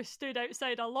and Dean were stood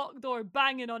outside a locked door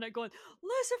banging on it, going,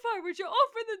 "Lucifer, would you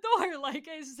open the door?" Like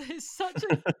it's such a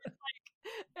good,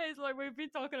 like it's like we've been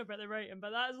talking about the writing,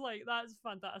 but that's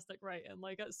fantastic writing.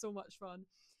 Like it's so much fun.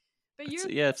 But It's you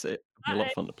yeah, it'd be a lot that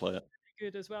of fun to play it.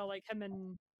 good as well. Like him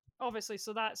and obviously,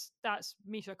 so that's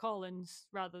Misha Collins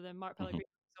rather than Mark Mhm. Pellegrino.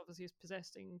 Obviously, he's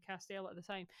possessing Castiel at the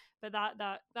time. But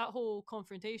that whole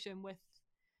confrontation with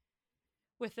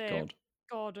God.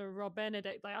 God or Rob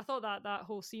Benedict, like I thought that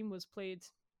whole scene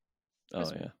Oh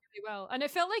was yeah. really well, and it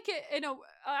felt like it.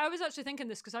 I was actually thinking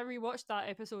this because I rewatched that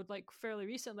episode like fairly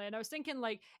recently, and I was thinking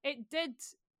like it did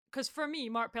because for me,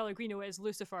 Mark Pellegrino is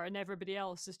Lucifer, and everybody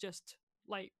else is just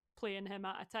like playing him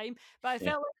at a time. But I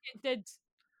Yeah. felt like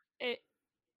it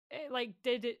like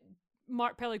did it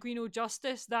Mark Pellegrino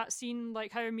justice, that scene,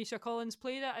 like how Misha Collins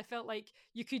played it. I felt like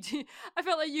you could I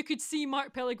felt like you could see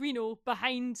Mark Pellegrino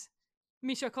behind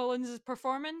Misha Collins'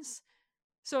 performance.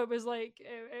 So it was like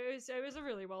it was a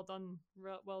really well done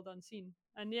scene.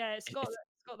 And yeah, It's it's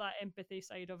got that empathy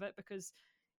side of it because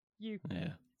you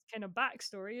yeah. kind of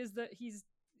backstory is that he's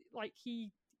like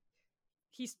he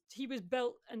was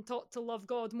built and taught to love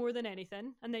God more than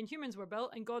anything, and then humans were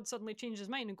built, and God suddenly changed his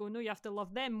mind and go, no, you have to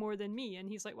love them more than me, and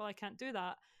he's like, well, I can't do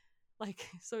that. Like,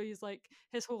 so he's like,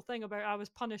 his whole thing about I was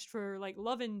punished for like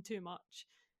loving too much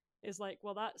is like,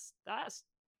 well, that's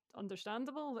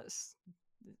understandable. That's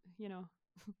you know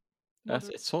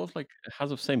moderate. It's sort of like it has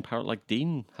the same power. Like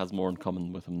Dean has more in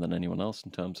common with him than anyone else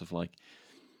in terms of like,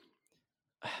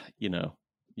 you know,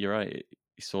 you're right.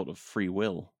 It's sort of free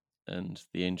will, and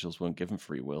the angels weren't given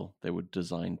free will. They were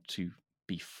designed to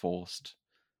be forced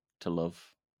to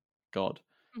love God.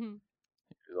 Mhm.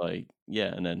 Like,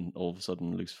 yeah, and then all of a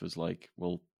sudden Lucifer's like,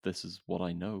 well, this is what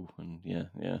I know, and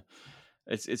yeah.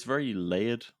 It's very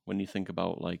layered when you think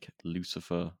about like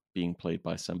Lucifer being played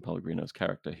by Sam Pellegrino's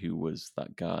character, who was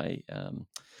that guy. I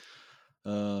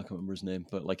can't remember his name,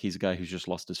 but like he's a guy who's just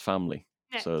lost his family.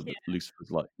 Nick, So yeah. Lucifer's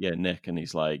like, yeah, Nick, and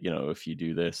he's like, if you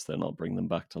do this, then I'll bring them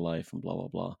back to life, and blah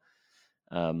blah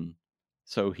blah.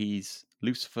 So he's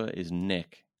Lucifer is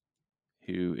Nick,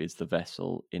 who is the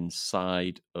vessel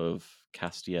inside of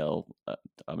Castiel.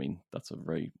 I mean, that's a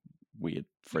very weird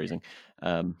phrasing.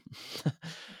 Um,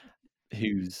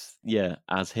 who's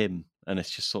as him, and it's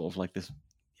just sort of like this.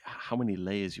 How many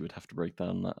layers you would have to break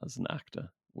down that as an actor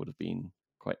would have been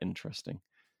quite interesting.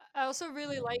 I also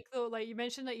really Um, like though, like you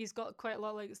mentioned that he's got quite a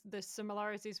lot like the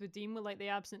similarities with Dean with like the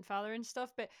absent father and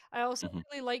stuff, but I also mhm.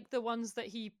 really like the ones that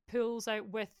he pulls out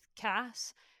with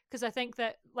Cass because I think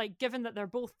that like given that they're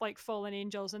both like fallen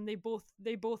angels and they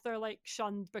both are like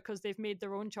shunned because they've made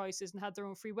their own choices and had their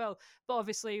own free will, but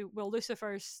obviously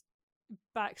Lucifer's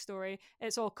backstory,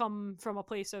 it's all come from a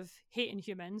place of hating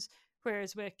humans.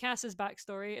 Whereas with Cass's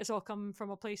backstory, it's all come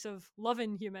from a place of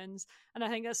loving humans. And I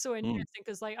think that's so Mm. interesting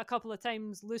because, like, a couple of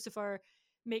times Lucifer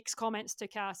makes comments to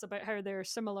Cass about how they're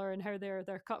similar and how they're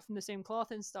cut from the same cloth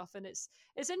and stuff. And it's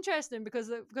interesting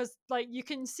because like you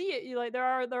can see it. You like there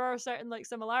are certain like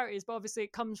similarities, but obviously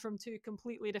it comes from two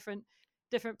completely different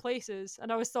places.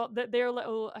 And I always thought that their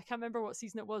little, I can't remember what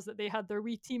season it was that they had their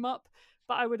wee team up,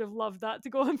 but I would have loved that to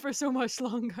go on for so much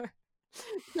longer.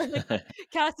 I think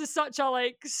Cass is such a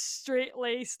like straight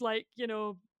laced, like,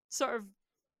 sort of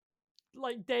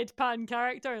like deadpan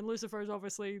character, and Lucifer is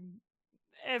obviously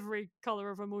every color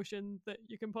of emotion that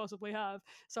you can possibly have.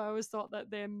 So I always thought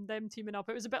that them teaming up,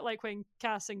 it was a bit like when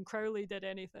Cass and Crowley did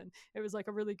anything. It was like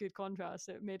a really good contrast.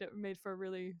 It made for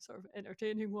really sort of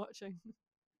entertaining watching.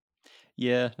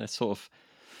 Yeah, it's sort of.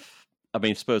 I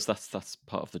mean, I suppose that's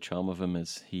part of the charm of him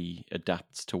is he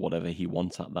adapts to whatever he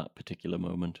wants at that particular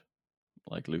moment.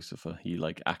 like Lucifer. He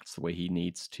like acts the way he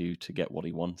needs to get what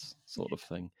he wants, sort of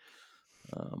thing.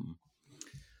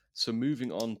 So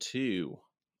moving on to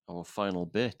our final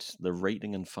bit, the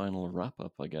rating and final wrap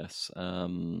up, I guess.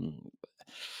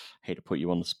 Hate to put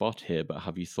you on the spot here, but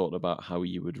have you thought about how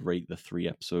you would rate the 3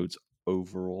 episodes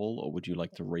overall, or would you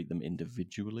like to rate them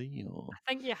individually? Or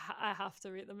I think I have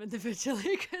to rate them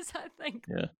individually because I think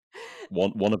yeah,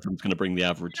 one of them's going to bring the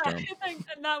average down. I think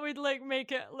and that would like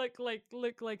make it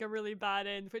look like a really bad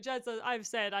end. Which, as I've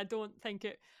said, I don't think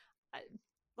it.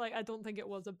 I don't think it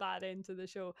was a bad end to the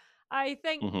show. I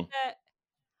think Mm-hmm. that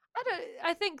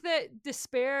I think that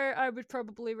Despair I would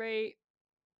probably rate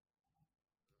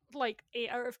like 8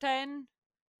 out of 10.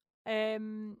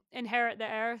 Inherit the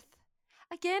Earth.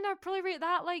 Again, I'd probably rate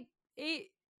that like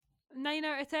 9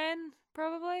 out of 10,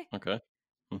 probably. Okay.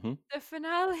 Mm-hmm. The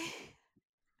finale.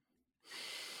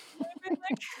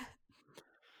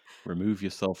 Remove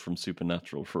yourself from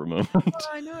Supernatural for a moment.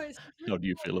 I know it's How do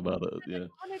you feel about it? I Yeah.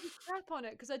 want to just crap on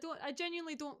it because I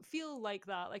genuinely don't feel like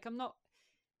that. Like I'm not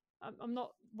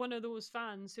one of those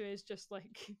fans who is just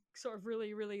like sort of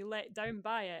really really let down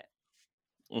by it.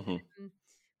 Mm-hmm.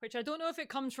 Which I don't know if it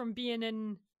comes from being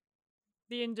in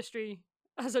the industry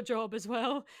as a job as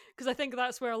well, because I think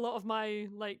that's where a lot of my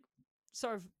like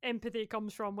sort of empathy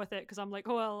comes from with it, because I'm like,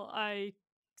 oh well, I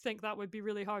think that would be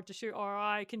really hard to shoot, or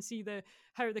I can see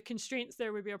how the constraints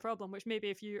there would be a problem, which maybe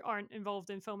if you aren't involved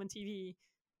in film and TV,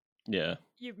 Yeah.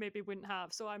 you maybe wouldn't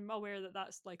have. So I'm aware that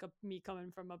that's like me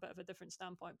coming from a bit of a different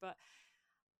standpoint. But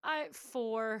I'm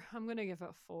gonna give it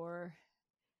a 4.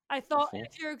 I thought 4.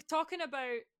 if you're talking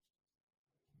about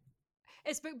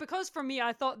it's because for me,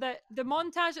 I thought that the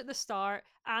montage at the start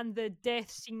and the death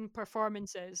scene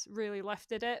performances really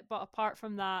lifted it. But apart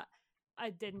from that, I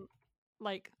didn't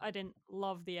I didn't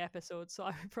love the episode. So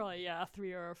I would probably a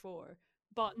 3 or a 4.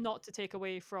 But not to take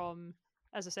away from,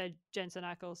 as I said, Jensen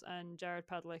Ackles and Jared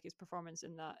Padalecki's performance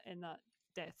in that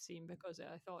death scene, because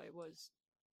I thought it was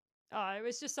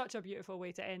just such a beautiful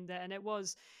way to end it, and it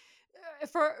was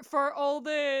for all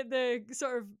the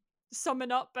sort of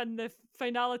summing up and the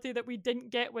finality that we didn't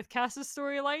get with Cass's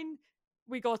storyline,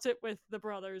 we got it with the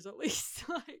brothers at least.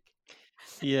 Like,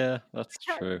 Yeah, that's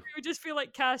true. we just feel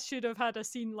like Cass should have had a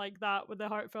scene like that with the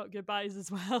heartfelt goodbyes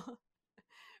as well.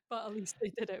 But at least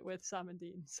they did it with Sam and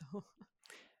Dean. So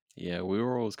Yeah, we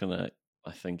were always gonna,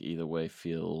 I think, either way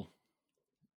feel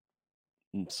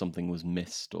something was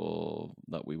missed or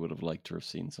that we would have liked to have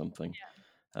seen something.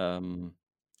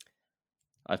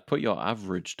 I've put your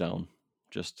average down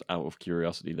just out of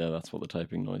curiosity there. That's what the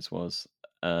typing noise was.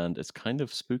 And it's kind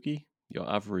of spooky. Your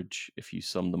average, if you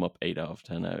sum them up 8 out of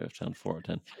 10, out of 10, 4 out of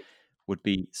 10, would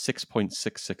be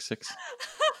 6.666.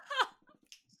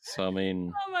 So, I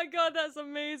mean, oh my god, that's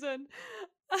amazing.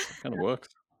 it kind of works.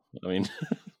 I mean,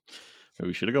 maybe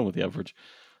we should have gone with the average.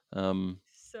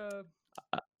 So,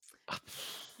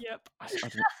 yep.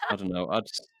 I don't know.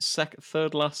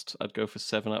 Third last, I'd go for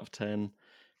 7 out of 10.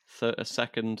 A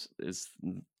second is,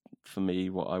 for me,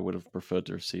 what I would have preferred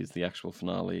to see is the actual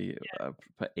finale.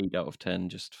 Put 8 out of 10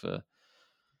 just for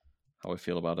how I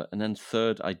feel about it. And then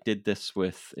third, I did this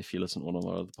with, if you listen to one of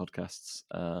our other podcasts,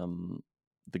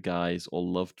 the guys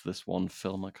all loved this one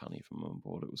film. I can't even remember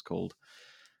what it was called.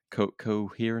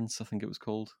 Coherence, I think it was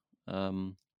called.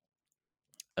 And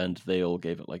they all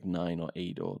gave it like 9 or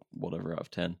 8 or whatever out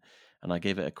of 10. And I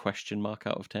gave it a question mark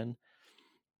out of 10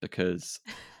 because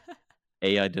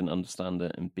A, I didn't understand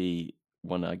it, and B,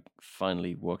 when I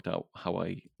finally worked out how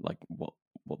I like what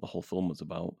the whole film was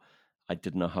about, I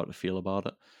didn't know how to feel about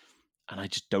it. And I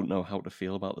just don't know how to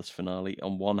feel about this finale.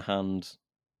 On one hand,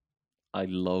 I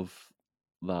love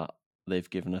that they've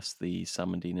given us the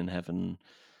Sam and Dean in heaven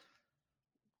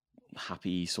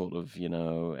happy sort of,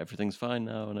 everything's fine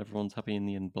now and everyone's happy in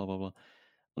the end, blah, blah, blah.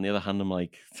 On the other hand, I'm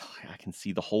like, I can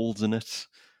see the holes in it,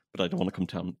 but I don't want to come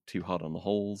down too hard on the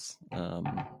holes,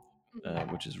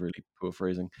 which is really poor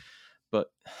phrasing. But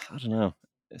I don't know.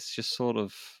 It's just sort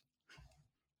of...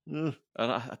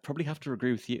 I'd probably have to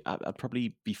agree with you. I'd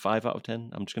probably be 5 out of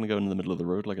 10. I'm just going to go in the middle of the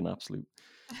road like an absolute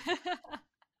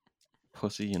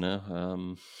pussy, I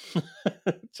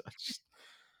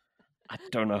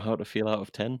don't know how to feel out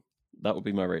of 10. That would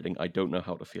be my rating. I don't know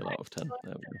how to feel out of 10.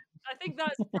 There we go. I think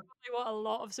that's probably what a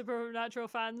lot of Supernatural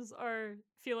fans are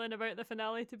feeling about the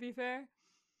finale, to be fair.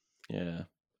 Yeah.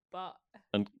 But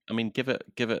and I mean, give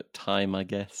it time, I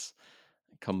guess.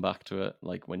 Come back to it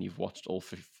like when you've watched all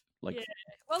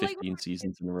 15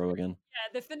 seasons in a row again. Yeah,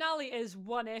 the finale is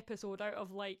one episode out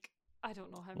of like I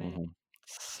don't know how many.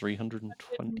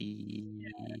 320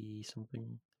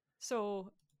 something.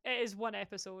 So it is one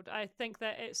episode. I think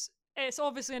that it's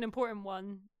obviously an important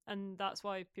one. and that's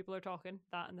why people are talking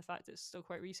that, and the fact it's still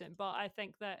quite recent. But I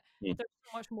think that Mm. there's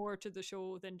so much more to the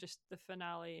show than just the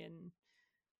finale, and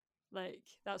like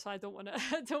that's why I don't want to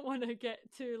I don't want to get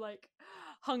too like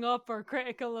hung up or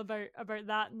critical about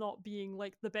that not being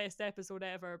like the best episode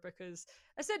ever, because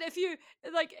I said if you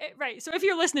like right, so if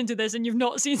you're listening to this and you've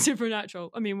not seen Supernatural,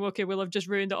 I mean, okay, we'll have just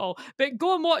ruined it all, but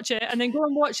go and watch it, and then go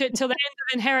and watch it till the end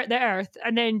of Inherit the Earth,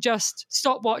 and then just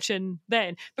stop watching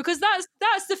then, because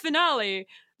that's the finale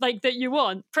like that you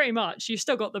want. Pretty much you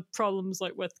still got the problems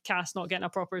like with Cass not getting a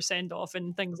proper send off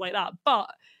and things like that,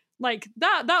 but like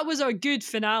that was a good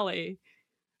finale.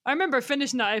 I remember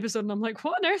finishing that episode and I'm like,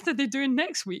 what on earth are they doing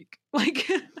next week? Like,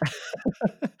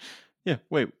 Yeah.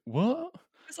 Wait. What?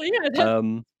 it's like, yeah, that's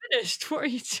Um. finished. What are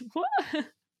you? What? Yeah,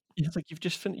 it's like you've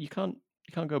just finished. You can't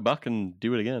go back and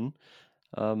do it again.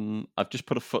 I've just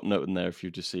put a footnote in there if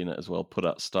you've just seen it as well. Put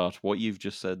at start. What you've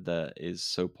just said there is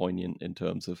so poignant in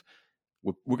terms of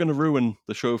we're going to ruin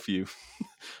the show for you,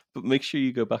 but make sure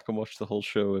you go back and watch the whole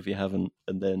show if you haven't,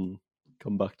 and then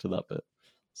come back to that bit.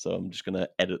 So I'm just going to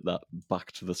edit that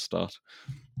back to the start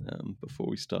before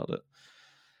we start it.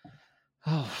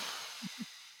 Oh,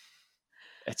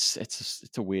 it's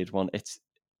a weird one.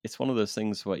 It's one of those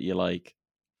things where you're like,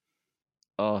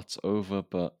 oh, it's over,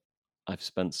 but I've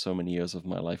spent so many years of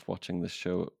my life watching this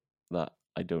show that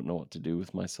I don't know what to do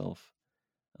with myself.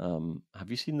 Have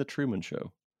you seen The Truman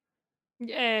Show?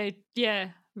 Yeah,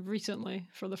 recently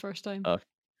for the first time.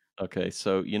 Okay,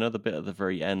 so you know the bit at the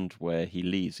very end where he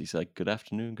leaves? He's like, good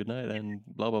afternoon, good night, and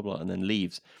blah, blah, blah, and then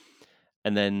leaves.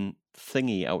 And then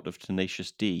Thingy out of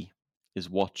Tenacious D is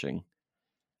watching.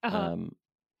 Um,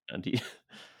 and he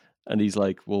and he's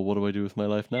like, well, what do I do with my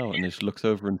life now? And he just looks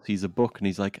over and sees a book, and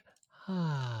he's like,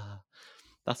 ah.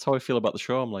 That's how I feel about the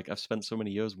show. I'm like, I've spent so many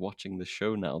years watching this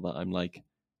show now that I'm like,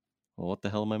 well, what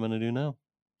the hell am I going to do now?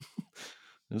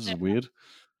 This is weird.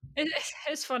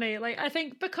 It's funny, like I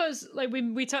think because like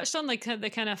we touched on like the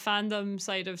kind of fandom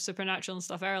side of Supernatural and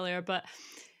stuff earlier, but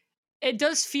it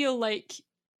does feel like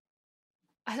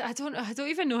I don't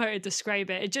even know how to describe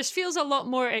it. It just feels a lot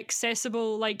more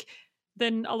accessible, like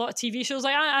than a lot of TV shows.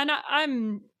 Like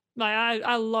I'm like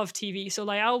I love TV, so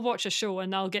like I'll watch a show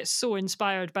and I'll get so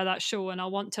inspired by that show, and I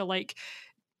want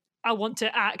to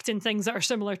act in things that are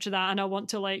similar to that, and I want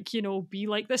to like, you know, be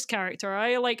like this character.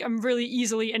 I'm really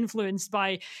easily influenced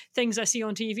by things I see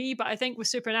on TV, but I think with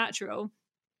Supernatural,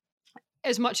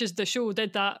 as much as the show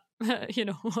did that, you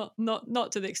know, well,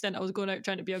 not to the extent I was going out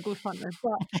trying to be a ghost hunter,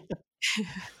 but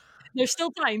there's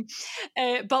still time.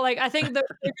 But like I think the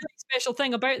really special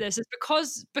thing about this is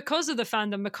because of the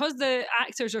fandom, because the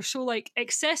actors are so like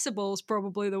accessible is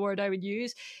probably the word I would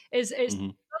use, is it's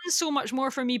done so much more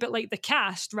for me, but like the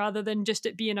cast rather than just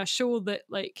it being a show that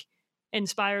like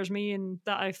inspires me and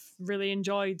that I've really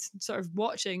enjoyed sort of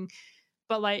watching.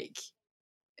 But like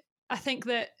I think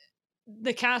that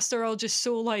the cast are all just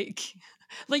so like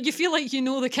you feel like you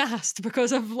know the cast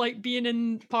because of like being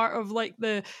in part of like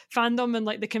the fandom and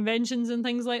like the conventions and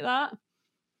things like that.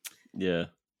 Yeah.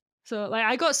 So like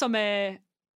I got some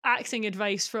acting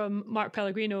advice from Mark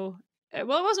Pellegrino.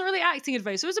 Well, it wasn't really acting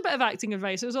advice. It was a bit of acting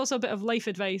advice. It was also a bit of life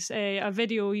advice. A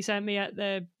video he sent me at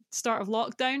the start of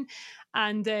lockdown,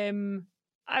 and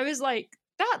I was like,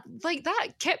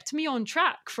 that kept me on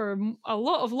track for a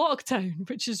lot of lockdown,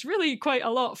 which is really quite a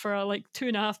lot for a like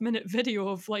 2.5 minute video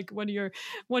of like one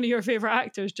of your favorite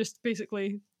actors just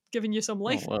basically giving you some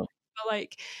life. Oh, wow. But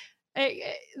like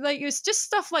it's just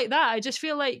stuff like that. I just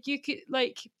feel like you could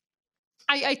like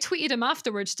I tweeted him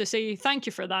afterwards to say thank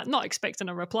you for that, not expecting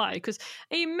a reply, because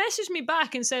he messaged me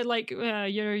back and said like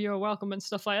you're welcome and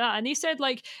stuff like that, and he said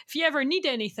like if you ever need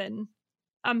anything,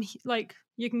 like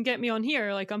you can get me on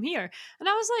here, like I'm here. And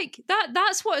I was like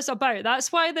that's what it's about.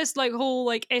 That's why this like whole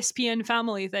like SPN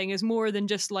family thing is more than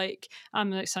just like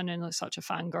I'm like sounding like such a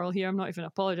fangirl here. I'm not even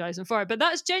apologizing for it, but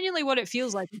that's genuinely what it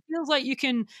feels like. It feels like you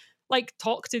can like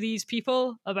talk to these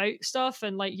people about stuff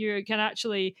and like you can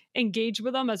actually engage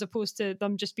with them as opposed to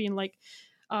them just being like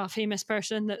a famous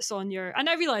person that's on your. And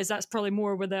I realize that's probably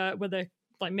more with a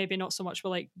like maybe not so much with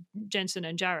like Jensen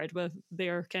and Jared with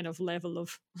their kind of level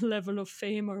of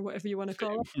fame or whatever you want to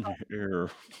call it.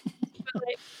 But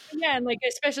like, yeah, and like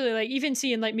especially like even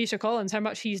seeing like Misha Collins, how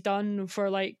much he's done for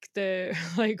like the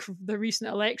like the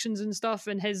recent elections and stuff,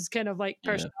 and his kind of like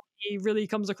personality really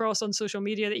comes across on social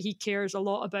media that he cares a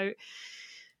lot about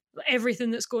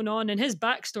everything that's going on, and his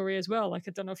backstory as well. Like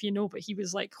I don't know if you know, but he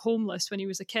was like homeless when he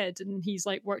was a kid, and he's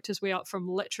like worked his way up from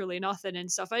literally nothing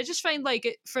and stuff. I just find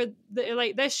like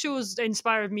this show's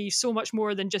inspired me so much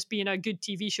more than just being a good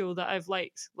TV show that I've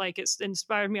liked. Like it's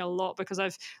inspired me a lot because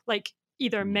I've like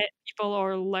either met people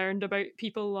or learned about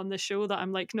people on the show that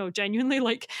I'm like, no, genuinely,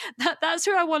 like that's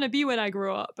who I want to be when I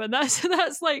grow up. And that's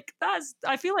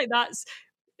I feel like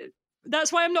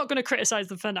that's why I'm not going to criticize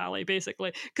the finale,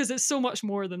 basically, because it's so much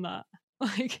more than that.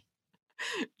 Like,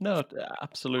 No,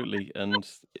 absolutely, and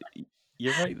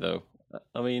you're right though.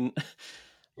 I mean,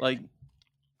 like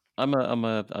I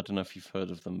don't know if you've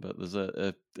heard of them, but there's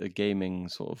a gaming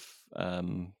sort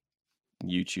of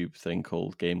YouTube thing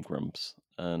called Game Grumps,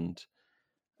 and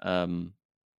um,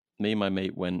 me and my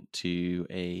mate went to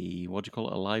a, what do you call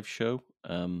it, a live show,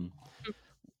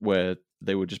 where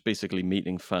they were just basically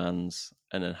meeting fans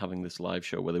and then having this live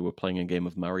show where they were playing a game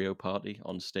of Mario Party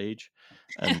on stage,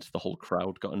 and the whole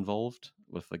crowd got involved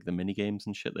with like the mini games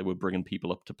and shit. They were bringing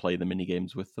people up to play the mini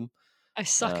games with them. I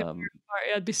suck at Um,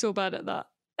 party. I'd be so bad at that.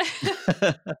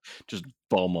 just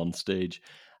bomb on stage.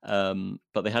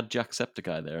 But they had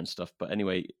Jacksepticeye there and stuff. But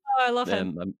anyway, Oh, I love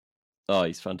him. oh,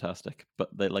 he's fantastic.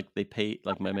 But they paid,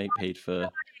 like my mate paid for.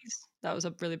 That was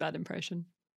a really bad impression.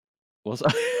 Was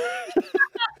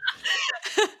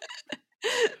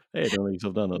Hey, don't let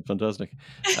yourself down. That's fantastic.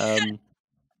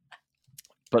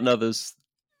 But no, there's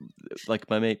like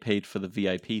my mate paid for the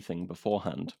VIP thing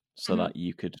beforehand, so that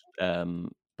you could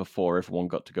before everyone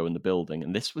got to go in the building.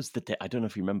 And this was the day, I don't know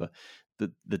if you remember,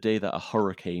 the day that a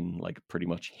hurricane like pretty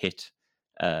much hit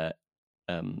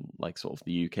like sort of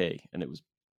the UK, and it was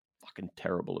fucking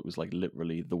terrible. It was like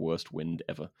literally the worst wind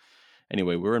ever.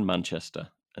 Anyway, we were in Manchester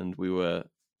and we were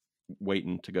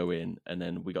waiting to go in, and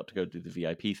then we got to go do the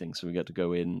VIP thing. So we got to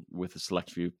go in with a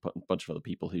select few bunch of other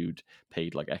people who'd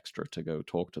paid like extra to go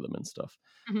talk to them and stuff.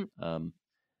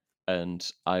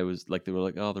 And I was like, they were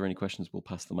like, "Oh, are there any questions? We'll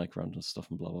pass the mic around and stuff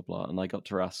and blah blah blah." And I got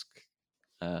to ask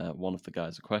one of the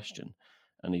guys a question,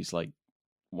 and he's like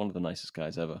one of the nicest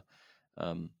guys ever.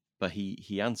 But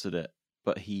he answered it,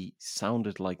 but he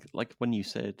sounded like when you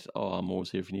said, "Oh, I'm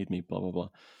always here if you need me," blah blah blah.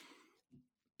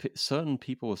 Certain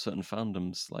people with certain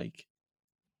fandoms, like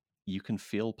you can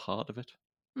feel part of it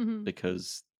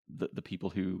because the people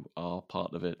who are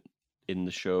part of it in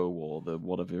the show or the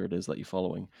whatever it is that you're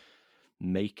following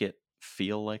make it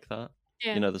feel like that.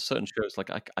 Yeah. You know, there's certain shows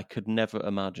like I could never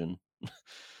imagine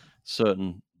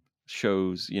certain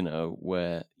shows, you know,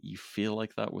 where you feel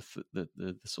like that with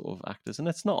the sort of actors, and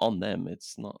it's not on them.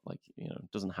 It's not like, you know,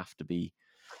 it doesn't have to be.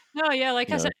 No, yeah, like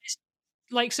You I know, said,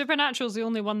 like Supernatural's the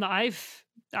only one that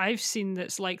I've seen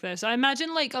that's like this. I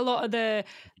imagine like a lot of the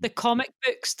comic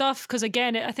book stuff, because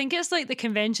again, I think it's like the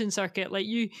convention circuit. Like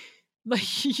you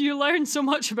you learn so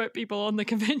much about people on the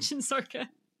convention circuit.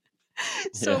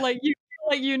 So yeah,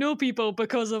 like you know people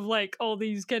because of like all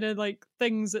these kind of like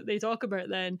things that they talk about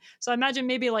then. So I imagine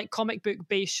maybe like comic book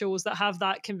based shows that have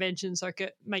that convention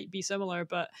circuit might be similar,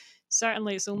 but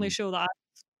certainly it's the only show that I've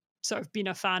sort of been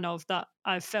a fan of that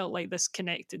I've felt like this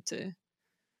connected to.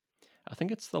 I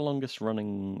think it's the longest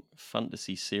running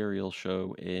fantasy serial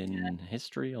show in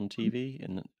history on TV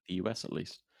in the US at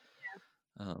least.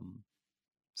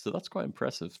 So that's quite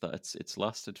impressive that it's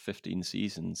lasted 15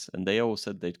 seasons, and they always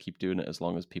said they'd keep doing it as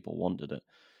long as people wanted it.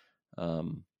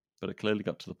 But it clearly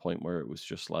got to the point where it was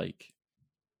just like,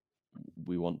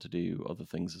 we want to do other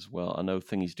things as well. I know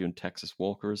Thingy's doing Texas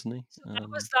Walker, isn't he? That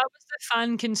was the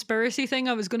fan conspiracy thing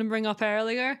I was going to bring up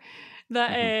earlier.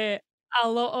 That a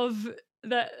lot of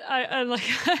that I like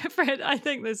I've read. I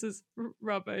think this is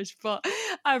rubbish, but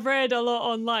I've read a lot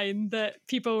online that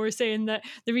people were saying that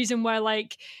the reason why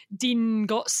like Dean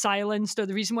got silenced, or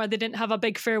the reason why they didn't have a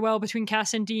big farewell between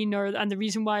Cass and Dean, and the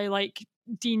reason why like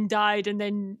Dean died and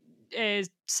then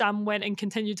Sam went and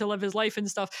continued to live his life and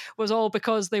stuff, was all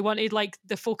because they wanted like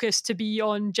the focus to be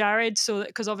on Jared. So that,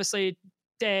 because obviously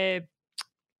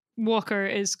Walker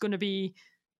is going to be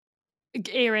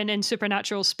airing in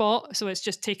Supernatural spot, so it's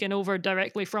just taken over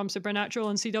directly from Supernatural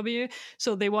and CW.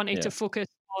 So they wanted to focus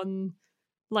on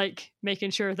like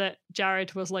making sure that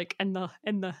Jared was like in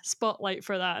the spotlight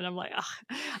for that. And I'm like,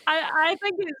 I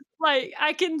think it's like,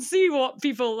 I can see what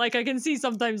people like. I can see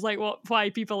sometimes like why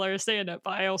people are saying it,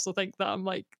 but I also think that I'm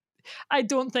like, I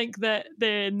don't think that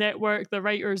the network, the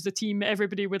writers, the team,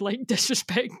 everybody would like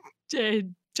disrespect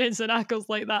Jensen Ackles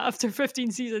like that after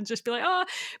 15 seasons. Just be like,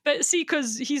 but see,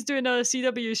 because he's doing a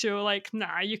CW show, like,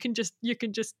 nah, you can just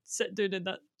sit down in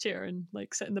that chair and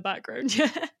like sit in the background. Yeah.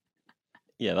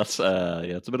 Yeah, that's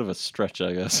it's a bit of a stretch,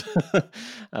 I guess.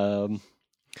 Yeah,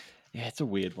 it's a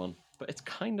weird one, but it's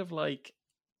kind of like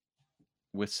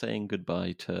we're saying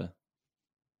goodbye to,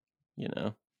 you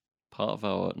know, part of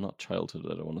our, not childhood,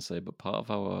 I don't want to say, but part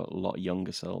of our lot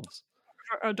younger selves.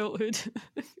 For adulthood.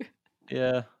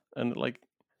 Yeah, and like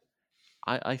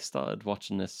I started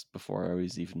watching this before I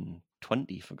was even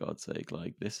 20, for God's sake.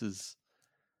 Like, this is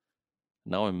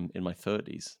now I'm in my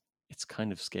 30s. It's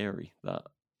kind of scary that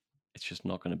it's just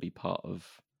not going to be part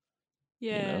of,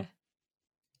 Yeah.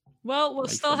 Well, we'll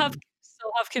life still have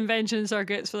anymore. convention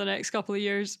circuits for the next couple of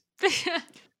years.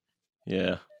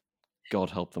 Yeah. God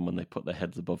help them when they put their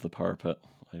heads above the parapet.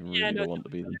 I really don't want to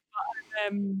be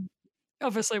them.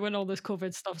 Obviously, when all this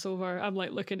COVID stuff's over, I'm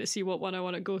like looking to see what one I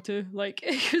want to go to. Like,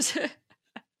 'cause I've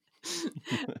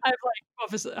like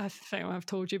obviously, I think I've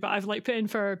told you, but I've like put in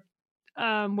for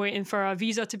waiting for a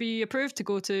visa to be approved to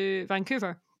go to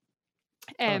Vancouver.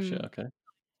 Oh shit, okay.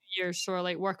 Years, so I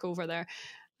like work over there.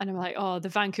 And I'm like, oh, the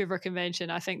Vancouver convention,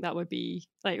 I think that would be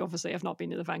like, obviously I've not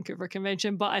been to the Vancouver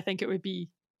convention, but I think it would be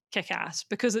kick ass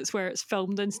because it's where it's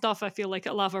filmed and stuff. I feel like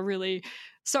it'll have a really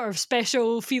sort of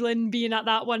special feeling being at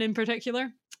that one in particular.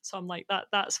 So I'm like,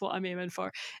 that's what I'm aiming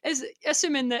for. Is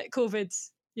assuming that COVID,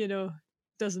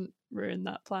 doesn't ruin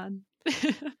that plan.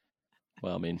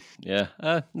 Well, I mean, yeah.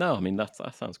 No, I mean that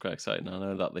sounds quite exciting. I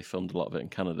know that they filmed a lot of it in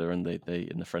Canada, and they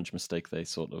in the French Mistake they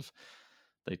touch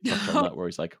on that where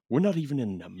he's like, "We're not even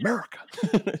in America."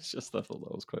 It's just I thought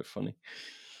that was quite funny.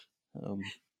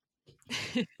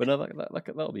 But no,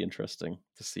 that'll be interesting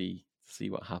to see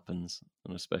what happens,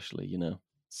 and especially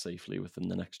safely within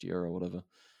the next year or whatever.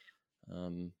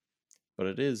 But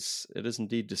it is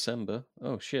indeed December.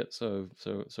 Oh shit! So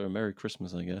a Merry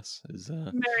Christmas, I guess.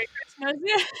 Merry Christmas,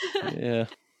 yeah. Yeah.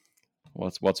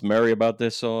 What's merry about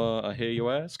this? I hear you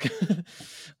ask.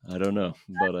 I don't know,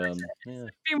 but yeah.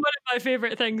 Been one of my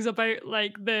favorite things about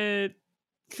like the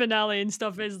finale and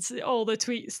stuff is all the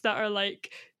tweets that are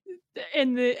like,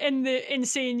 in the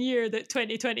insane year that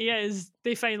 2020 is,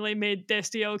 they finally made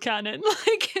Destiel canon.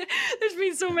 Like, there's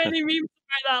been so many memes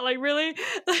about that. Like, really?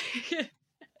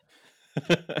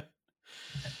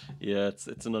 Yeah,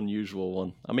 it's an unusual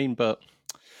one. I mean, but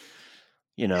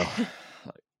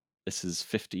this is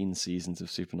 15 seasons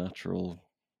of Supernatural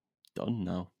done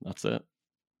now. That's it.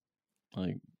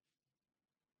 Like,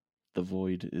 the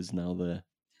void is now there.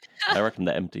 I reckon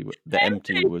the empty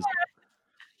was.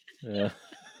 Yeah.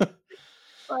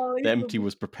 The empty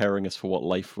was preparing us for what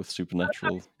life with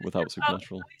Supernatural without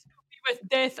Supernatural. With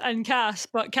Death and Cass,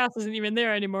 but Cass isn't even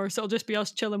there anymore, so it'll just be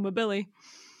us chilling with Billy.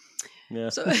 Yeah.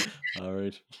 So, all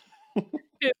right. By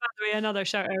the way, another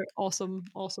shout out, awesome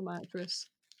actress.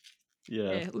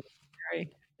 Yeah.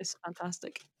 It's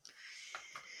fantastic.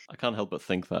 I can't help but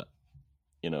think that,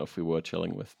 if we were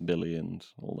chilling with Billy and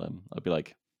all them, I'd be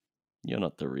like, "You're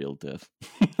not the real Death.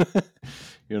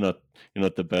 You're not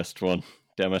the best one.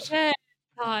 Damn it." Yeah.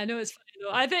 Oh, I know, it's funny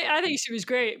though. I think she was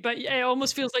great, but it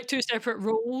almost feels like two separate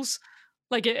roles.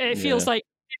 Like it feels like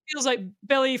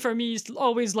Billy for me is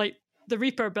always like the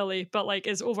Reaper Billy, but like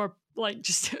is over like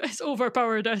just it's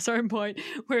overpowered at a certain point.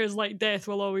 Whereas like Death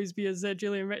will always be as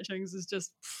Julian Richings is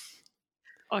just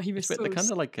he was. They're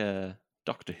kind of like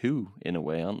Doctor Who in a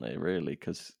way, aren't they? Really,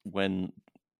 because when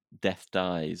Death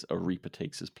dies, a Reaper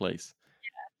takes his place.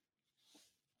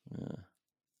 Yeah.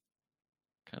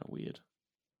 Kind of weird.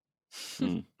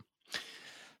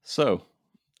 So,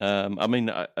 I mean,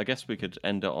 I guess we could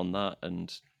end it on that,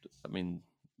 and I mean,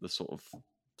 the sort of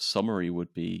summary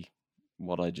would be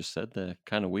what I just said there.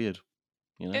 Kind of weird,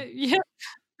 Yeah.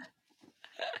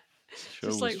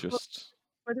 Just like,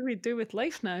 what do we do with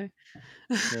life now?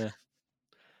 Yeah.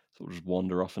 So we'll just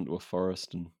wander off into a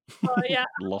forest and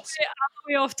lost.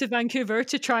 Way off to Vancouver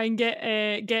to try and get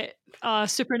a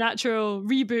Supernatural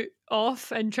reboot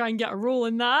off and try and get a role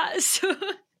in that. So.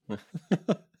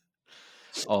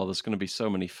 Oh, there's going to be so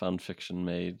many fan fiction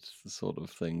made sort of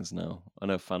things now. I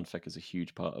know fanfic is a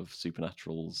huge part of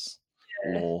Supernatural's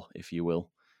lore, if you will.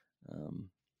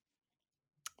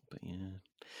 But yeah.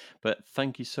 But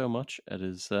thank you so much, Ed,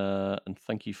 and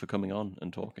thank you for coming on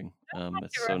and talking.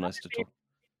 It's so nice to talk.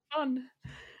 Fun.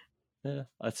 Yeah,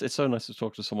 it's so nice to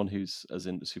talk to someone who's as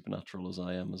into Supernatural as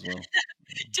I am as well.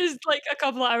 Just like a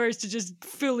couple of hours to just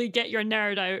fully get your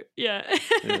nerd out. Yeah.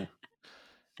 Yeah.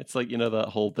 It's like, that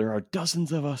whole, there are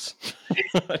dozens of us.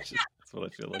 That's what I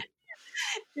feel like.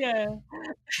 Yeah.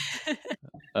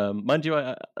 Mind you,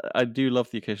 I do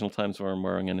love the occasional times where I'm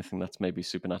wearing anything that's maybe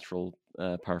Supernatural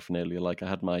paraphernalia. Like I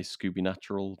had my Scooby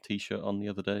Natural t-shirt on the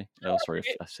other day. Oh, sorry,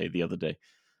 if I say the other day.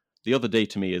 The other day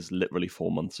to me is literally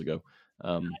 4 months ago.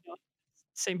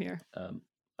 Same here. I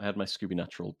had my Scooby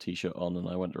Natural t-shirt on, and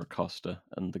I went to Acosta,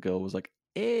 and the girl was like,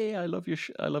 "Hey, I love your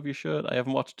shirt. I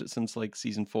haven't watched it since like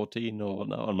season 14 or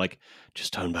whatnot." I'm like,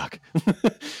 "Just turn back."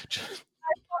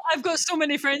 I've got so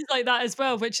many friends like that as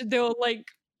well, which they'll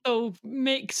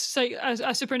make like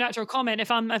a Supernatural comment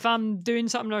if I'm doing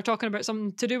something or talking about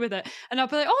something to do with it, and I'll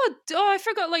be like, oh, I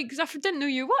forgot, like, I didn't know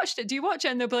you watched it. Do you watch it?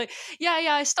 And they'll be like, yeah,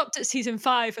 I stopped at season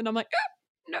 5, and I'm like,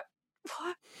 no,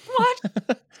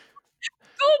 what?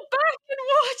 Go back and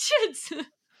watch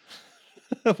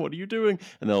it. What are you doing?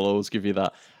 And they'll always give you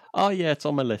that. Oh yeah, it's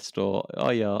on my list, or oh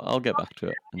yeah, I'll get back to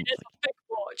it. And it's It's a big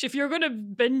watch. If you're going to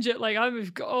binge it, like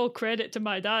I've got all credit to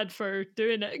my dad for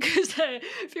doing it, because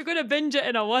if you're going to binge it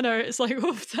in a one hour, it's like,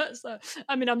 oh, that's.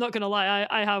 I mean, I'm not going to lie.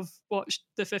 I have watched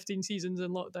the 15 seasons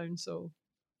in lockdown, so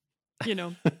you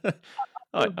know.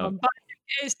 But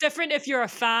it's different if you're a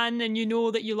fan and you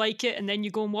know that you like it, and then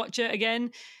you go and watch it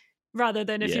again, rather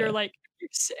than if Yeah. you're like,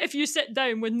 if you sit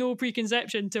down with no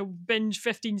preconception to binge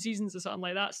 15 seasons or something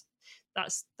like that,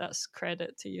 that's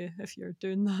credit to you if you're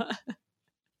doing that.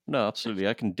 No, absolutely.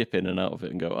 I can dip in and out of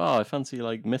it and go, oh, I fancy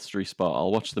like Mystery Spot.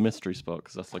 I'll watch the Mystery Spot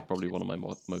because that's like probably one of my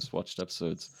most watched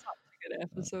episodes. Such a good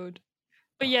episode.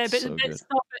 But yeah, but so good.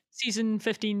 stop at season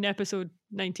 15, episode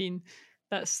 19.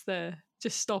 That's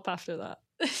just stop after that.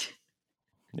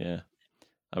 Yeah.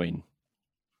 I mean,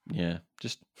 yeah,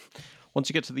 just once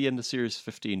you get to the end of series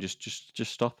 15, just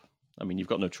stop. I mean, you've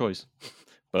got no choice.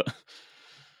 But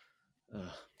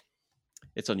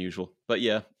it's unusual. But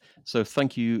yeah, so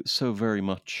thank you so very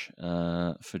much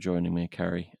for joining me,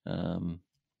 Carrie.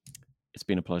 It's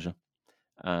been a pleasure.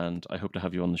 And I hope to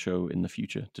have you on the show in the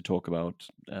future to talk about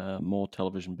more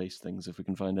television-based things if we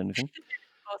can find anything.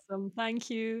 Awesome. Thank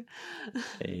you.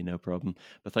 Hey, no problem.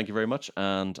 But thank you very much.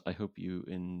 And I hope you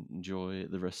enjoy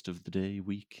the rest of the day,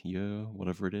 week, year,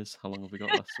 whatever it is. How long have we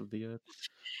got left of the year?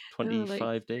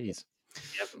 25 days.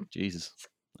 Yep. Jesus,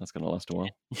 that's going to last a while.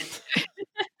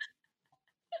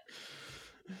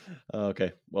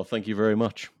 Okay. Well, thank you very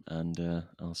much. And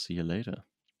I'll see you later.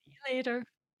 See you later.